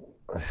know,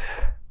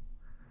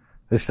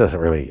 this doesn't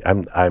really.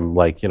 I'm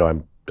like, you know,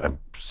 I'm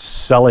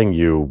selling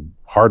you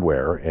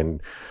hardware,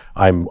 and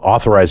I'm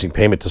authorizing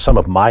payment to some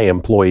of my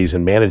employees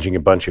and managing a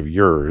bunch of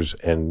yours,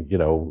 and you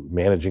know,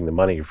 managing the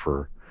money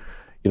for,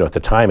 you know, at the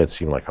time it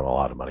seemed like a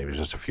lot of money. It was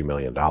just a few $1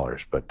 million,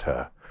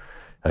 but.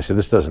 I said,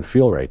 this doesn't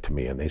feel right to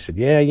me. And they said,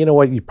 yeah, you know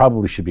what, you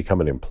probably should become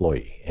an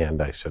employee.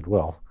 And I said,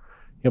 well,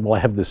 I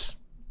have this,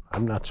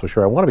 I'm not so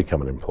sure I want to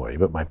become an employee,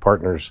 but my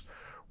partners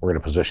were in a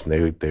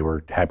position, they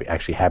were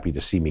happy to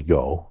see me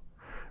go,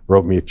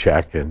 wrote me a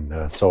check,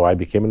 and so I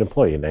became an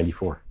employee in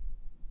 94.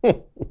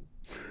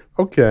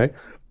 Okay.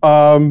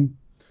 Tell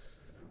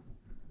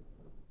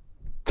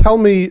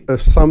me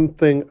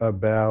something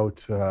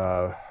about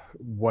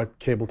what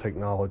cable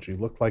technology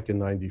looked like in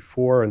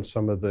 '94, and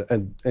some of the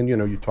and you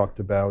know, you talked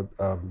about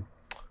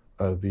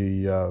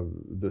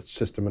the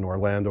system in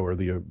Orlando, or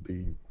the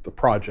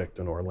project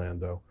in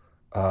Orlando.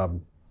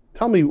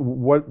 Tell me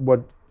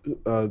what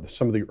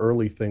some of the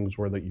early things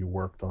were that you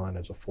worked on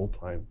as a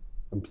full-time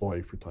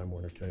employee for Time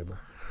Warner Cable.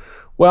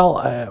 Well,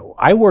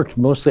 I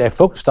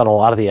focused on a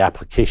lot of the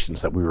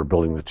applications that we were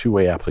building, the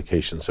two-way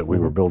applications that we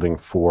were building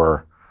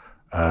for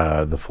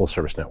the full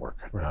service network.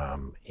 Right.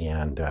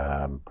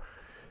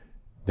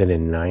 Then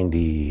in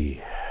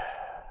 95,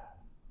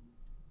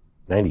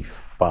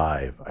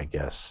 I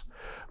guess,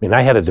 I mean,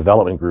 I had a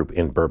development group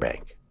in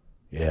Burbank,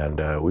 and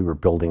we were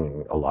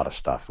building a lot of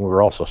stuff. And we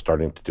were also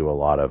starting to do a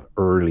lot of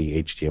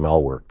early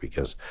HTML work,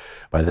 because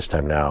by this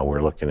time now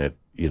we're looking at,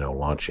 you know,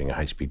 launching a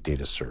high-speed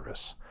data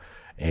service.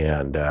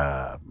 And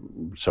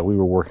so we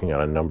were working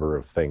on a number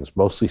of things,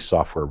 mostly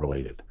software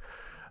related.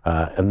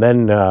 And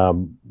then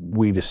the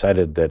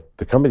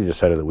company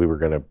decided that we were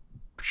going to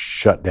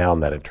shut down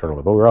that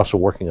internal, but we were also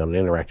working on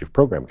an interactive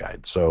program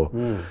guide. So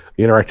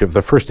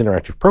the first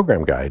interactive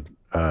program guide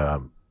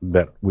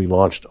that we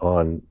launched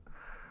on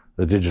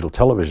the digital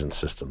television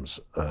systems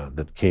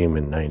that came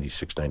in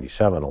 96,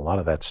 97, a lot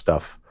of that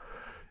stuff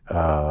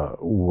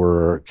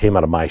came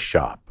out of my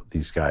shop,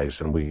 these guys,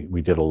 and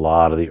we did a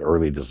lot of the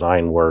early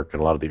design work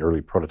and a lot of the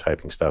early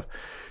prototyping stuff.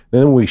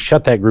 And then we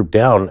shut that group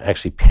down,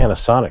 actually Pioneer,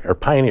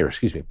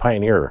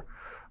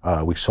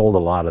 we sold a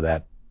lot of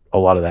that a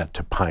lot of that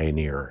to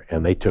Pioneer,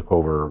 and they took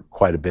over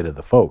quite a few of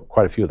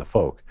the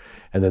folk,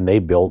 and then they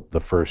built the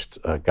first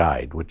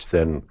guide, which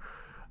then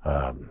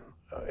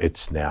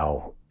it's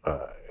now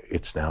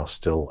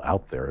still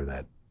out there.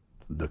 That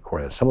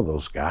some of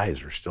those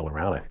guys are still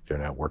around. I think they're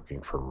now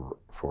working for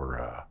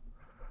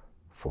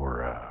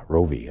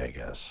Rovi, I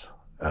guess.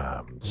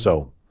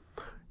 So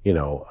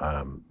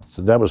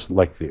that was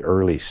like the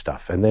early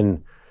stuff, and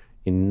then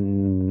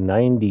in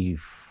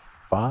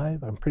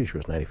 '95, I'm pretty sure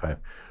it was '95.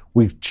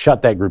 We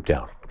shut that group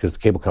down because the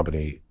cable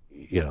company,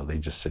 they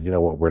just said, you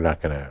know what, we're not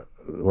gonna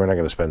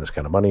spend this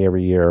kind of money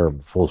every year.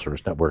 Full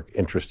service network,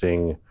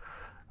 interesting,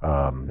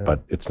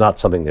 but it's not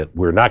something that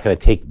we're not going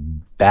to take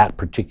that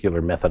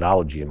particular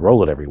methodology and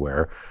roll it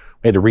everywhere.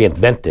 We had to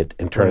reinvent it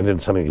and turn it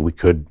into something that we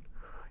could,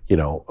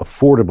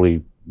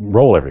 affordably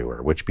roll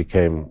everywhere, which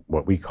became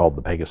what we called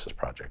the Pegasus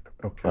Project.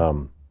 Okay.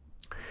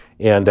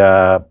 And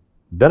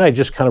then I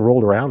just kind of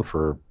rolled around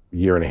for a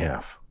year and a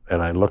half,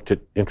 and I looked at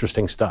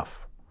interesting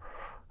stuff.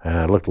 And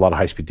I looked at a lot of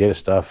high-speed data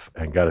stuff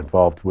and got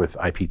involved with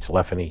IP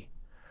telephony.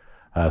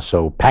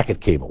 So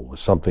packet cable was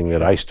something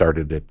that I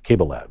started at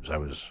Cable Labs. I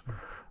was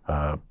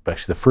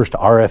actually the first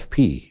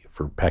RFP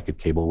for packet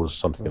cable was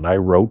something that I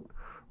wrote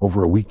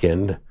over a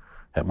weekend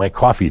at my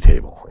coffee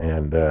table,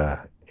 and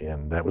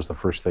that was the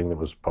first thing that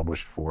was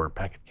published for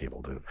packet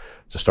cable to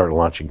start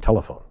launching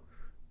telephone.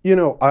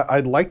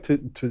 I'd like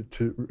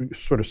to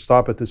sort of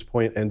stop at this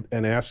point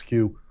and ask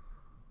you,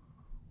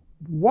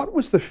 what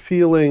was the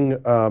feeling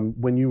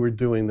when you were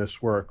doing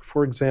this work?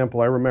 For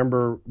example, I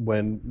remember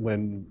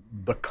when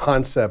the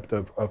concept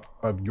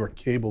of your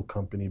cable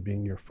company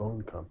being your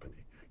phone company,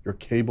 your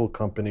cable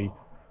company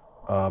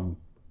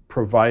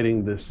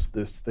providing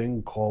this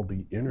thing called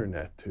the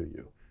internet to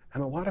you.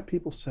 And a lot of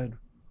people said,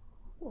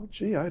 well,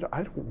 gee, I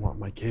don't want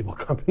my cable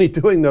company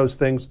doing those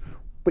things.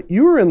 But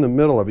you were in the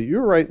middle of it. You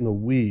were right in the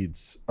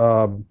weeds.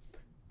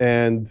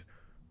 And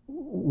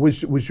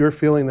was your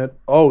feeling that,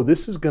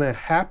 this is going to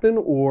happen?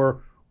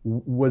 Or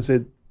was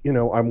it,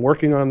 I'm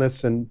working on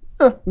this and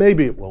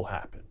maybe it will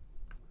happen.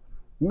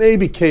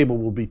 Maybe cable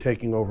will be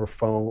taking over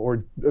phone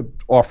or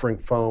offering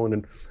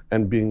phone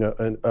and being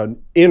an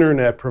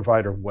internet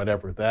provider,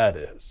 whatever that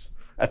is.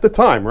 At the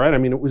time, right? I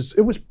mean, it was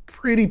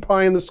pretty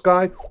pie in the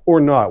sky, or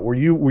not? Were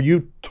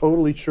you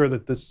totally sure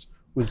that this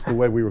was the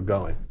way we were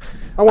going?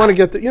 I want to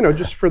get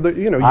just for the,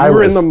 you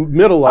were in the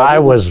middle of it. I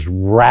was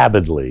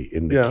rabidly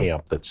in the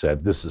camp that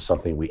said, this is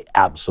something we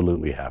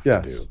absolutely have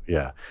to do.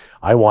 Yeah.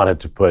 I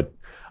wanted to put,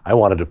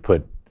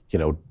 high-speed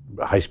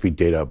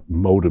data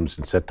modems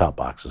in set-top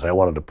boxes. I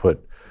wanted to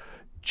put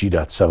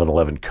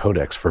G.711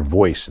 codecs for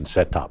voice in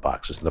set-top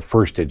boxes, in the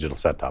first digital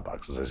set-top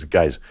boxes. I said,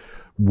 guys,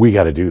 we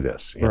got to do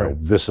this.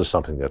 This is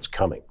something that's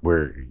coming.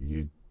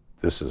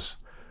 This is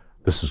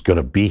going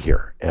to be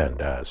here.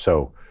 And and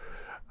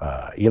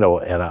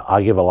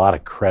I'll give a lot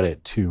of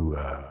credit to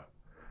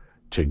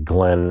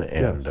Glenn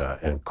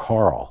and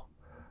Carl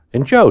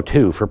and Joe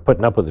too for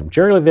putting up with him.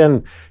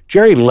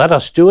 Jerry let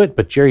us do it,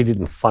 but Jerry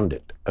didn't fund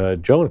it.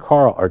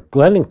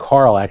 Glenn and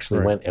Carl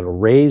actually went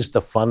and raised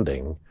the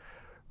funding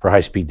for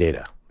high-speed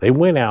data. They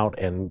went out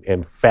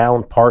and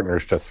found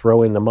partners to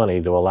throw in the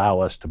money to allow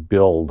us to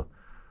build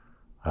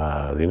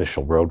the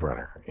initial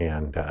Roadrunner,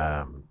 and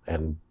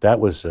that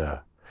was,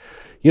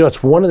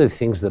 it's one of the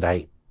things that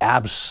I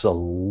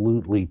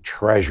absolutely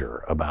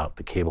treasure about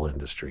the cable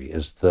industry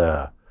is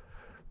the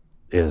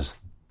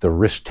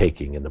risk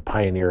taking and the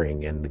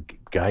pioneering and the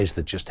guys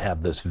that just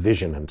have this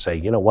vision and say,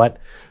 you know what,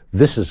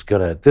 this is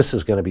gonna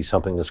be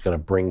something that's gonna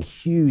bring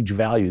huge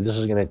value. This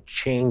is gonna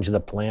change the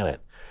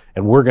planet,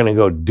 and we're gonna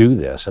go do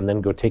this and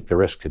then go take the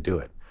risk to do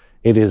it.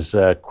 It is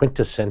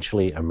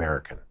quintessentially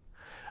American.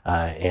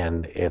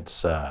 And it's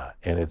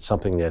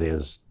something that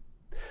has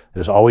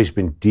always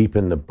been deep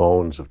in the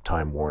bones of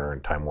Time Warner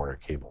and Time Warner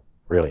Cable.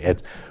 Really,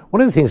 it's one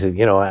of the things that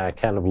I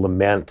kind of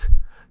lament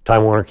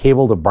Time Warner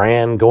Cable, the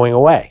brand going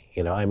away.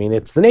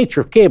 It's the nature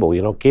of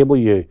cable. Cable,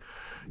 you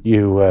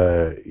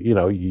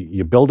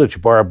build it,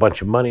 you borrow a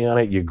bunch of money on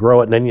it, you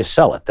grow it, and then you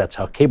sell it. That's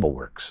how cable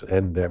works.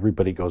 And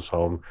everybody goes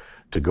home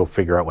to go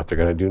figure out what they're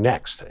going to do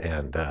next.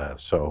 And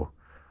so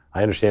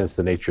I understand it's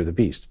the nature of the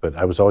beast, but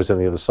I was always on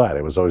the other side.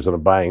 I was always on the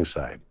buying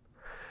side.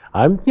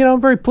 I'm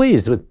very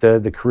pleased with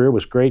the career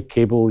was great.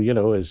 Cable,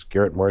 as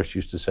Garrett Morris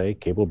used to say,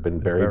 cable had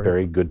been very,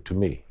 very good to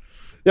me.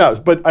 Yeah,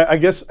 but I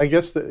guess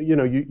that,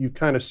 you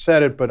kind of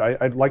said it, but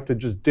I'd like to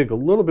just dig a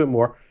little bit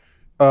more.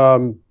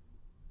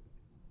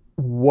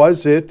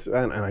 Was it,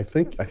 and I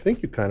think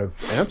you kind of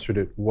answered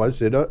it,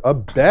 was it a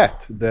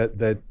bet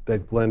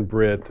that Glenn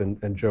Britt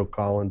and Joe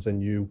Collins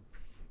and you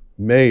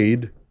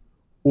made?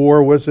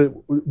 Or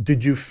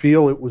did you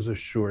feel it was a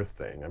sure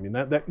thing? I mean,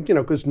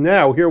 because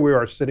now here we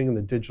are sitting in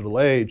the digital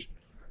age,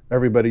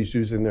 everybody's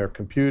using their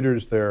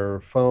computers,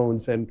 their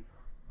phones, and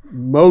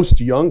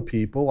most young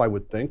people, I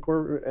would think,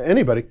 or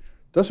anybody,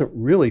 doesn't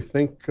really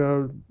think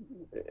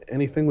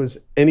anything was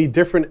any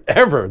different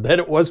ever, that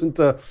it wasn't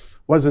a,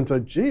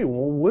 gee,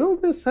 well, will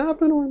this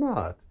happen or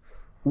not?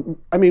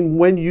 I mean,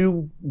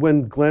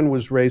 when Glenn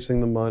was raising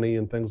the money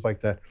and things like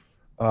that,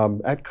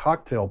 at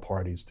cocktail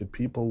parties, did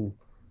people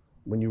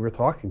when you were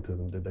talking to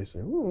them, did they say,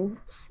 "Oh,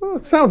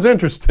 it sounds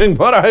interesting,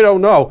 but I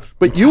don't know"?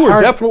 But you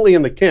were definitely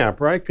in the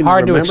camp, right? Can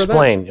hard you to remember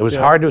explain. that? It was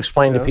hard to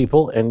explain to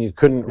people, and you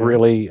couldn't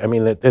really. I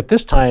mean, at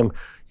this time,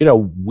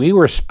 we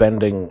were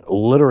spending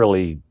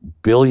literally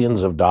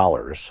billions of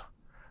dollars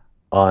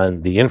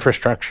on the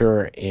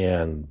infrastructure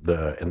and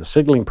the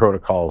signaling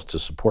protocols to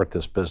support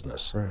this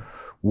business,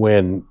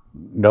 when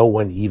no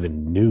one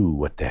even knew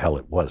what the hell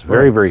it was.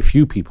 Very, very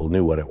few people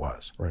knew what it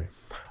was. Right.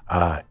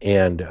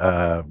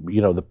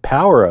 The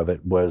power of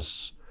it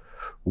was,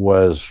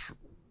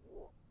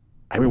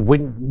 I mean,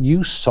 when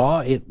you saw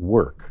it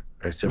work.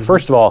 So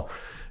first of all,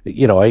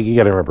 you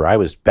got to remember, I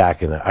was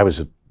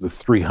a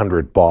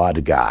 300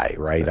 baud guy,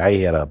 right? I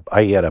had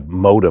a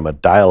modem, a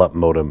dial-up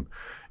modem,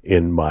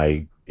 in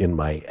my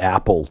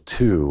Apple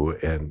II,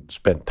 and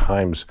spent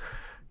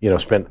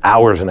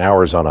hours and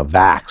hours on a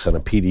VAX and a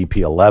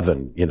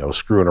PDP-11,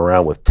 screwing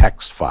around with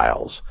text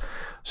files.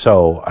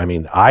 So, I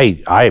mean,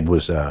 I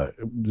was,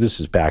 this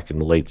is back in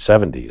the late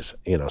 70s,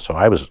 so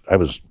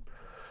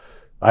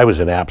I was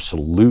an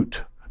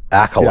absolute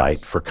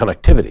acolyte for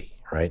connectivity,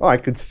 right? Oh, I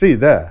could see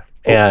that.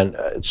 And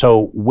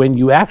so when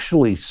you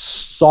actually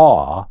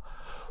saw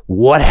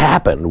what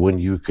happened when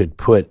you could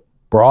put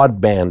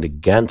broadband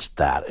against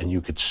that, and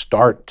you could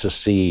start to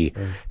see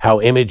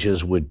how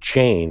images would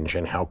change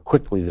and how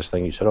quickly this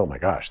thing, you said, oh my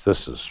gosh,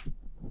 there's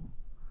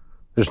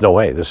no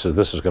way, this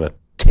is going to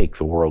take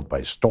the world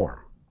by storm.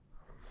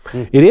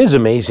 It is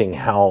amazing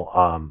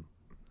how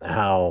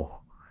now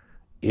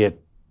it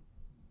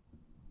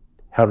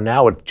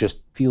just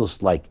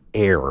feels like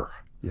air.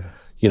 Yes.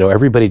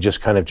 Everybody just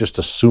kind of just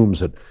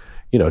assumes that,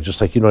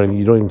 just like you don't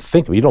even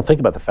think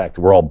about the fact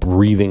that we're all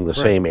breathing the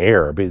same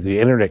air. But the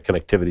internet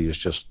connectivity is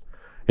just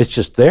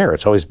there.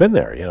 It's always been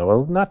there.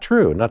 Well, not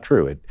true.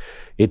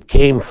 It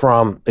came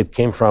from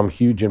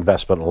huge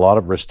investment, a lot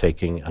of risk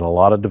taking, and a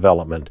lot of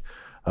development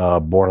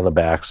born on the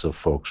backs of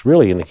folks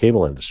really in the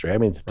cable industry. I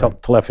mean,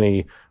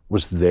 telephony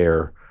was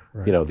there.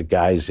 Right. The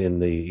guys in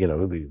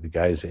the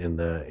guys in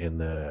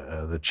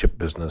the chip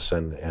business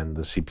and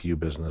the CPU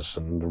business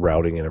and the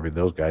routing and everything.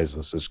 Those guys,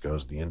 the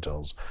Ciscos, the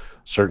Intels,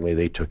 certainly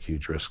they took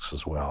huge risks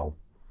as well.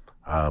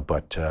 And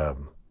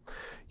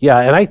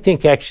I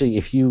think actually,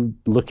 if you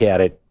look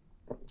at it,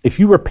 if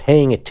you were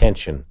paying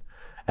attention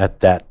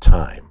at that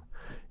time,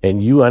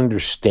 and you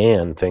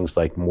understand things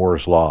like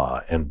Moore's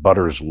Law and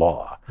Butter's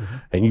Law,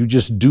 and you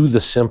just do the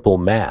simple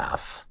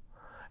math,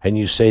 and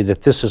you say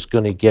that this is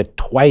going to get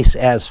twice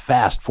as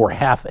fast for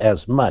half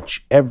as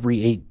much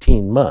every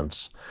 18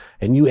 months,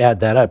 and you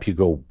add that up, you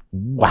go,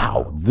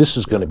 wow, this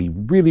is going to be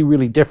really,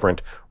 really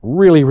different,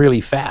 really,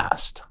 really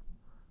fast.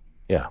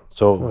 Yeah,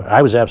 so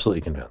I was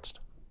absolutely convinced.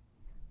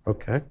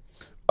 Okay.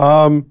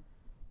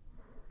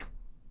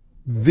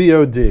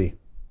 VOD.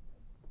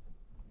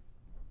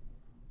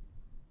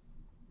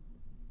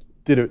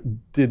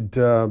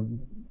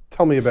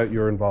 Tell me about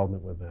your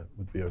involvement with that,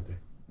 with VOD.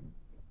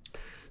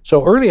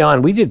 So early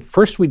on, we did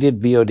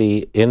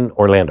VOD in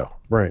Orlando,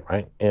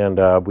 right?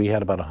 And we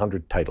had about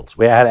 100 titles.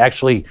 We had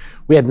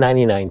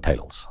 99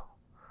 titles,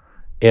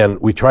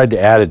 and we tried to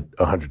add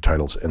 100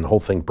 titles, and the whole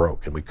thing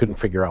broke, and we couldn't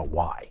figure out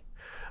why.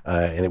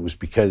 And it was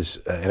because,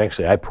 and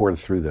actually, I poured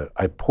through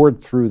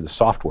the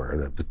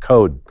software, the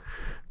code,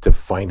 to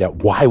find out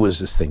why was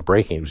this thing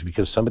breaking. It was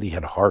because somebody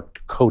had hard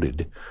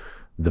coded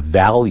the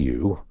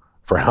value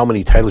for how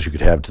many titles you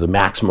could have to the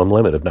maximum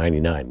limit of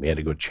 99. We had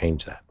to go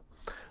change that.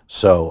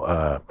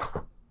 So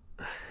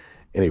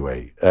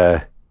anyway,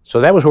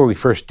 so that was where we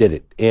first did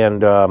it,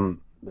 and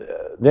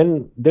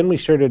then we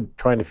started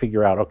trying to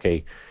figure out,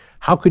 okay,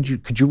 how could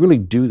you really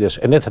do this?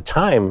 And at the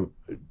time,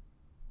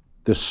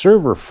 the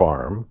server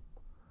farm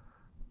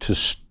to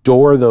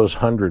store those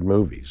 100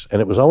 movies,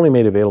 and it was only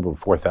made available to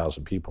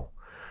 4,000 people.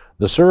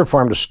 The server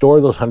farm to store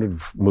those 100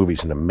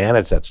 movies and to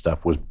manage that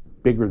stuff was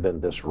bigger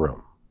than this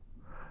room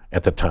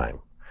at the time.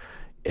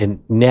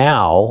 And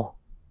now,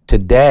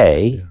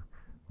 today,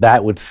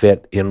 that would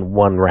fit in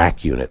one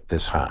rack unit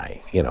this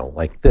high,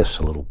 like this,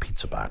 a little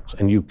pizza box.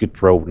 And you could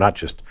throw not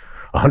just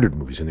 100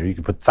 movies in there, you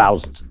could put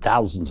thousands and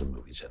thousands of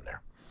movies in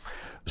there.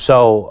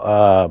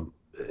 So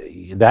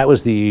that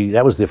was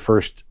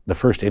the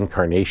first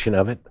incarnation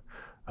of it.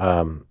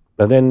 And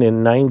then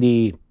in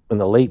the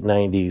late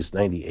 90s,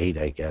 98,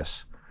 I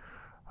guess,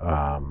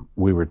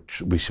 we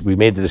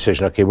made the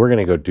decision, okay, we're going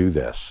to go do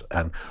this.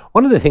 And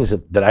one of the things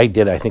that I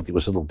did, I think that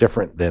was a little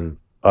different than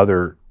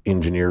other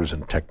engineers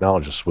and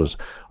technologists, was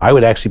I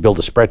would actually build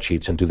the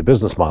spreadsheets and do the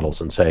business models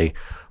and say,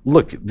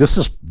 look, this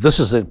is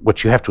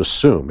what you have to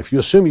assume. If you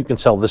assume you can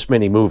sell this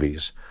many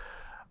movies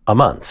a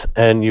month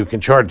and you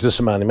can charge this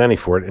amount of money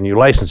for it and you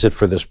license it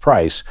for this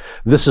price,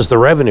 this is the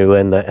revenue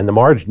and the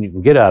margin you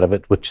can get out of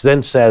it, which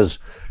then says,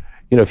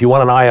 if you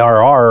want an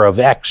IRR of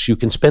X, you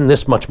can spend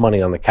this much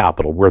money on the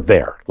capital. We're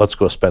there. Let's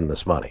go spend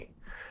this money.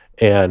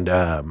 And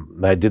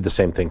I did the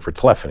same thing for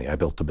telephony. I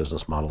built the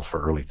business models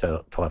for early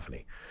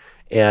telephony.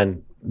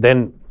 And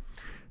then,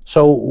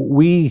 so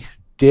we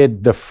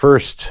did the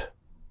first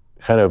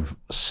kind of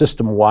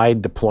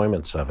system-wide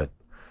deployments of it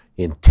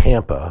in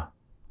Tampa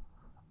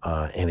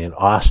and in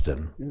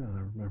Austin, Yeah,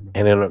 I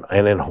remember.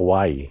 and in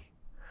Hawaii.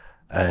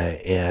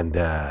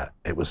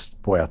 It was,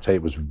 boy, I'll tell you,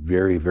 it was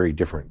very, very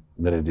different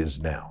than it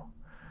is now.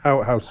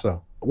 How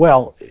so?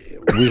 Well,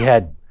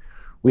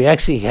 we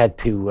actually had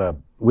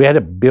to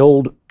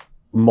build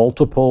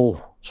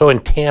multiple. So in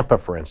Tampa,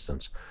 for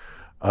instance,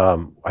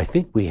 I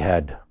think we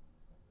had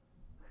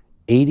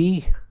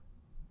 80.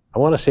 I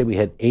want to say we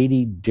had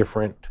 80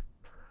 different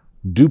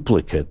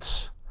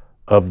duplicates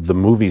of the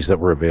movies that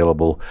were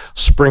available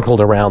sprinkled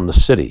around the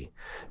city,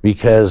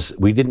 because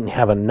we didn't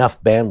have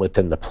enough bandwidth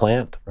in the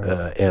plant,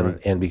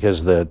 and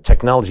because the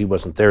technology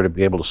wasn't there to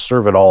be able to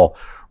serve it all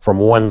from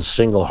one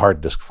single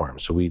hard disk farm.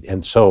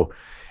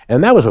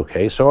 And that was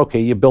okay. So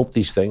you built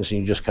these things and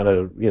you just kind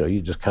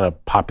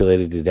of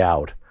populated it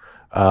out.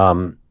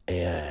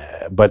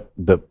 But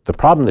the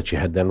problem that you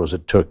had then was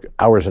it took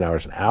hours and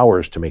hours and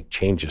hours to make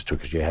changes to it,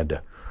 because you had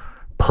to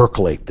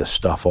percolate this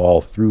stuff all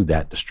through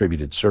that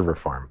distributed server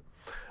farm.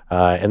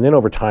 And then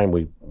over time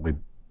we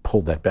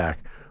pulled that back.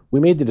 We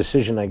made the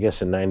decision, I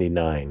guess, in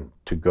 '99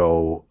 to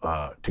go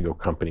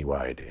company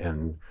wide,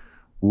 and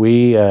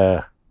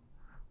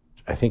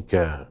I think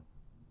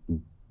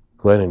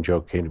Glenn and Joe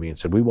came to me and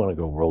said, we want to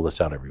go roll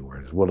this out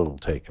everywhere. What it'll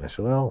take. And I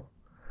said, well,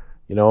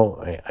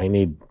 I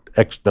need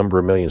X number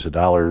of millions of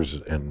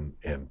dollars in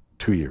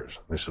 2 years.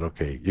 And they said,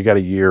 okay, you got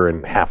a year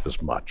and half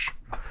as much.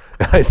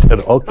 And I said,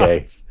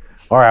 okay,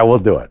 all right, we'll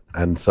do it.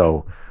 And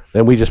so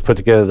then we just put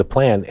together the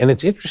plan. And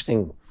it's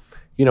interesting,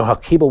 how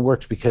cable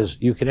works, because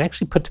you can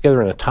actually put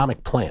together an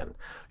atomic plan.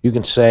 You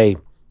can say,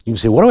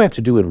 what do I have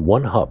to do in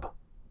one hub?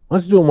 What do I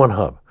have to do in one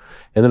hub?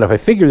 And then if I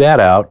figure that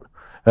out,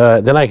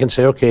 then I can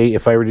say, okay,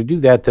 if I were to do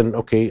that, then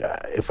okay,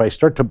 if I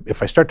start to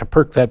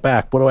perk that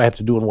back, what do I have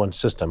to do in one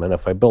system? And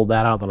if I build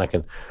that out, then I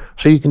can.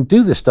 So you can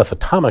do this stuff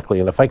atomically,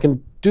 and if I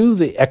can do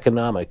the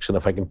economics, and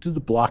if I can do the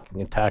blocking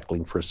and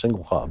tackling for a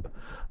single hub,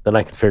 then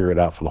I can figure it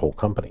out for the whole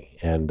company.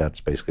 And that's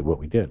basically what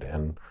we did.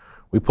 And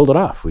we pulled it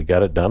off. We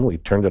got it done. We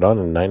turned it on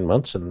in 9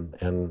 months, and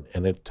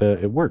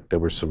it worked. There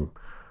were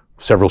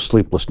several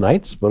sleepless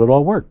nights, but it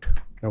all worked.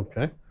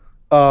 Okay.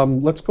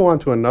 Let's go on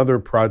to another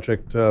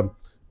project.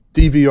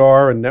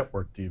 DVR and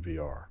network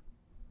DVR.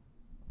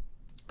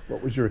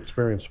 What was your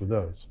experience with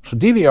those? So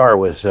DVR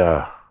was,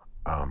 I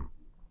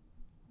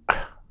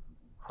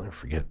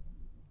forget.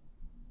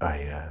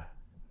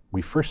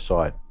 We first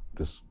saw it.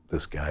 This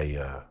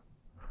guy.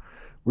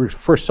 We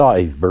first saw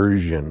a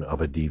version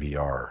of a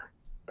DVR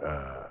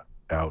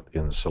out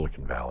in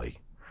Silicon Valley,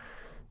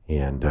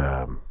 and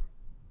it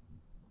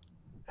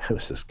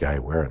was this guy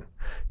wearing.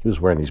 He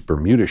was wearing these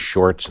Bermuda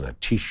shorts and a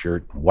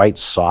T-shirt, white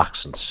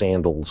socks and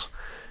sandals.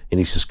 And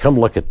he says, "Come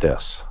look at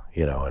this,"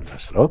 And I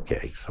said,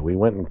 "Okay." So we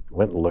went and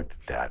looked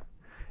at that,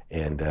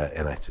 and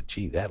I said,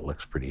 "Gee, that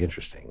looks pretty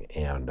interesting."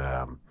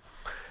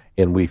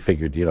 And we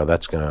figured,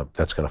 that's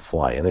gonna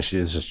fly. And this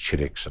is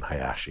Chiddix and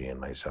Hayashi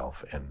and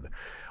myself, and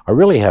I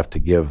really have to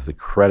give the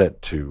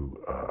credit to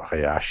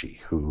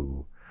Hayashi,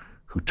 who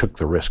took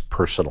the risk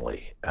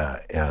personally,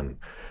 and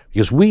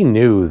because we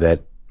knew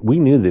that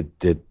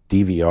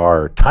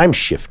DVR time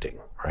shifting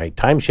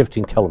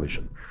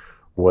television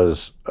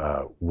was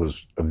a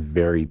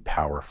very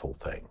powerful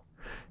thing.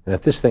 And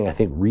at this thing, I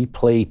think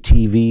Replay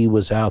TV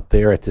was out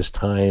there at this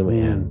time,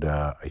 and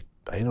I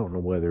don't know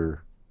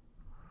whether,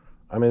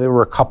 there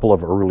were a couple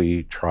of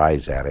early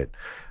tries at it,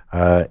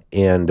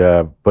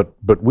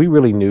 but we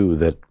really knew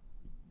that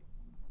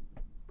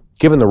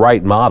given the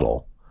right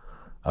model,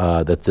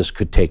 that this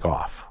could take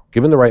off.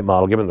 Given the right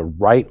model, given the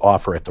right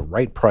offer at the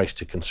right price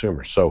to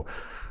consumers. So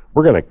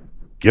we'll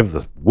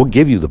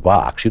give you the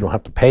box. You don't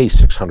have to pay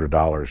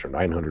 $600 or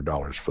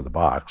 $900 for the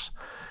box.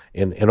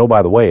 And oh,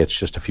 by the way, it's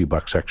just a few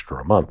bucks extra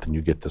a month, and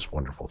you get this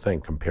wonderful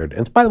thing compared to.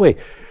 And by the way,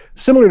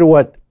 similar to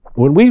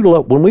when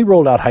we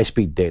rolled out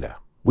high-speed data,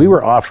 we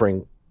were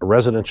offering a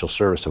residential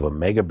service of 1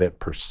 megabit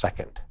per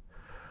second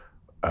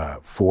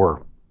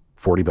for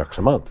 $40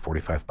 a month,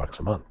 $45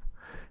 a month.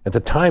 At the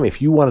time,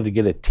 if you wanted to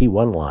get a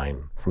T1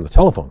 line from the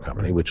telephone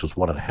company, which was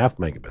 1.5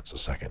 megabits a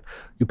second,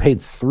 you paid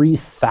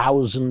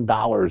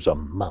 $3,000 a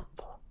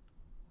month.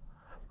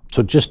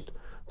 So just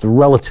the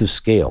relative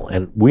scale.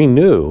 And we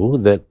knew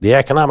that the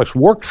economics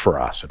worked for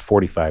us at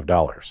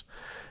 $45.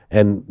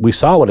 And we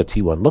saw what a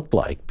T1 looked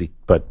like,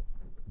 but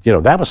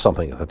that was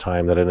something at the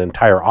time that an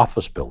entire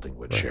office building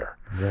would share.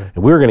 Exactly.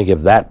 And we were going to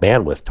give that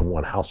bandwidth to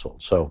one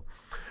household. So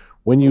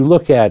when you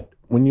look at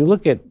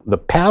the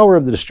power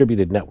of the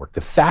distributed network,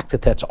 the fact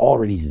that that's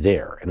already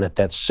there and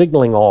that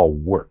signaling all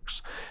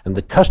works and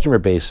the customer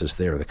base is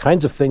there, the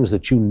kinds of things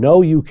that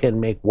you can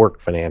make work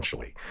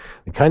financially,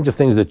 the kinds of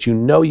things that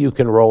you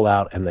can roll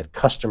out and that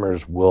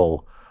customers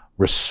will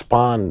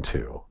respond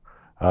to,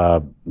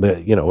 kind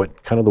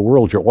of the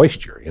world's your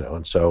oyster,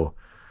 and so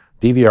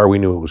DVR, we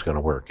knew it was going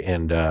to work.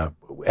 And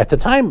at the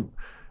time,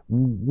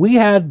 we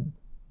had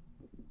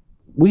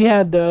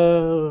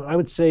I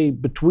would say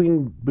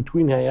between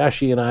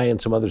Hayashi and I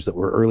and some others that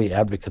were early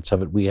advocates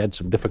of it, we had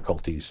some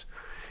difficulties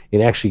in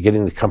actually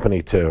getting the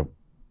company to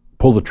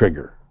pull the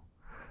trigger.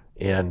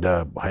 And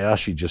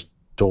Hayashi just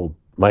told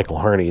Michael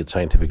Harney at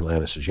Scientific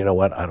Atlantis, says, "You know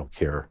what? I don't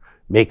care.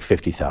 make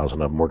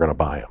 50,000 of them. We're going to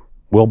buy them.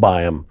 We'll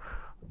buy them.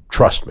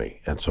 Trust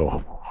me. And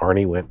so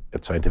Harney went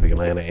at Scientific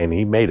Atlanta, and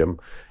he made them.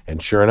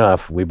 And sure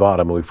enough, we bought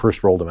them. We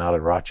first rolled them out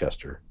in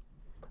Rochester,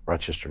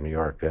 New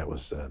York. That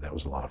was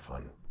a lot of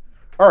fun.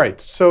 All right.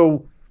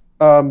 So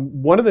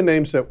one of the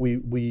names that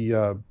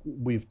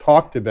we've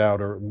talked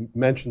about or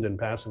mentioned in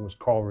passing was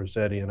Carl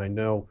Rossetti, and I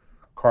know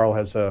Carl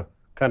has a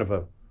kind of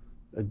a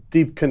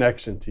deep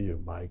connection to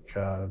you, Mike.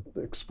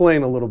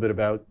 Explain a little bit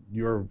about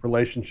your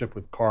relationship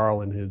with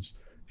Carl and his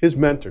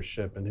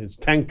mentorship and his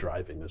tank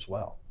driving as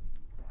well.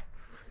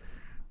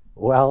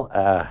 Well,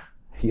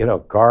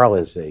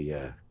 Carl's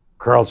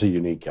a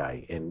unique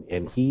guy,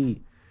 and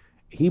he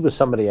was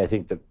somebody I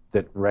think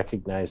that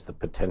recognized the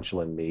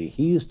potential in me.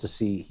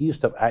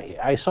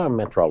 I saw him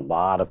mentor a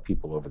lot of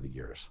people over the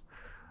years,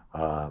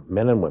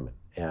 men and women,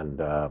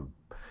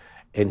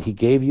 and he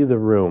gave you the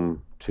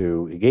room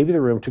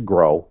to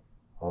grow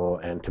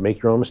and to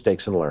make your own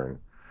mistakes and learn.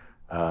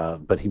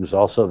 But he was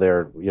also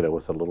there,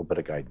 with a little bit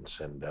of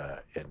guidance, and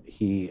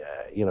he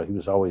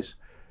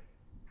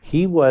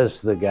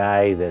was the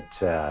guy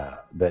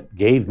that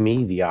gave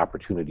me the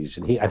opportunities,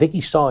 and I think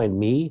he saw in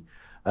me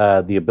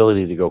the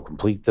ability to go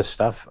complete this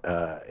stuff,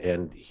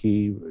 and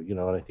and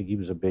I think he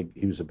was a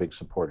big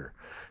supporter.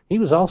 He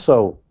was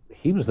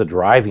the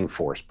driving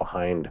force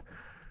behind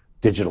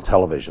digital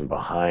television,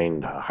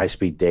 behind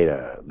high-speed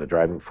data, the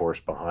driving force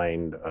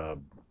behind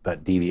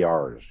that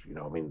DVRs.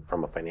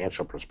 From a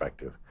financial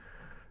perspective,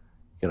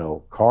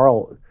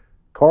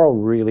 Carl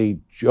really,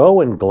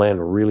 Joe and Glenn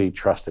really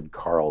trusted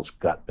Carl's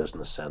gut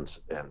business sense,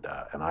 and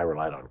I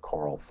relied on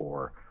Carl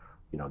for,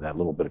 that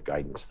little bit of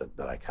guidance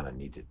that I kind of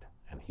needed,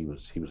 and he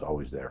was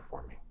always there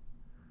for me.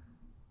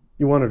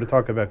 You wanted to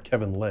talk about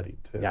Kevin Leddy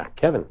too. Yeah,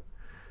 Kevin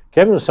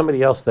was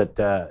somebody else that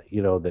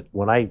that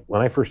when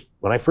I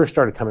first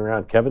started coming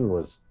around, Kevin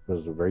was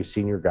a very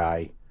senior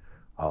guy,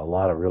 a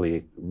lot of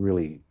really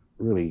really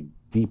really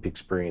deep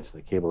experience in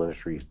the cable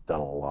industry. He's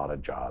done a lot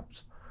of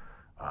jobs,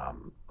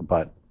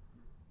 but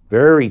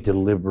very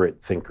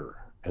deliberate thinker,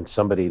 and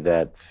somebody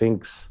that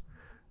thinks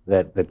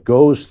that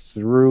goes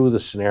through the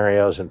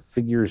scenarios and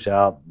figures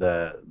out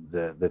the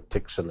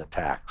ticks and the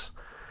tacks.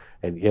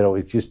 And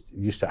it just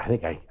used to, I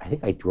think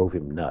I drove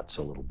him nuts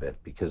a little bit,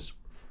 because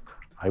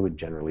I would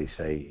generally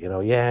say,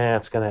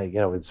 it's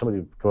gonna, somebody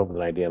would come up with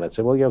an idea, and I'd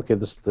say, well, yeah, okay,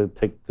 this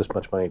take this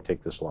much money,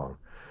 take this long.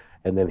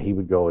 And then he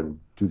would go and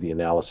do the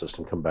analysis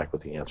and come back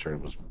with the answer, and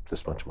it was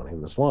this much money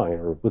and this long,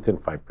 or within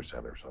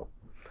 5% or so.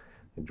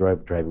 It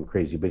drive him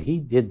crazy. But he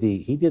did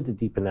the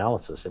deep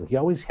analysis, and he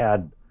always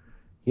had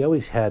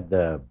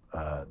the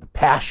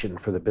passion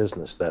for the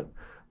business that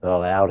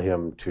allowed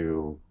him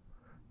to.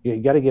 You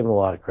got to give him a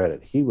lot of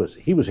credit. He was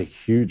a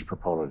huge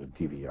proponent of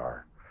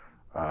DVR.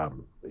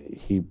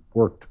 He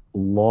worked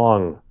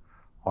long,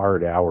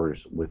 hard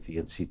hours with the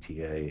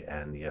NCTA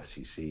and the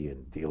FCC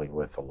in dealing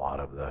with a lot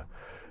of the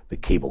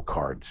cable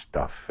card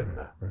stuff, and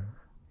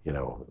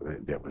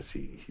that was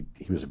he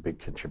was a big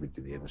contributor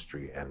to the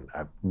industry, and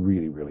I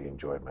really, really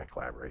enjoyed my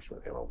collaboration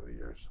with him over the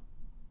years.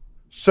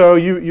 So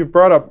you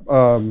brought up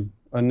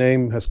a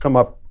name has come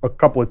up a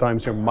couple of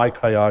times here, Mike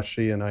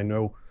Hayashi, and I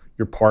know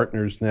you're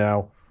partners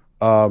now.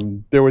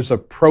 There was a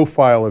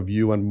profile of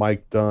you and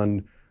Mike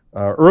done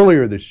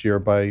earlier this year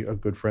by a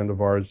good friend of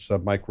ours,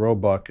 Mike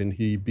Roebuck, and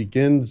he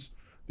begins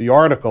the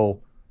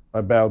article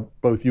about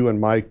both you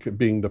and Mike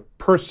being the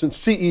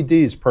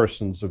CED's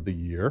Persons of the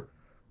Year.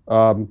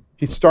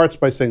 He starts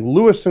by saying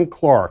Lewis and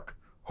Clark,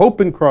 Hope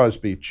and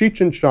Crosby,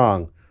 Cheech and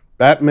Chong,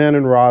 Batman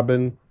and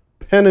Robin,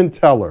 Penn and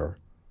Teller,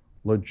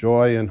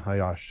 LaJoie and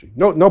Hayashi.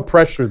 No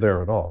pressure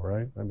there at all,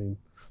 right? I mean,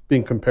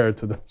 being compared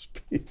to those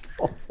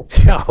people.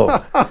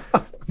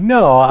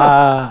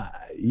 No,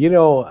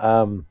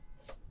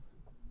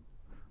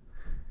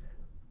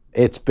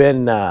 it's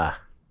been a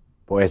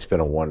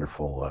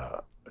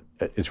wonderful.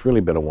 It's really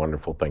been a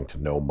wonderful thing to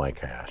know Mike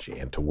Hayashi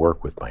and to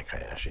work with Mike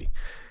Hayashi.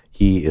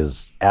 He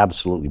is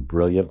absolutely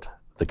brilliant.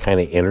 The kind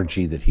of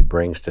energy that he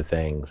brings to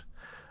things,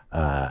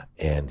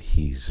 and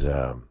he's,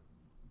 and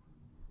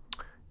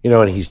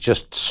he's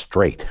just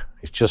straight.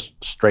 He's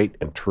just straight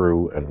and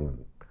true,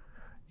 and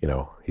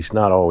he's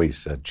not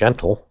always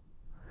gentle.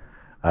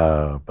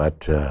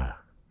 But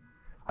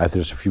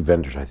there's a few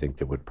vendors I think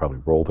that would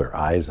probably roll their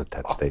eyes at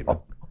that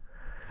statement.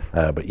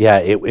 But yeah,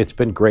 it's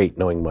been great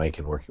knowing Mike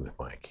and working with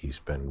Mike. We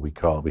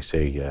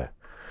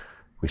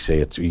say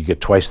it's you get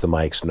twice the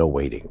mics, no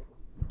waiting.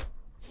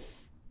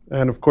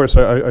 And of course,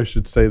 I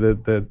should say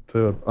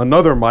that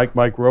another Mike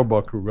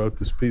Roebuck, who wrote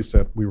this piece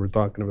that we were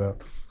talking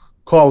about,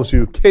 calls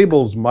you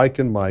Cable's Mike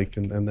and Mike,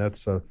 and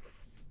that's a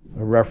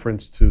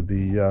reference to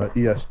the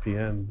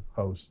ESPN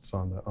hosts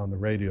on the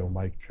radio,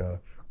 Mike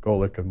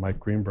Golick and Mike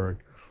Greenberg.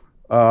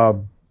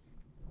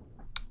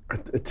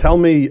 Tell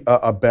me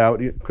about,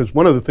 because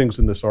one of the things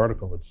in this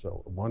article, it's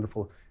so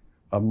wonderful,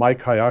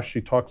 Mike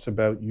Hayashi talks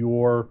about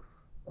your,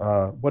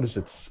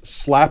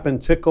 slap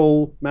and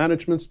tickle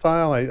management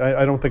style?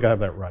 I don't think I have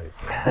that right.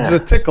 There's a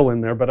tickle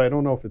in there, but I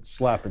don't know if it's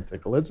slap and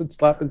tickle. Is it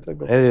slap and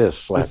tickle? It is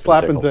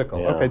slap and tickle.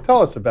 Yeah. Yeah. Okay,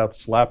 tell us about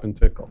slap and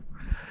tickle.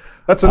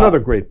 That's another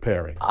great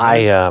pairing.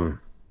 Right?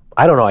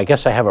 I don't know. I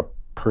guess I have a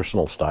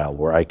personal style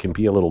where I can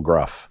be a little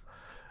gruff,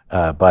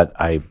 but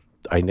I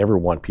never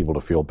want people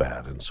to feel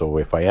bad. And so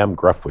if I am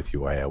gruff with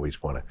you, I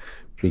always want to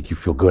make you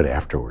feel good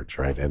afterwards,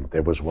 right? And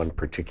there was one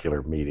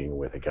particular meeting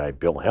with a guy,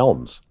 Bill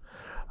Helms,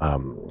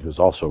 who's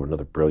also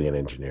another brilliant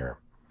engineer,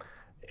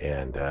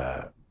 and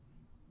I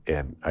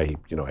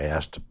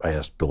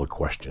asked Bill a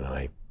question, and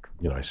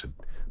I said,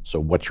 so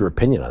what's your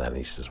opinion on that? And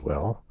he says,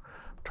 well,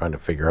 I'm trying to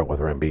figure out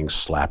whether I'm being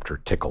slapped or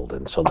tickled,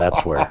 and so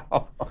that's where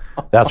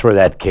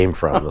that came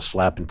from, the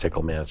slap and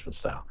tickle management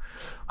style.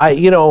 I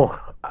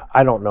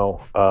don't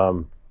know.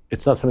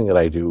 It's not something that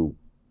I do.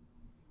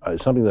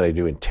 It's something that I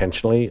do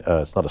intentionally.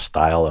 It's not a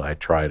style that I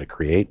try to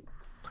create.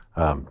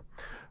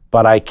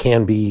 But I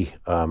can be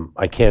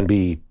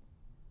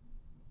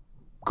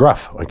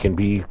gruff. I can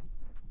be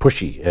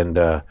pushy, and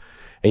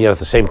yet at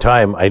the same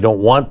time, I don't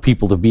want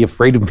people to be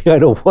afraid of me. I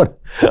don't want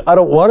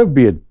to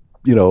be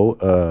I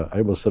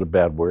almost said a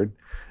bad word,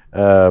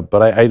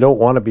 but I don't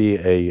want to be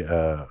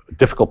a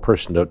difficult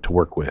person to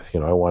work with.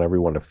 I want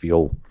everyone to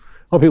feel.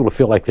 I want people to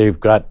feel like they've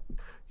got.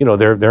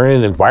 They're in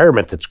an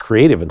environment that's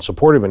creative and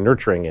supportive and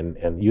nurturing,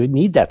 and you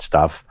need that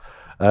stuff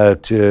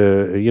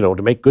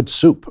to make good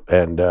soup.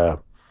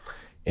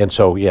 And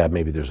so, yeah,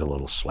 maybe there's a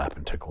little slap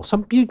and tickle.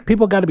 Some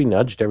people got to be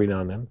nudged every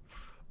now and then.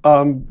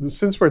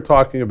 Since we're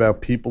talking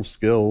about people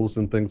skills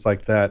and things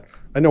like that,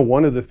 I know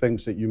one of the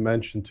things that you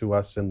mentioned to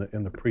us in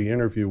the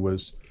pre-interview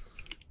was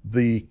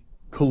the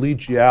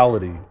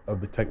collegiality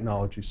of the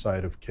technology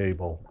side of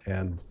cable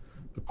and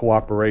the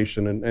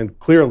cooperation. And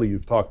clearly,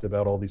 you've talked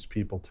about all these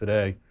people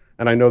today.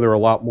 And I know there are a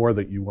lot more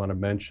that you want to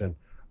mention.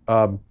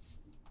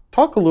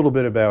 Talk a little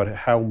bit about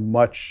how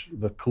much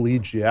the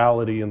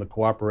collegiality and the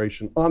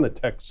cooperation on the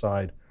tech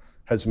side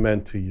has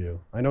meant to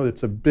you. I know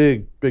it's a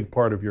big, big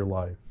part of your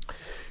life.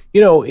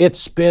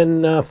 It's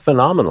been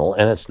phenomenal,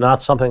 and it's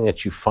not something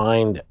that you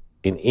find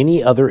in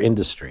any other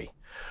industry.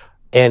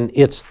 And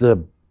it's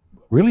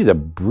really the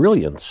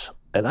brilliance.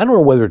 And I don't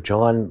know whether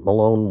John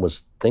Malone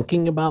was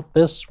thinking about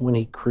this when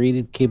he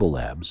created Cable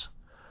Labs.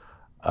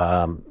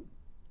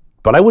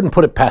 But I wouldn't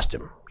put it past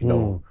him.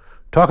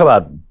 Talk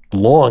about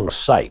long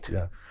sight.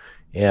 Yeah.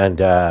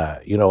 And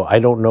I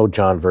don't know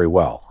John very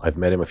well. I've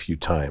met him a few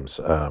times,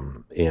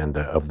 and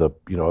of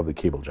the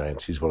cable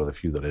giants, he's one of the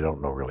few that I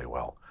don't know really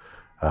well.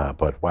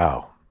 But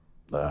wow,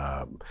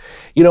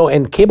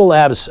 and Cable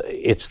Labs,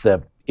 it's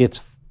the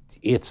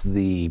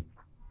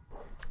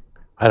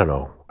I don't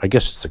know. I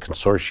guess it's a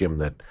consortium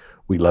that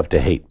we love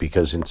to hate,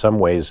 because in some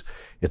ways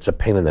it's a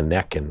pain in the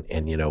neck, and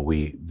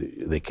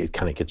it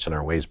kind of gets in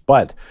our ways,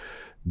 but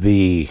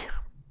the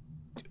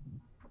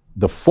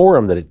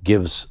forum that it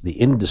gives the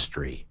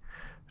industry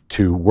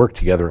to work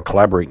together and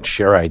collaborate and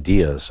share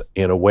ideas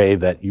in a way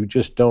that you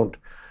just don't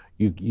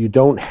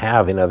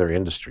have in other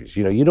industries.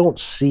 You don't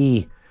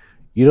see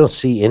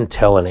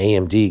Intel and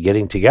AMD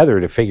getting together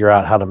to figure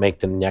out how to make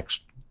the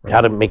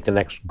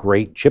next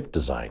great chip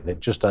design. It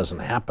just doesn't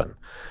happen,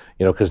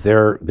 because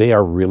they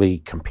are really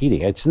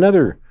competing. It's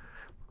another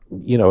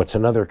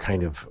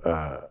kind of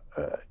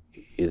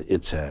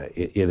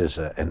it is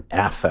an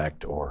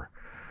affect or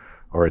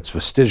it's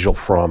vestigial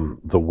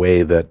from the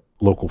way that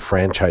local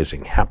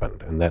franchising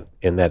happened, and that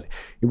it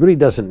really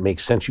doesn't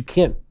make sense. You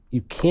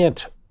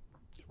can't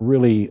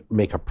really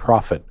make a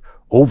profit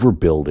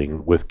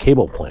overbuilding with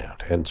cable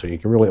plant, and so you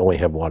can really only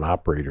have one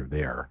operator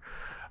there.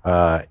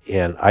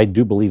 And I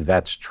do believe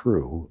that's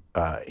true.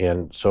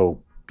 And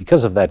so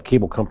because of that,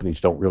 cable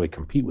companies don't really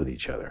compete with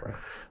each other. Right.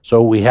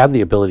 So we have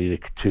the ability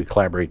to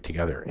collaborate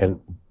together. And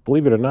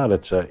believe it or not,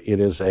 it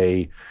is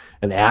an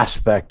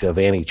aspect of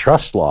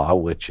antitrust law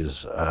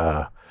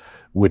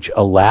which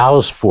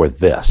allows for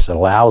this. It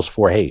allows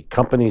for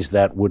companies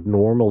that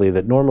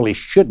normally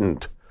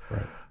shouldn't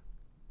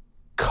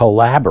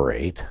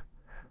collaborate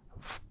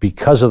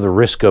because of the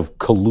risk of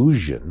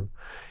collusion.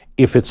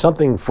 If it's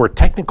something for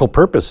technical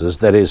purposes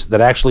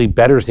that actually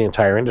betters the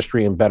entire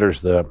industry and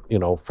betters for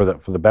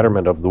the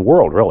betterment of the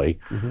world, really,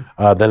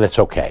 then it's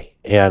okay.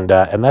 And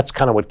that's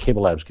kind of what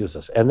Cable Labs gives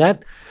us, and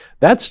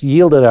that's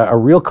yielded a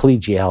real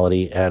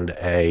collegiality and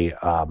a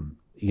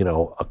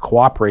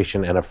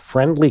cooperation and a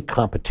friendly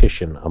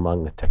competition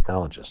among the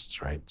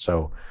technologists, right?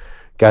 So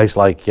guys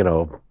like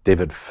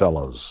David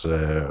Fellows,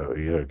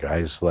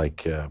 guys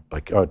like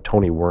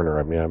Tony Werner.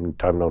 I mean,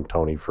 I've known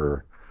Tony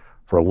for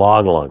a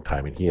long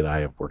time, and he and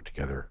I have worked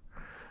together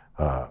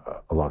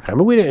a long time.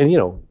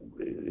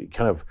 And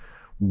kind of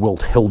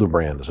Wilt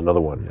Hildebrand is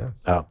another one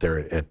out there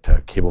at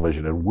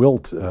Cablevision. And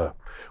Wilt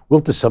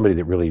is somebody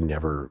that really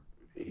never,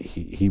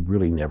 he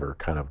really never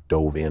kind of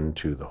dove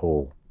into the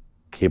whole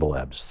Cable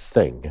Labs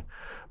thing.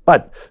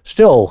 But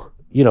still,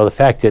 the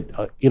fact that,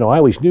 I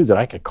always knew that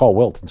I could call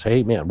Wilt and say,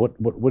 hey man, what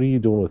are you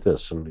doing with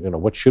this? And,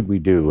 what should we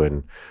do?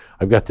 And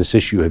I've got this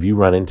issue. Have you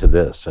run into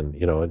this? And,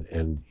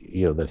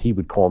 that he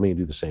would call me and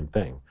do the same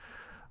thing.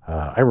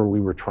 I remember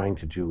we were trying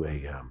to do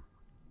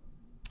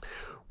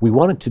we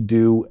wanted to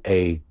do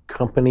a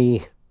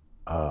company,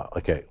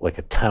 like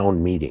a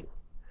town meeting.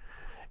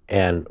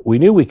 And we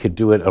knew we could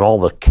do it on all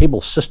the cable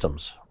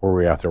systems where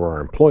we were out there, where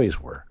our employees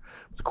were.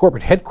 the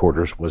corporate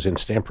headquarters was in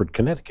Stamford,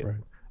 Connecticut,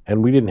 Right.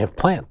 and we didn't have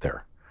plant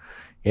there.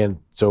 And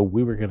so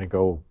we were going to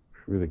go,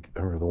 the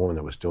woman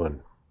that was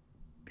doing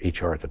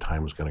HR at the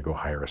time was going to go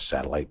hire a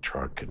satellite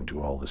truck and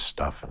do all this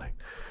stuff. And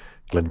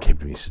Glenn came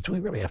to me and said, do we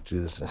really have to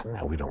do this? And I said,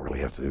 no, we don't really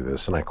have to do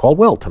this. And I called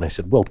Wilt and I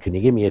said, Wilt, can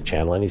you give me a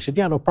channel? And he said,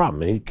 yeah, no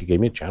problem. And he gave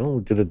me a channel.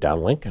 We did a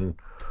downlink and,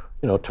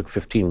 it took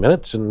 15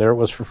 minutes and there it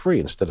was for free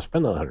instead of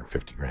spending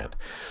 $150,000.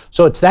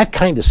 So it's that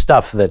kind of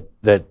stuff that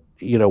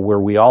where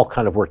we all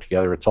kind of work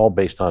together. It's all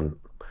based on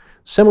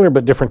similar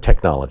but different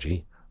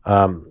technology.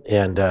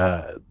 And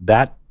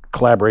that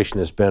collaboration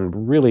has been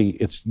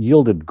it's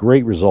yielded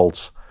great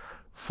results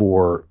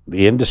for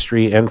the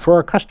industry and for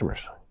our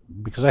customers.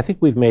 Because I think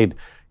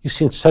you've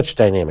seen such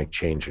dynamic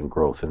change and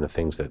growth in the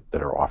things that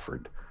are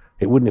offered.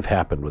 It wouldn't have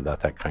happened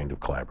without that kind of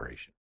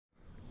collaboration.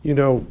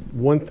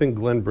 One thing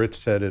Glenn Britt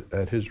said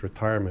at his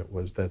retirement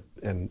was that,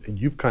 and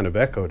you've kind of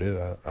echoed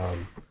it,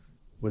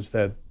 was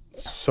that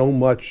so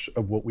much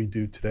of what we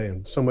do today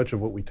and so much of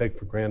what we take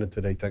for granted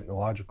today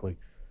technologically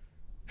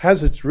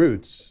has its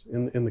roots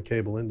in the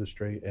cable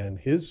industry. And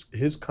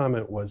his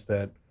comment was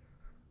that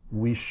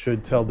we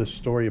should tell this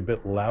story a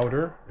bit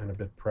louder and a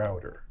bit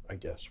prouder, I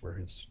guess, where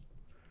his...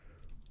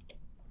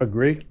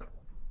 Agree?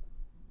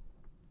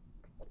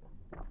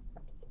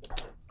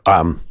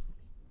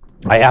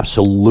 I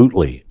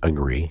absolutely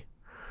agree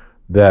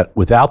that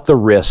without the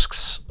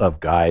risks of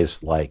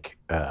guys like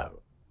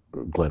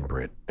Glenn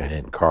Britt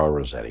and Carl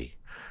Rossetti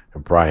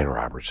and Brian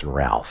Roberts and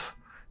Ralph,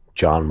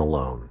 John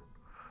Malone,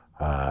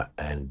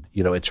 and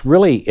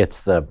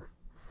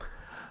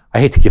I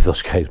hate to give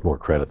those guys more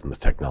credit than the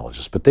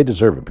technologists, but they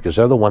deserve it because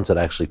they're the ones that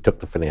actually took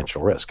the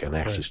financial risk and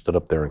actually stood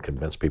up there and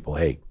convinced people,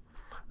 hey,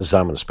 this is how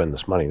I'm going to spend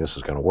this money. This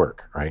is going to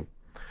work, right?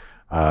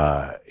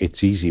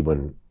 It's easy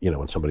when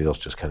somebody else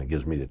just kind of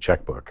gives me the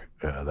checkbook.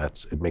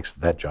 It makes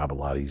that job a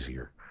lot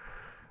easier.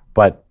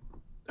 But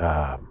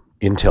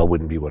Intel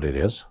wouldn't be what it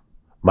is.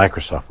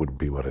 Microsoft wouldn't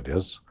be what it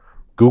is.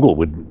 Google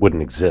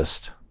wouldn't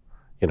exist.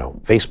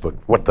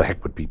 Facebook, what the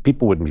heck would be?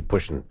 People wouldn't be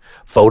pushing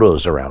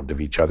photos around of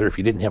each other if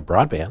you didn't have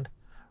broadband,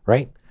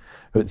 right?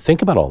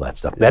 Think about all that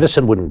stuff.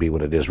 Medicine wouldn't be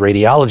what it is.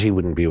 Radiology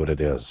wouldn't be what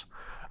it is.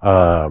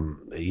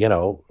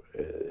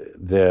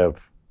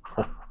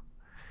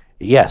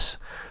 Yes,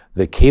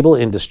 the cable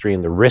industry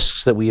and the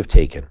risks that we have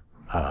taken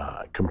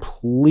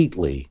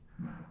completely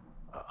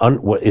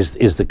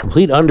is the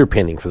complete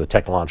underpinning for the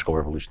technological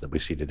revolution that we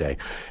see today.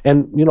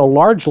 And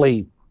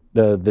largely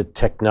the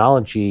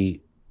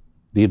technology,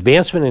 the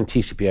advancement in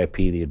TCP/IP,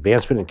 the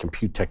advancement in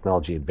compute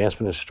technology,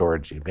 advancement in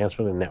storage, the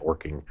advancement in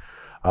networking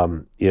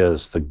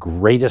is the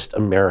greatest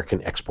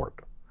American export.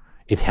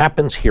 It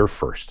happens here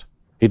first.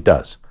 It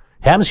does.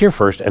 It happens here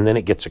first, and then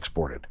it gets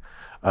exported.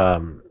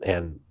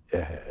 And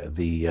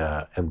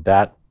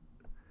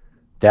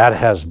that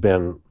has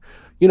been,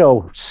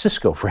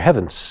 Cisco, for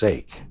heaven's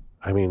sake.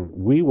 I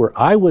mean,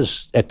 I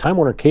was at Time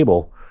Warner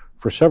Cable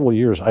for several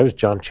years. I was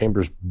John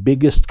Chambers'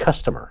 biggest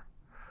customer.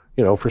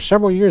 For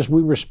several years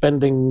we were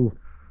spending,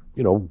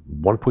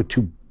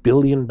 $1.2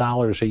 billion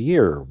a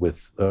year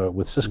with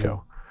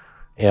Cisco,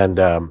 and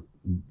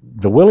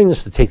the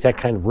willingness to take that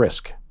kind of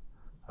risk,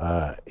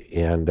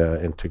 and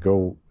to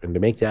go and to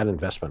make that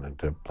investment and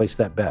to place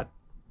that bet.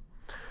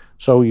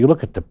 So you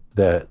look at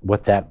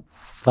what that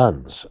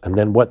funds, and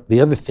then what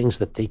the other things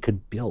that they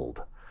could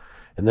build,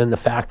 and then the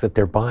fact that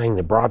they're buying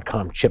the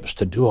Broadcom chips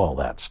to do all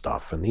that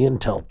stuff, and the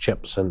Intel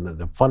chips, and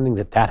the funding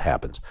that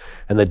happens,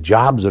 and the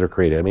jobs that are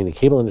created. I mean, the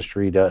cable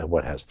industry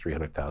has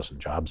 300,000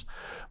 jobs,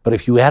 but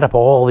if you add up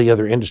all the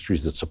other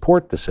industries that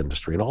support this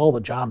industry and all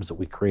the jobs that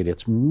we create,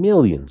 it's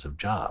millions of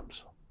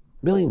jobs,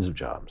 millions of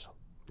jobs.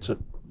 It's a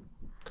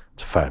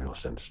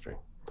fabulous industry.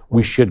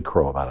 We should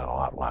crow about it a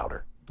lot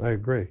louder. I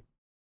agree.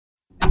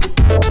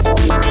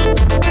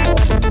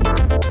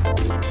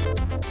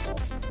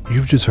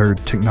 You've just heard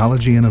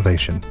Technology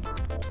Innovation.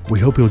 We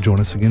hope you'll join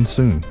us again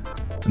soon.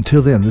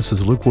 Until then, this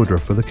is Luke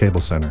Woodruff for the Cable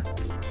Center,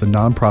 the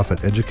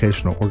nonprofit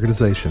educational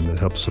organization that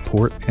helps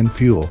support and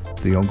fuel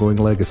the ongoing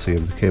legacy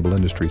of the cable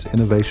industry's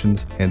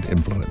innovations and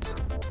influence.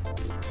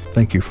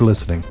 Thank you for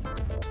listening.